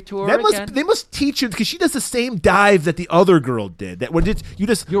finger wave to her again. They must teach her, because she does the same dive that the other girl did. That when you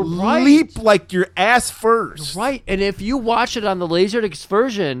just You're right. leap like your ass first. You're right. And if you watch it on the Laserdisc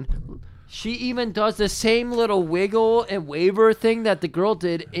version, she even does the same little wiggle and waver thing that the girl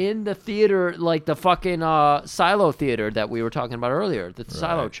did in the theater, like the fucking Silo theater that we were talking about earlier, the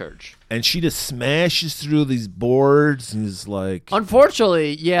Silo church. And she just smashes through these boards and is like...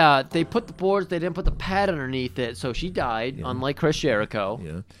 Unfortunately, yeah, they put the boards, they didn't put the pad underneath it, so she died, unlike Chris Jericho.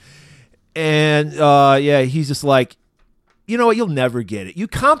 Yeah. And, he's just like, you know what, you'll never get it. You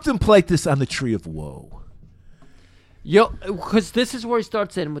contemplate this on the Tree of Woe. because this is where he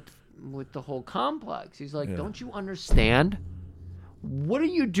starts in with the whole complex. He's like, don't you understand? What are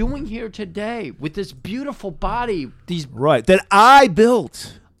you doing here today with this beautiful body? These that I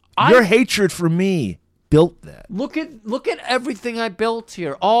built. Your hatred for me built that. Look at everything I built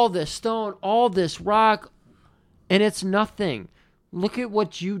here. All this stone, all this rock, and it's nothing. Look at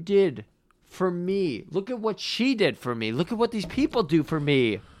what you did for me. Look at what she did for me. Look at what these people do for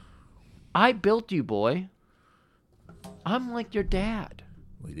me. I built you, boy. I'm like your dad.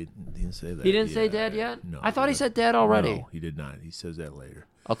 Well, he didn't say that. He didn't say dad yet? No. I thought he said dad already. No, he did not. He says that later.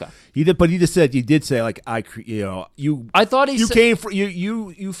 Okay. He did, but he did say like you. I thought he said, came from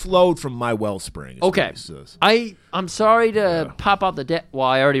you flowed from my wellspring. Okay. I'm sorry to pop out the dad. Well,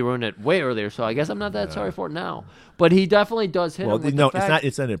 I already ruined it way earlier, so I guess I'm not that sorry for it now. But he definitely does hit him with the fact.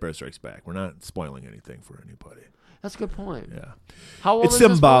 It's not Empire Strikes Back. We're not spoiling anything for anybody. That's a good point. Yeah. How old it's is this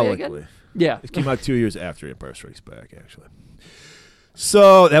movie symbolically. again? Yeah. It came out 2 years after Empire Strikes Back, actually.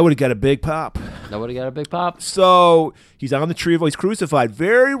 So that would have got a big pop. That would have got a big pop. So he's on the tree of life. He's crucified.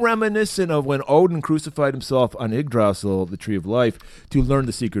 Very reminiscent of when Odin crucified himself on Yggdrasil, the tree of life, to learn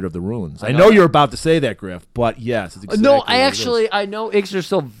the secret of the runes. I know you're about to say that, Griff, but yes, it's exactly no. I know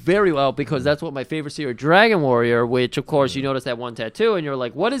Yggdrasil very well because that's what my favorite series, Dragon Warrior. Which, of course, you notice that one tattoo, and you're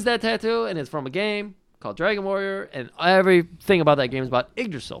like, "What is that tattoo?" And it's from a game called Dragon Warrior, and everything about that game is about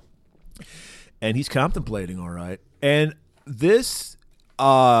Yggdrasil. And he's contemplating, all right. And this.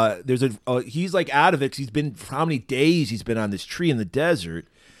 He's like out of it because he's been for how many days he's been on this tree in the desert.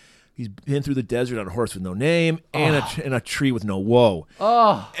 He's been through the desert on a horse with no name and a tree with no woe.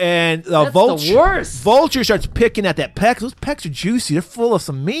 Oh, and that's vulture, the worst. Vulture starts picking at that peck. Those pecks are juicy. They're full of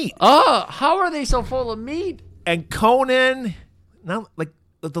some meat. Oh, how are they so full of meat? And Conan, not like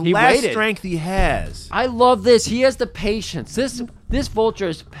the He last waited. strength he has. I love this. He has the patience. This vulture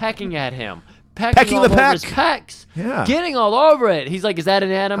is pecking at him. Pecking all the over peck. his pecs. Yeah. Getting all over it. He's like, is that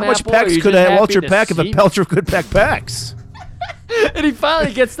an Adam How much apple? Or are pecks you could just a happy vulture to peck if a see- pelcher could peck pecks? And he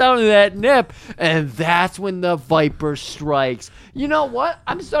finally gets down to that nip, and that's when the viper strikes. You know what?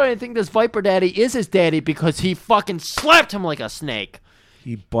 I'm starting to think this viper daddy is his daddy because he fucking slapped him like a snake.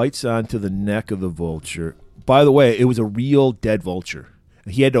 He bites onto the neck of the vulture. By the way, it was a real dead vulture.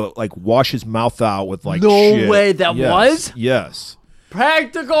 He had to like wash his mouth out with like No shit. way, that was? Yes.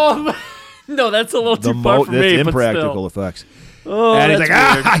 Practical. No, that's a little too far for that's me. But impractical still. effects. Oh, and he's that's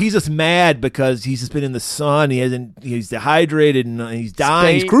like, weird. he's just mad because he's just been in the sun. He's dehydrated and he's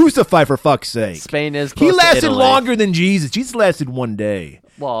dying. He's Spain- crucified for fuck's sake. Spain is He close to lasted Italy. longer than Jesus. Jesus lasted 1 day.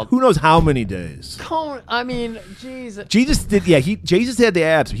 Well, Who knows how many days? I mean, Jesus. Jesus did. Yeah, Jesus had the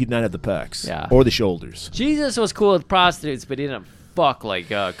abs, but he did not have the pecs. Yeah. Or the shoulders. Jesus was cool with prostitutes, but he didn't fuck like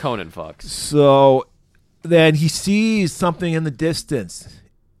Conan fucks. So then he sees something in the distance.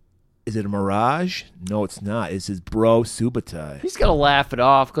 Is it a mirage? No, it's not. It's his bro Subutai. He's gonna laugh it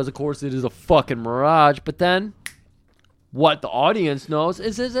off because, of course, it is a fucking mirage. But then, what the audience knows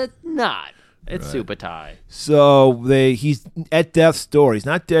is it not? It's Subutai. So he's at death's door. He's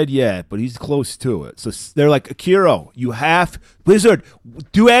not dead yet, but he's close to it. So they're like, Akiro, you have Wizard,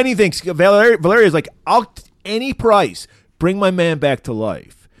 do anything. Valeria's like, any price, bring my man back to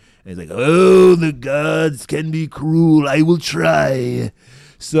life. And he's like, oh, the gods can be cruel. I will try.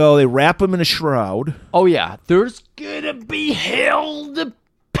 So they wrap him in a shroud. Oh yeah, there's gonna be hell to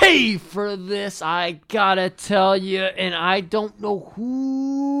pay for this. I gotta tell you, and I don't know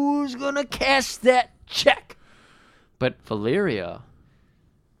who's gonna cash that check. But Valeria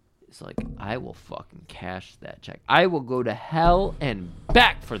is like, I will fucking cash that check. I will go to hell and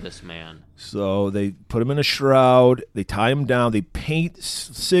back for this man. So they put him in a shroud. They tie him down. They paint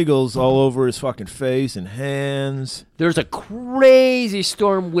sigils all over his fucking face and hands. There's a crazy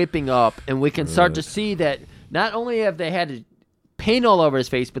storm whipping up, and we can start to see that not only have they had to paint all over his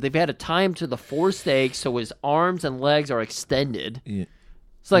face, but they've had to tie him to the 4 stakes so his arms and legs are extended. Yeah.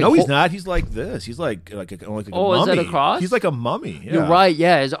 It's like, No, he's not. He's like this. He's like a mummy. Oh, is that a cross? He's like a mummy. Yeah. You're right,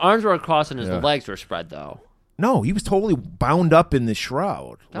 yeah. His arms were across and his Yeah. legs were spread, though. No, he was totally bound up in this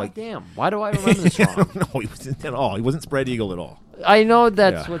shroud. God damn. Why do I remember this wrong? No, he wasn't at all. He wasn't spread eagle at all. I know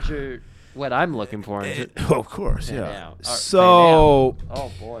that's Yeah. what I'm looking for. Oh, of course, yeah. Yeah. So,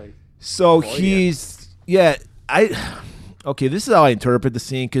 Oh, boy. he's okay. This is how I interpret the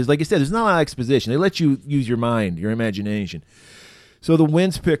scene because, like I said, there's not a lot of exposition. They let you use your mind, your imagination. So the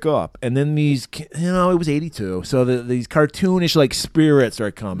winds pick up, and then these, it was 82. So these cartoonish like spirits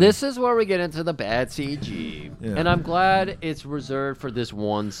are coming. This is where we get into the bad CG. Yeah. And I'm glad it's reserved for this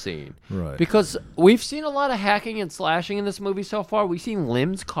one scene. Right. Because we've seen a lot of hacking and slashing in this movie so far. We've seen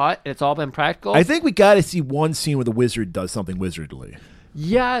limbs cut. It's all been practical. I think we got to see one scene where the wizard does something wizardly.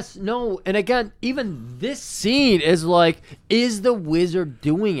 Yes, no, and again, even this scene is like, is the wizard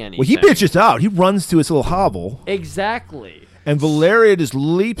doing anything? Well, he bitches out. He runs to his little hovel. Exactly. And Valeria just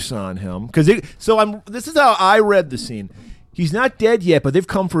leaps on him because this is how I read the scene. He's not dead yet, but they've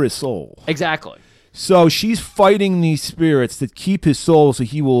come for his soul. Exactly. So she's fighting these spirits that keep his soul, so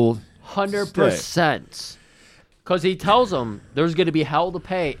he will 100%. Because he tells them there's going to be hell to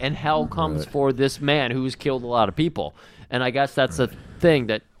pay, and hell comes for this man who's killed a lot of people. And I guess that's the thing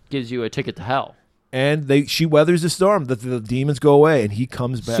that gives you a ticket to hell. And she weathers the storm. The demons go away, and he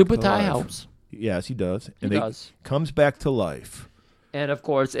comes back. Super to Tie life. helps. Yes, he does. He does. Comes back to life. And of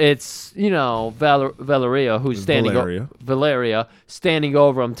course, it's Valeria who's Valeria standing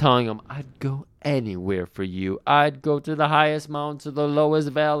over him, telling him, "I'd go anywhere for you. I'd go to the highest mountain, to the lowest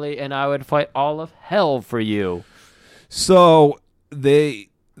valley, and I would fight all of hell for you." So they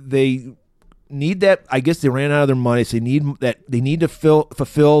need that. I guess they ran out of their money. So they need to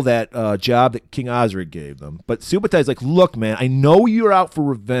fulfill that job that King Osric gave them. But Subutai is like, "Look, man, I know you're out for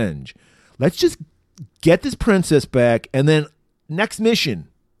revenge. Let's just get this princess back, and then next mission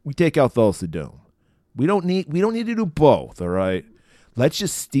we take out Thulsa Doom. We don't need to do both. All right, let's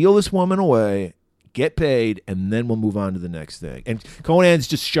just steal this woman away, get paid, and then we'll move on to the next thing." And Conan's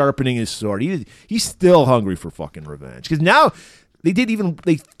just sharpening his sword. He's still hungry for fucking revenge because now. They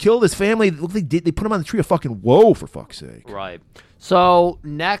killed his family. They put him on the tree of fucking woe, for fuck's sake. Right. So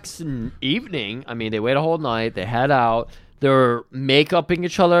next evening, they wait a whole night. They head out. They're make-upping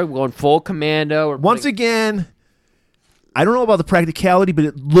each other, going full commando. Once again, I don't know about the practicality, but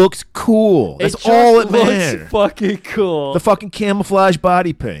it looks cool. That's all it matters. Fucking cool. The fucking camouflage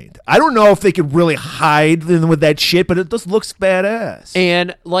body paint. I don't know if they could really hide with that shit, but it just looks badass.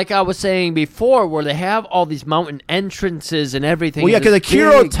 And like I was saying before, where they have all these mountain entrances and everything. Well, yeah, because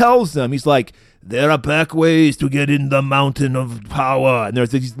Akira tells them, he's like, there are back ways to get in the mountain of power. And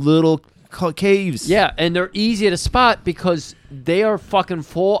there's these little caves. Yeah, and they're easy to spot because they are fucking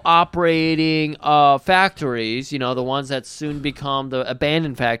full operating factories, the ones that soon become the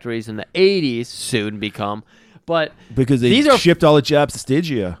abandoned factories in the 80s soon become. But because they shipped all the jobs to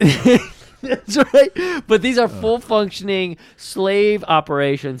Stygia. That's right. But these are full functioning slave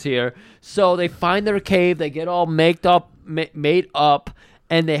operations here. So they find their cave, they get all made up,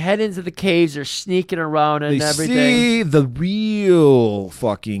 and they head into the caves. They're sneaking around and everything. They see the real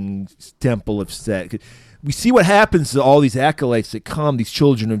fucking Temple of Set. We see what happens to all these acolytes that come, these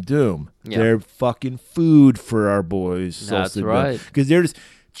children of doom. Yeah. They're fucking food for our boys. That's right. Because they're just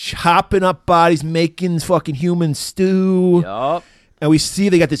chopping up bodies, making fucking human stew. Yup. And we see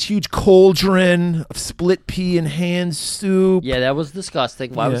they got this huge cauldron of split pea and hand soup. Yeah, that was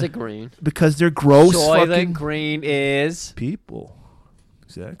disgusting. Why was it green? Because they're gross Soy fucking green is people.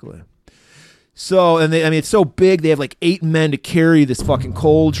 Exactly. So, and it's so big, they have like 8 men to carry this fucking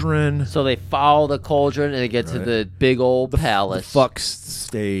cauldron. So they follow the cauldron and they get to the big old palace. The fuck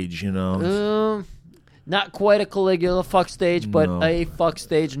stage, Not quite a Caligula fuck stage, but a fuck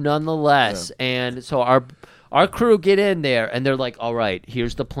stage nonetheless. Yeah. And so our crew get in there, and they're like, all right,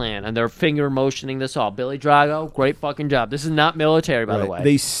 here's the plan. And they're finger motioning this all. Billy Drago, great fucking job. This is not military, by the way.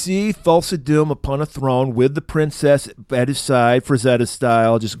 They see Thulsa Doom upon a throne with the princess at his side, Frazetta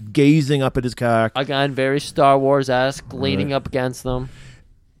style, just gazing up at his cock. Again, very Star Wars-esque, leaning up against them.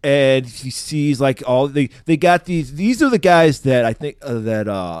 And he sees like all they got these are the guys that I think that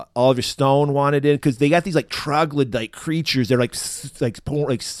Oliver Stone wanted in because they got these like troglodyte creatures. They're like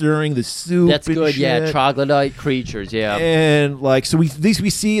stirring the soup. That's and good, shit. yeah. Troglodyte creatures, yeah. And like so we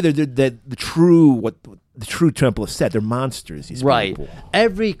see that the true Temple of Set. They're monsters. These people.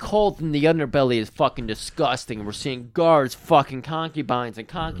 Every cult in the underbelly is fucking disgusting. We're seeing guards fucking concubines and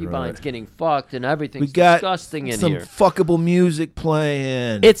concubines getting fucked and everything's disgusting in here. Some fuckable music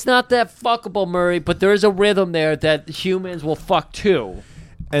playing. It's not that fuckable, Murray, but there is a rhythm there that humans will fuck too.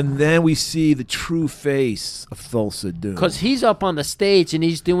 And then we see the true face of Thulsa Doom. Because he's up on the stage and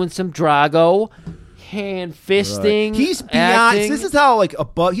he's doing some Drago hand fisting. He's beyond. This is how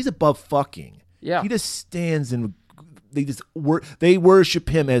he's above fucking. Yeah. He just stands and they worship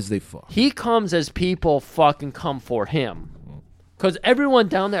him as they fuck. He comes as people fucking come for him. Because everyone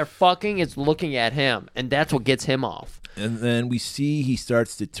down there fucking is looking at him, and that's what gets him off. And then we see he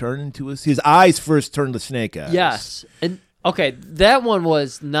starts to turn into his eyes first turn to snake eyes. Yes. And okay, that one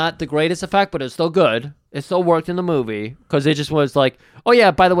was not the greatest effect, but it's still good. It still worked in the movie because it just was like, oh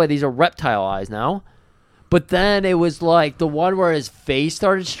yeah, by the way, these are reptile eyes now. But then it was like the one where his face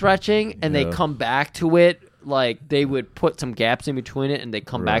started stretching and they come back to it. Like they would put some gaps in between it and they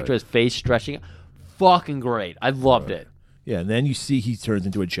come back to his face stretching. Fucking great. I loved it. Yeah, and then you see he turns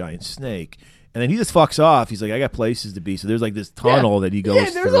into a giant snake. And then he just fucks off. He's like, I got places to be. So there's like this tunnel that he goes Yeah,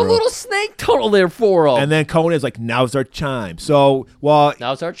 there's through. a little snake tunnel there for him. And then Conan's like, now's our chime. So while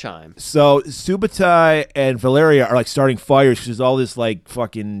Now's our chime. So Subutai and Valeria are like starting fires because there's all this like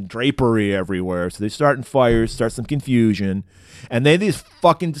fucking drapery everywhere. So they're starting fires, start some confusion, and they just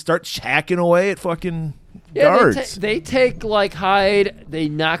fucking start hacking away at fucking guards. They take like Hyde. They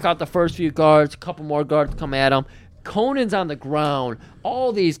knock out the first few guards. A couple more guards come at him. Conan's on the ground.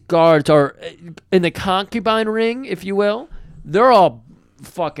 All these guards are in the concubine ring, if you will. They're all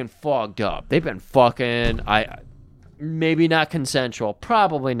fucking fogged up. They've been fucking. Maybe not consensual.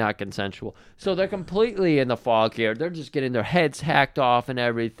 Probably not consensual. So they're completely in the fog here. They're just getting their heads hacked off and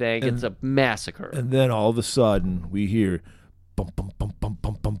everything. It's a massacre. And then all of a sudden we hear bum bum bum bum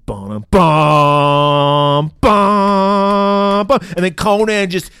bum bum bum bum bum bum, and then Conan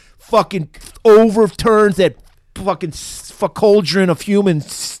just fucking overturns that fucking cauldron of human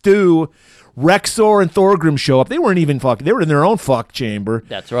stew. Rexor and Thorgrim show up. They weren't even fucking. They were in their own fuck chamber.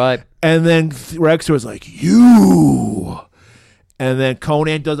 That's right. And then Rexor's like, you. And then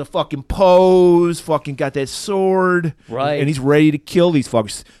Conan does a fucking pose, fucking got that sword. Right. And he's ready to kill these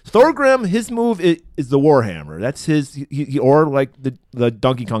fuckers. Thorgrim, his move is the Warhammer. That's his, or like the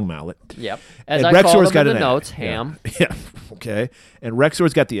Donkey Kong mallet. Yep. As And I called Rexor's him in got the an notes, axe. ham. Yeah. Okay. And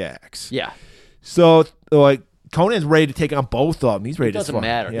Rexor's got the axe. Yeah. So, like, Conan's ready to take on both of them. He's ready It to doesn't fuck-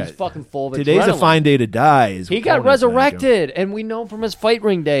 matter. yeah. He's fucking full of Today's a adrenaline. fine day to die. He got resurrected, and we know from his fight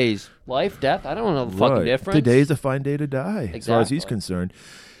ring days. Life, death, I don't know the fucking difference. Today's a fine day to die, as far as he's Exactly. concerned.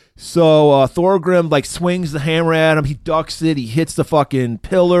 So Thorgrim like swings the hammer at him. He ducks it. He hits the fucking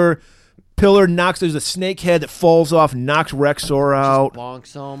pillar. Pillar knocks. There's a snake head that falls off, knocks Rexor out.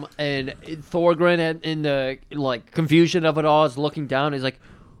 Bonks him, and Thorgrim, in the like confusion of it all, is looking down. He's like,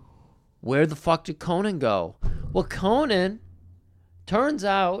 "Where the fuck did Conan go?" Well, Conan, turns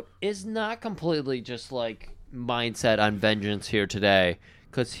out, is not completely just like mindset on vengeance here today,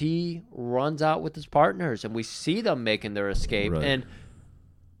 because he runs out with his partners, and we see them making their escape. Right. And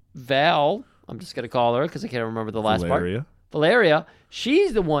Val, I'm just gonna call her because I can't remember the last Valeria. part. Valeria,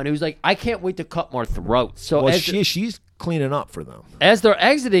 she's the one who's like, I can't wait to cut more throats. So Well, as she's cleaning up for them. as they're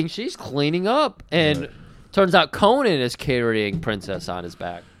exiting, she's cleaning up, and turns out Conan is carrying Princess on his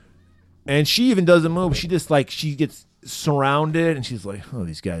back. And she even doesn't move. She just like she gets surrounded, and she's like, "Oh,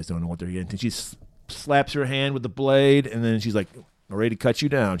 these guys don't know what they're getting." And she slaps her hand with the blade, and then she's like, "I'm ready to cut you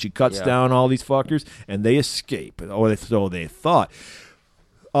down." She cuts Yeah. down all these fuckers, and they escape. Or so they thought.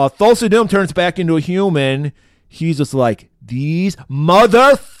 Thulsa Doom turns back into a human. He's just like, these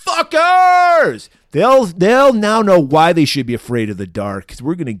motherfuckers. They'll now know why they should be afraid of the dark, because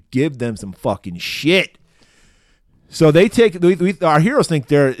we're gonna give them some fucking shit. So they take our heroes think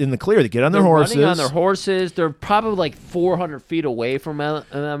they're in the clear. They get on their horses. Running on their horses. They're probably like 400 feet away from them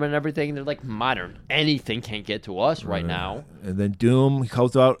and everything. They're like modern. Anything can't get to us right now. And then Doom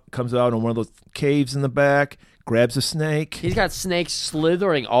comes out in one of those caves in the back, grabs a snake, He's got snakes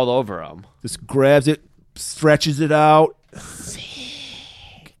slithering all over him. just grabs it, stretches it out,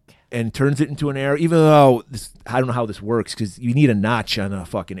 and turns it into an arrow. Even though I don't know how this works, because you need a notch on a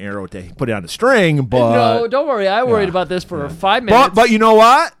fucking arrow to put it on a string. But No, don't worry. I worried about this for 5 minutes. but you know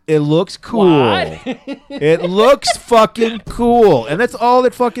what? It looks cool. What? It looks fucking cool, and that's all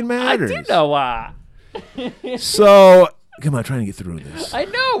that fucking I matters. do know why. So come on, trying to get through this. I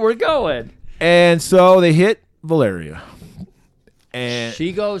know. We're going. And so they hit Valeria, and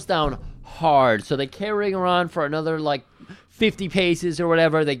She goes down hard. So they carry her on for another like 50 paces or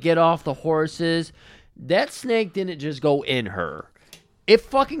whatever. They get off the horses. That snake didn't just go in her. It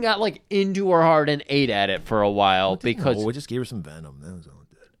fucking got like into her heart and ate at it for a while because we just gave her some venom. That was all it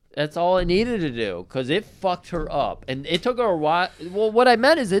did. that's all it needed to do because it fucked her up. And it took her a while. Well, what I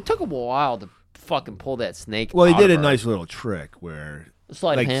meant is it took a while to fucking pull that snake Well, he out did of a her. nice little trick where,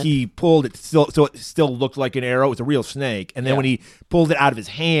 Sleight of like, hand. he pulled it so it still looked like an arrow. It was a real snake, and then Yeah. when he pulled it out of his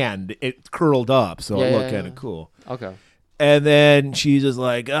hand, it curled up, so it Yeah, looked yeah, kind of yeah. cool. Okay. And then she's just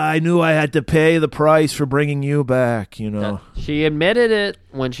like, I knew I had to pay the price for bringing you back, you know. She admitted it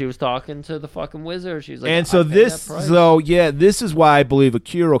when she was talking to the fucking wizard. She's like, And "I so paid this, that price." this is why I believe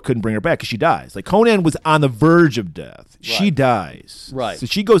Akira couldn't bring her back, because she dies. Like, Conan was on the verge of death. She Right. dies. Right. So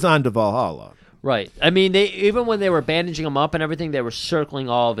she goes on to Valhalla. Right. I mean, they even when they were bandaging him up and everything, they were circling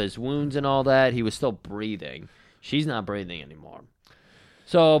all of his wounds and all that. He was still breathing. She's not breathing anymore.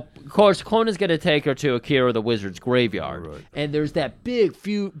 So, of course, Conan's going to take her to Akira the Wizard's graveyard. Right. And there's that big,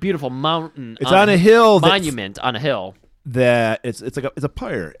 beautiful mountain. It's on a hill that's- Monument on a hill. That it's a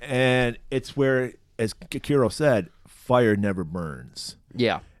pyre, and it's where, as Akira said, fire never burns.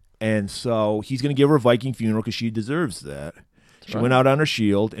 Yeah. And so he's going to give her a Viking funeral because she deserves that. She went out on her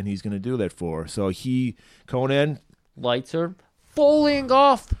shield, and he's going to do that for her. So Conan lights her, fulling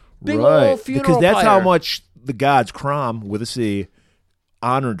off, big right, old funeral because that's pyre. how much the gods, Crom with a C,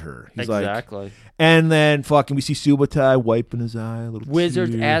 honored her. He's exactly. Like, and then fucking we see Subutai wiping his eye, a little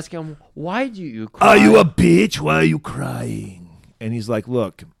Wizards tear. ask him, "Why do you cry? Are you a bitch? Why are you crying?" And he's like,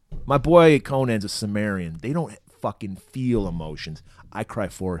 "Look, my boy Conan's a Sumerian. They don't fucking feel emotions. I cry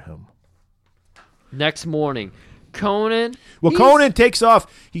for him." Next morning, Conan. Well, Conan takes off.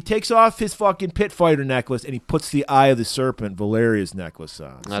 He takes off his fucking pit fighter necklace and he puts the Eye of the Serpent, Valeria's necklace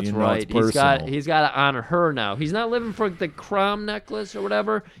on. So That's you know right. it's personal. He's got to honor her now. He's not living for the Crom necklace or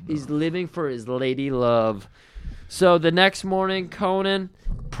whatever. He's living for his lady love. So the next morning, Conan,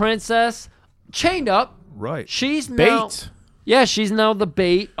 princess, chained up. Right. She's now bait. Yeah, she's now the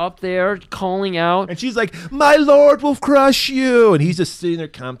bait up there, calling out. And she's like, "My lord will crush you," and he's just sitting there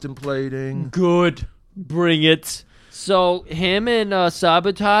contemplating. Good, bring it. So him and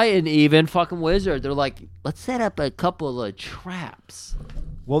Sabutai and even fucking Wizard, they're like, let's set up a couple of traps.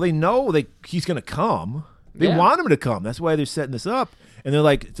 Well, they know he's gonna come. They Yeah. want him to come. That's why they're setting this up. And they're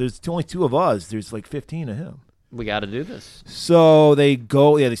like, "There's only 2 of us. There's like 15 of him." We got to do this. So they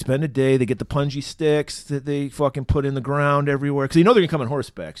go, they spend a day. They get the punji sticks that they fucking put in the ground everywhere because they know they're gonna come on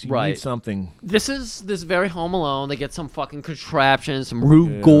horseback. So you Right. need something. This is very Home Alone. They get some fucking contraptions, some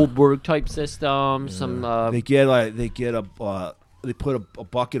Rube Goldberg type system, some They put a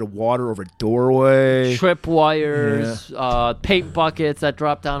bucket of water over a doorway, trip wires, paint buckets that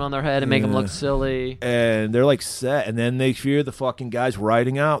drop down on their head and make them look silly. and they're like set. And then they fear the fucking guys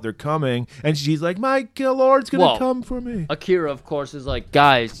riding out. They're coming, and she's like, "My lord's gonna come for me." Akira, of course, is like,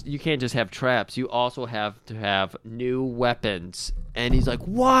 guys, you can't just have traps. You also have to have new weapons. And he's like,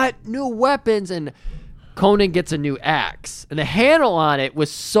 what? New weapons? And Conan gets a new axe. And the handle on it was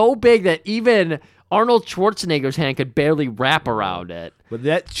so big that even Arnold Schwarzenegger's hand could barely wrap around it. But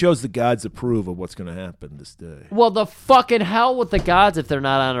that shows the gods approve of what's gonna happen this day. Well, the fucking hell with the gods if they're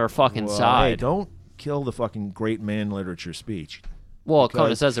not on our fucking Well, side. hey, don't kill the fucking great man literature speech. Well, Conan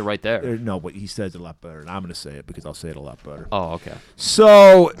because- says it right there. No, but he says it a lot better, and I'm gonna say it because I'll say it a lot better. Oh, okay.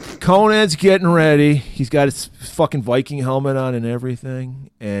 So Conan's getting ready. He's got his fucking Viking helmet on and everything,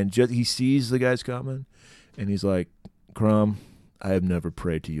 and he sees the guys coming, and he's like, "Crom, I have never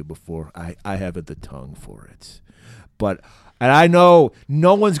prayed to you before. I haven't the tongue for it, and I know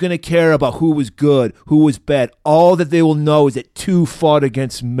no one's gonna care about who was good, who was bad. All that they will know is that 2 fought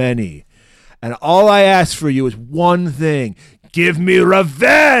against many, and all I ask for you is one thing: give me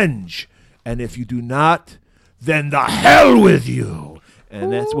revenge. And if you do not, then the hell with you."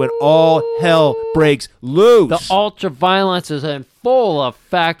 And that's when all hell breaks loose. The ultra violence is in full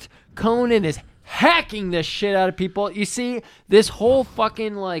effect. Conan is hacking the shit out of people. You see, this whole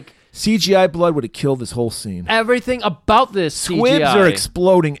fucking like CGI blood would have killed this whole scene. everything about this Squibs CGI. are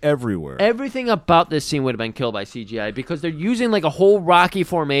exploding everywhere. Everything about this scene would have been killed by CGI because they're using like a whole Rocky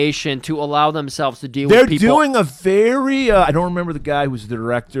formation to allow themselves to deal They're with people. doing a very, I don't remember the guy who was the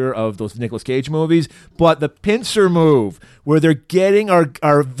director of those Nicolas Cage movies, but the pincer move where they're getting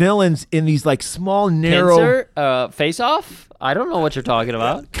our villains in these like small, narrow... Pincer? Face Off? I don't know what you're talking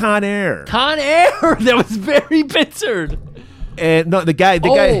about. Con Air. Con Air! That was very pincered. And no, the guy...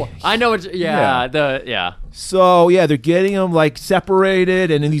 I know what. Yeah. So yeah, they're getting them like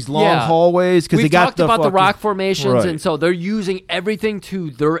separated and in these long hallways because We they got talked about the fucking- rock formations, Right. and so they're using everything to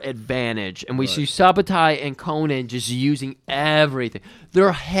their advantage. And we see Sabutai and Conan just using everything.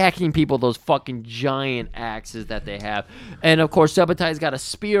 They're hacking people with those fucking giant axes that they have, and of course Sabutai's got a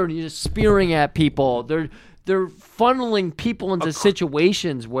spear and he's just spearing at people. They're funneling people into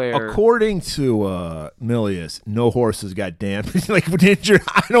situations where According to Milius, no horses got damaged. Like injured.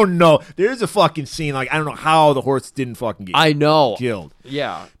 I don't know. There's a fucking scene. Like I don't know how the horse didn't fucking get I know. killed.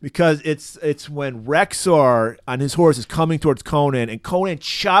 Yeah. Because it's when Rexar on his horse is coming towards Conan, and Conan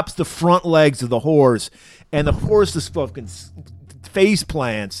chops the front legs of the horse, and the horse is fucking face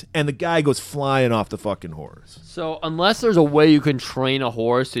plants, and the guy goes flying off the fucking horse. So unless there's a way you can train a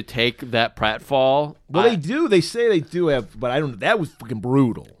horse to take that pratfall, Well, they do. They say they do have, but I don't. That was fucking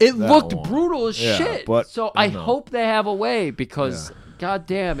brutal. It that looked one. brutal as Yeah, shit. but so I I don't know. hope they have a way because,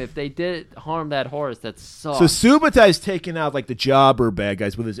 goddamn, if they did harm that horse, that sucks. So Subutai's taking out like the jobber bad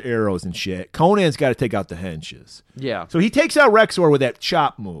guys with his arrows and shit. Conan's got to take out the henches. yeah. So he takes out Rexor with that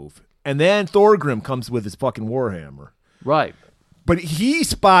chop move, and then Thorgrim comes with his fucking warhammer. Right. But he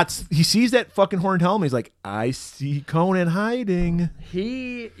sees that fucking horned helmet. He's like, I see Conan hiding.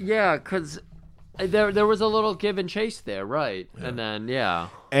 Because There was a little give and chase there, right? Yeah. And then, yeah.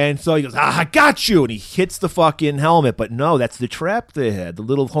 And so he goes, I got you. And he hits the fucking helmet. But no, that's the trap they had, the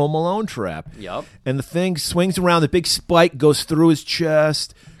little Home Alone trap. Yep. And the thing swings around. The big spike goes through his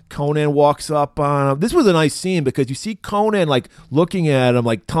chest. Conan walks up on him. This was a nice scene because you see Conan like looking at him,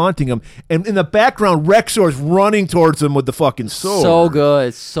 like taunting him. And in the background, Rexor's running towards him with the fucking sword. So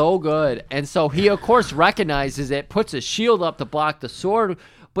good. So good. And so he, of course, recognizes it, puts his shield up to block the sword,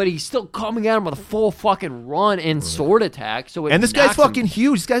 but he's still coming at him with a full fucking run and sword attack. So it and this guy's knocks fucking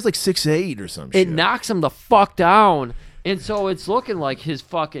huge. This guy's like 6'8" or some shit. It knocks him the fuck down. And so it's looking like his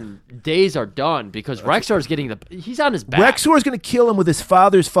fucking days are done because Rexor's getting he's on his back. Rexor's going to kill him with his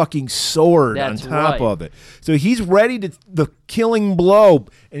father's fucking sword That's on top right. of it. So he's ready to the killing blow,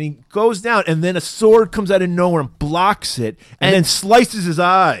 and he goes down, and then a sword comes out of nowhere and blocks it, and then slices his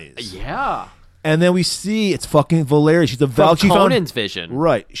eyes. Yeah. And then we see it's fucking Valeria. She's a From Valkyrie. Conan's vision.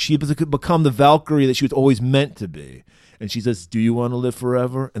 Right. She has become the Valkyrie that she was always meant to be. And she says, do you want to live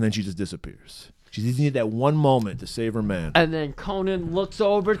forever? And then she just disappears. She just needed that one moment to save her man. And then Conan looks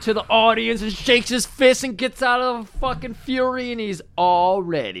over to the audience and shakes his fist and gets out of fucking fury, and he's all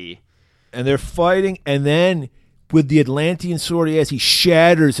ready. And they're fighting, and then with the Atlantean sword he has, he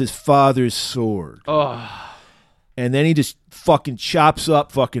shatters his father's sword. Oh. And then he just fucking chops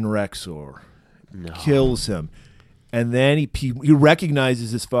up fucking Rexor. No. Kills him. And then he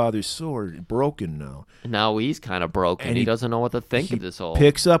recognizes his father's sword, broken now. Now he's kind of broken. And he doesn't know what to think of this whole.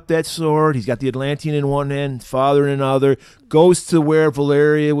 Picks up that sword. He's got the Atlantean in one hand, father in another. Goes to where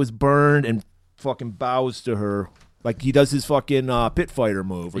Valeria was burned and fucking bows to her. Like he does his fucking pit fighter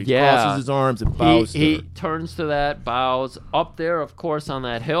move. Where he crosses his arms and bows to her. He turns to that, bows. Up there, of course, on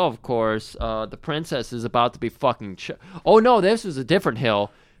that hill, of course, the princess is about to be fucking... Oh, no, this is a different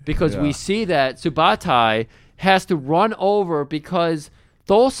hill. Because we see that Subutai has to run over because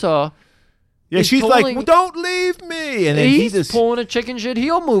Thulsa... Yeah, she's like, well, don't leave me. And then he's just pulling a chicken shit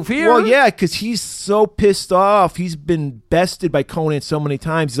heel move here. Well, yeah, because he's so pissed off. He's been bested by Conan so many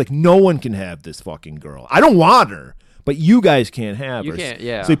times. He's like, no one can have this fucking girl. I don't want her, but you guys can't have her. You can't,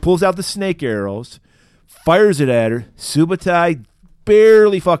 yeah. So he pulls out the snake arrows, fires it at her. Subutai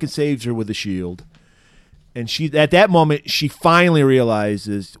barely fucking saves her with the shield. And she, at that moment, she finally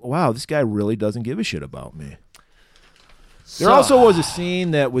realizes, wow, this guy really doesn't give a shit about me. There also was a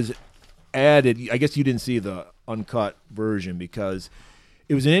scene that was added. I guess you didn't see the uncut version because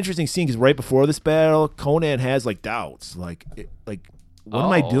it was an interesting scene because right before this battle, Conan has like doubts. Like what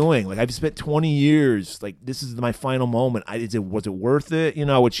am I doing? Like I've spent 20 years. Like this is my final moment. Was it worth it? You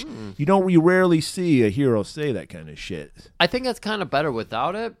know, which you rarely see a hero say that kind of shit. I think that's kind of better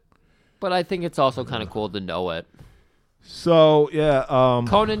without it, but I think it's also kind of cool to know it. So yeah,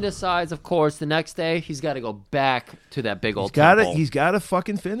 Conan decides, of course, the next day he's got to go back to that big old temple. He's got to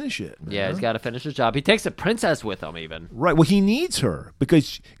fucking finish it. Man. Yeah, he's got to finish his job. He takes the princess with him, even. Right. Well, he needs her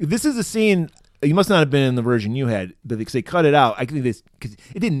because this is a scene. You must not have been in the version you had, but because they cut it out. I think this because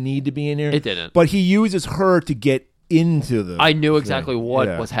it didn't need to be in there. It didn't. But he uses her to get into the. I knew exactly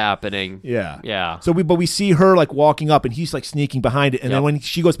what was happening. Yeah. So we see her like walking up, and he's like sneaking behind it, and then when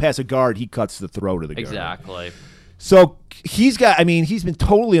she goes past a guard, he cuts the throat of the guard. Exactly. So he's been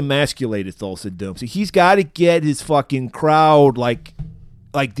totally emasculated, Thulsa Doom. So he's got to get his fucking crowd like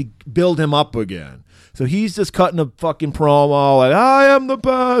to build him up again. So he's just cutting a fucking promo like I am the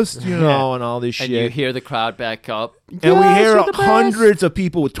best, and all this shit. And you hear the crowd back up. And we hear hundreds of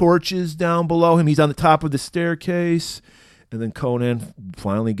people with torches down below him. He's on the top of the staircase. And then Conan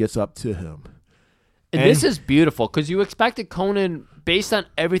finally gets up to him. And this is beautiful because you expected Conan, based on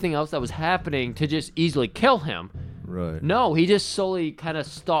everything else that was happening, to just easily kill him. Right. No, he just slowly kind of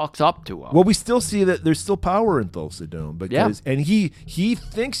stalks up to him. Well, we still see that there's still power in Thulsa Doom because, and he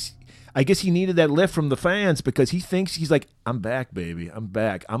thinks, I guess he needed that lift from the fans because he thinks he's like, I'm back, baby, I'm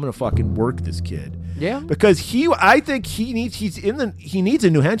back. I'm gonna fucking work this kid. Yeah. Because I think he needs a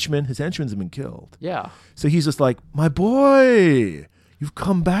new henchman. His henchmen's have been killed. Yeah. So he's just like, my boy, you've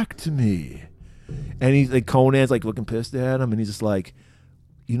come back to me. And he's like, Conan's like looking pissed at him, and he's just like,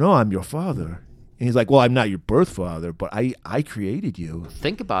 I'm your father. And he's like, well, I'm not your birth father, but I created you.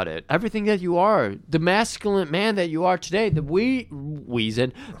 Think about it. Everything that you are, the masculine man that you are today, the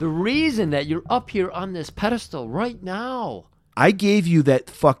reason that you're up here on this pedestal right now. I gave you that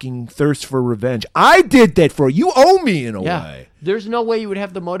fucking thirst for revenge. I did that for you. You owe me in a way. There's no way you would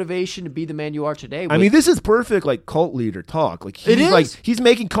have the motivation to be the man you are today. I mean, this is perfect, like, cult leader talk. Like, he's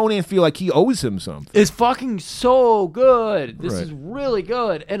making Conan feel like he owes him something. It's fucking so good. This is really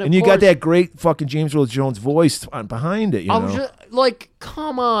good. And you got that great fucking James Earl Jones voice behind it, I was just like,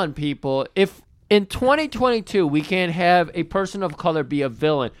 come on, people. If In 2022, we can't have a person of color be a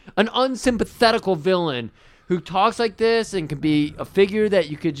villain, an unsympathetical villain who talks like this and can be a figure that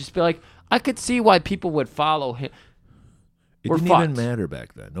you could just be like, I could see why people would follow him. It We're didn't fucked. even matter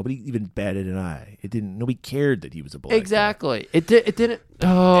back then. Nobody even batted an eye. It didn't. Nobody cared that he was a black guy. Exactly. It didn't.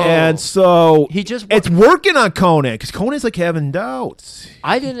 Oh. And so He just it's working on Conan because Conan's like having doubts,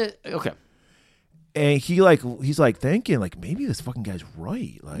 I didn't. Okay. and he's like thinking like maybe this fucking guy's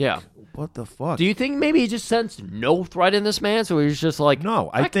right. Like, Yeah. what the fuck? Do you think maybe he just sensed no threat in this man, so he's just like, No,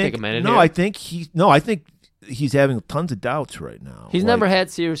 I I can take think a minute no, here. I think he's having tons of doubts right now. He's Like, never had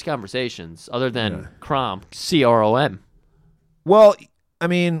serious conversations other than Crom, CROM. Well, I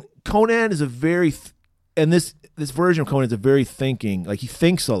mean, Conan is a very and this version of Conan is a very thinking. Like he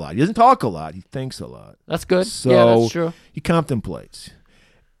thinks a lot. He doesn't talk a lot. He thinks a lot. That's good. So yeah, that's true. he contemplates.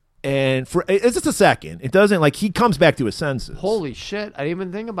 And it's just a second. It doesn't like he comes back to his senses. Holy shit! I didn't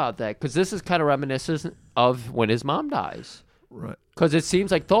even think about that because this is kind of reminiscent of when his mom dies. Right. Because it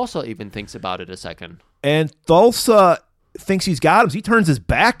seems like Thulsa even thinks about it a second. And Thulsa thinks he's got him. So he turns his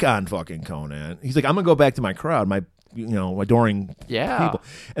back on fucking Conan. He's like, I'm gonna go back to my crowd, my adoring people.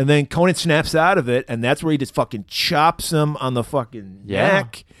 And then Conan snaps out of it, and that's where he just fucking chops him on the fucking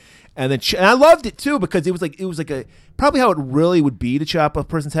neck. And then and I loved it too because it was like a probably how it really would be to chop a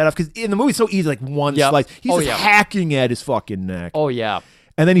person's head off because in the movie it's so easy, like one slice. He's just hacking at his fucking neck. Oh yeah.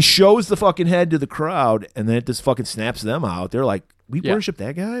 And then he shows the fucking head to the crowd, and then it just fucking snaps them out. They're like, we worship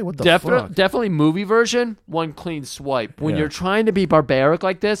that guy? What the fuck? Definitely movie version, one clean swipe. When you're trying to be barbaric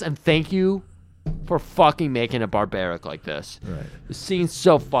like this, and thank you for fucking making it barbaric like this. Right. The scene's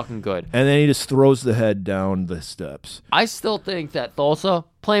so fucking good. And then he just throws the head down the steps. I still think that Thulsa,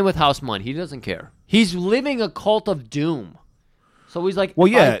 playing with house money, he doesn't care. He's living a cult of doom. So he's like,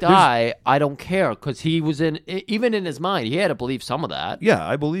 if I die, I don't care. Because he was even in his mind, he had to believe some of that. Yeah,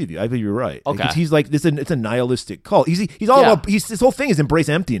 I believe you. I think you're right. Okay. Because he's like, it's a nihilistic cult. He's all about, his whole thing is embrace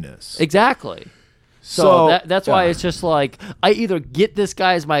emptiness. Exactly. So that's why it's just like, I either get this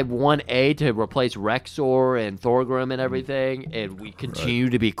guy as my 1A to replace Rexor and Thorgrim and everything, and we continue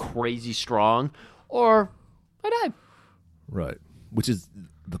to be crazy strong, or I die. Right. Which is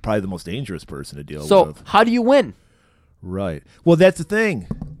probably the most dangerous person to deal with. So how do you win? Right. Well, that's the thing.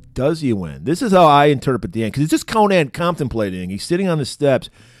 Does he win? This is how I interpret the end. Because it's just Conan contemplating. He's sitting on the steps.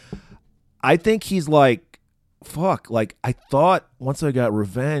 I think he's like, fuck. Like, I thought once I got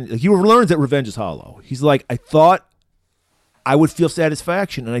revenge. Like, he learns that revenge is hollow. He's like, I thought I would feel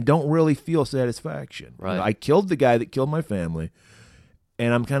satisfaction, and I don't really feel satisfaction. Right. You know, I killed the guy that killed my family,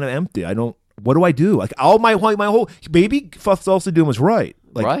 and I'm kind of empty. What do I do? Like, all my whole baby Thulsa Doom was right.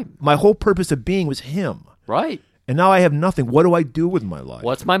 Like, my whole purpose of being was him. Right. And now I have nothing. What do I do with my life?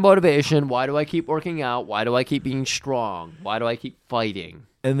 What's my motivation? Why do I keep working out? Why do I keep being strong? Why do I keep fighting?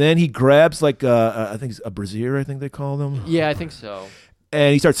 And then he grabs like I think it's a brazier, I think they call them. Yeah, I think so.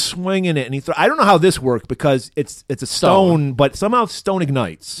 And he starts swinging it, and I don't know how this worked because it's a stone, but somehow stone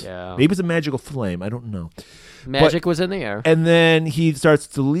ignites. Yeah. Maybe it's a magical flame. I don't know. Magic was in the air. And then he starts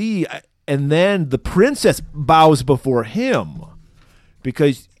to leave, and then the princess bows before him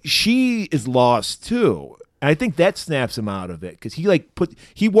because she is lost too. And I think that snaps him out of it because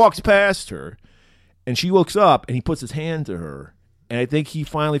he walks past her, and she looks up, and he puts his hand to her, and I think he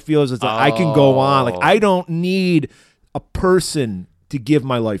finally feels that I can go on. Like, I don't need a person to give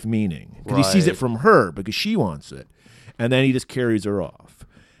my life meaning because he sees it from her because she wants it, and then he just carries her off,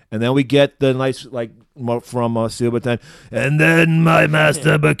 and then we get the nice from Silverton, and then my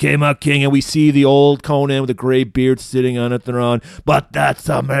master became a king, and we see the old Conan with a gray beard sitting on a throne. But that's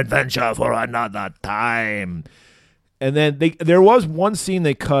some adventure for another time. And then there was one scene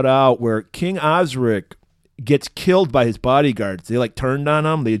they cut out where King Osric gets killed by his bodyguards. They turned on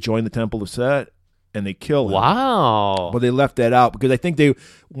him. They joined the Temple of Set, and they kill him. Wow. But they left that out because I think they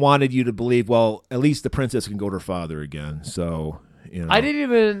wanted you to believe, well, at least the princess can go to her father again. So, you know. I didn't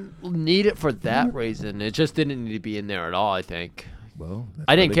even need it for that reason. It just didn't need to be in there at all, I think. Well,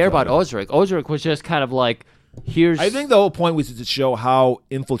 I didn't care about Osric. Osric was just kind of like, here's... I think the whole point was to show how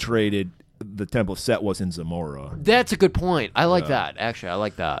infiltrated the Temple of Set was in Zamora. That's a good point. I like that, actually. I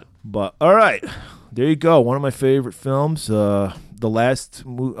like that. But, all right. There you go. One of my favorite films. The last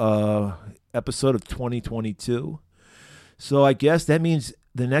episode of 2022. So I guess that means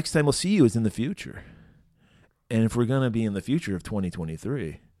the next time we'll see you is in the future. And if we're going to be in the future of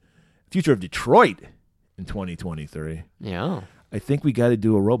 2023, future of Detroit in 2023, I think we got to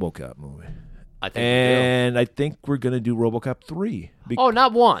do a RoboCop movie. I think we do. I think we're going to do RoboCop 3.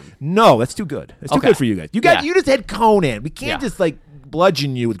 Not 1. No, that's too good. That's too good for you guys. You just had Conan. We can't just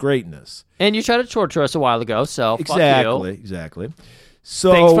bludgeon you with greatness. And you tried to torture us a while ago, so exactly.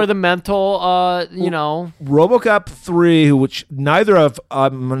 So Thanks for the mental, RoboCop 3, which neither of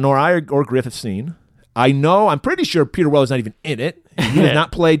nor I or Griff have seen. I'm pretty sure Peter Weller's not even in it. He has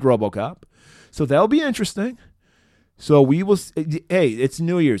not played RoboCop. So that'll be interesting. So we will. Hey, it's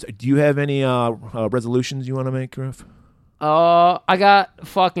New Year's. Do you have any resolutions you want to make, Griff? I got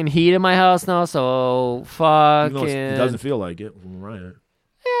fucking heat in my house now, so fucking. It doesn't feel like it. Right.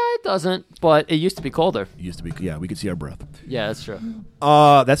 Yeah, it doesn't, but it used to be colder. It used to be. Yeah, we could see our breath. Yeah, that's true.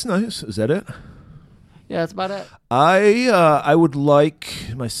 That's nice. Is that it? Yeah, that's about it. I would like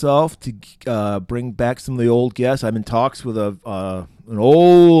myself to bring back some of the old guests. I'm in talks with an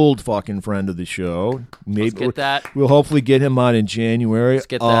old fucking friend of the show. Maybe Let's get that. We'll hopefully get him on in January. Let's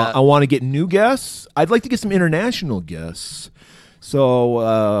get that. I want to get new guests. I'd like to get some international guests.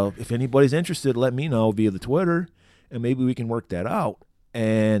 So if anybody's interested, let me know via the Twitter, and maybe we can work that out.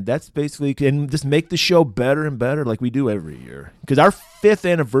 And that's basically, and just make the show better and better like we do every year. Because our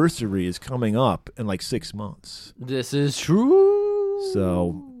 5th anniversary is coming up in like 6 months. This is true.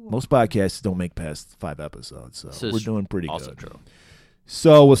 So most podcasts don't make past 5 episodes. So we're doing pretty also good. True.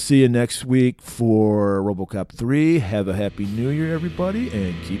 So we'll see you next week for RoboCop 3. Have a happy New Year, everybody,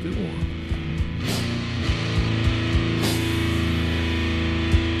 and keep it warm.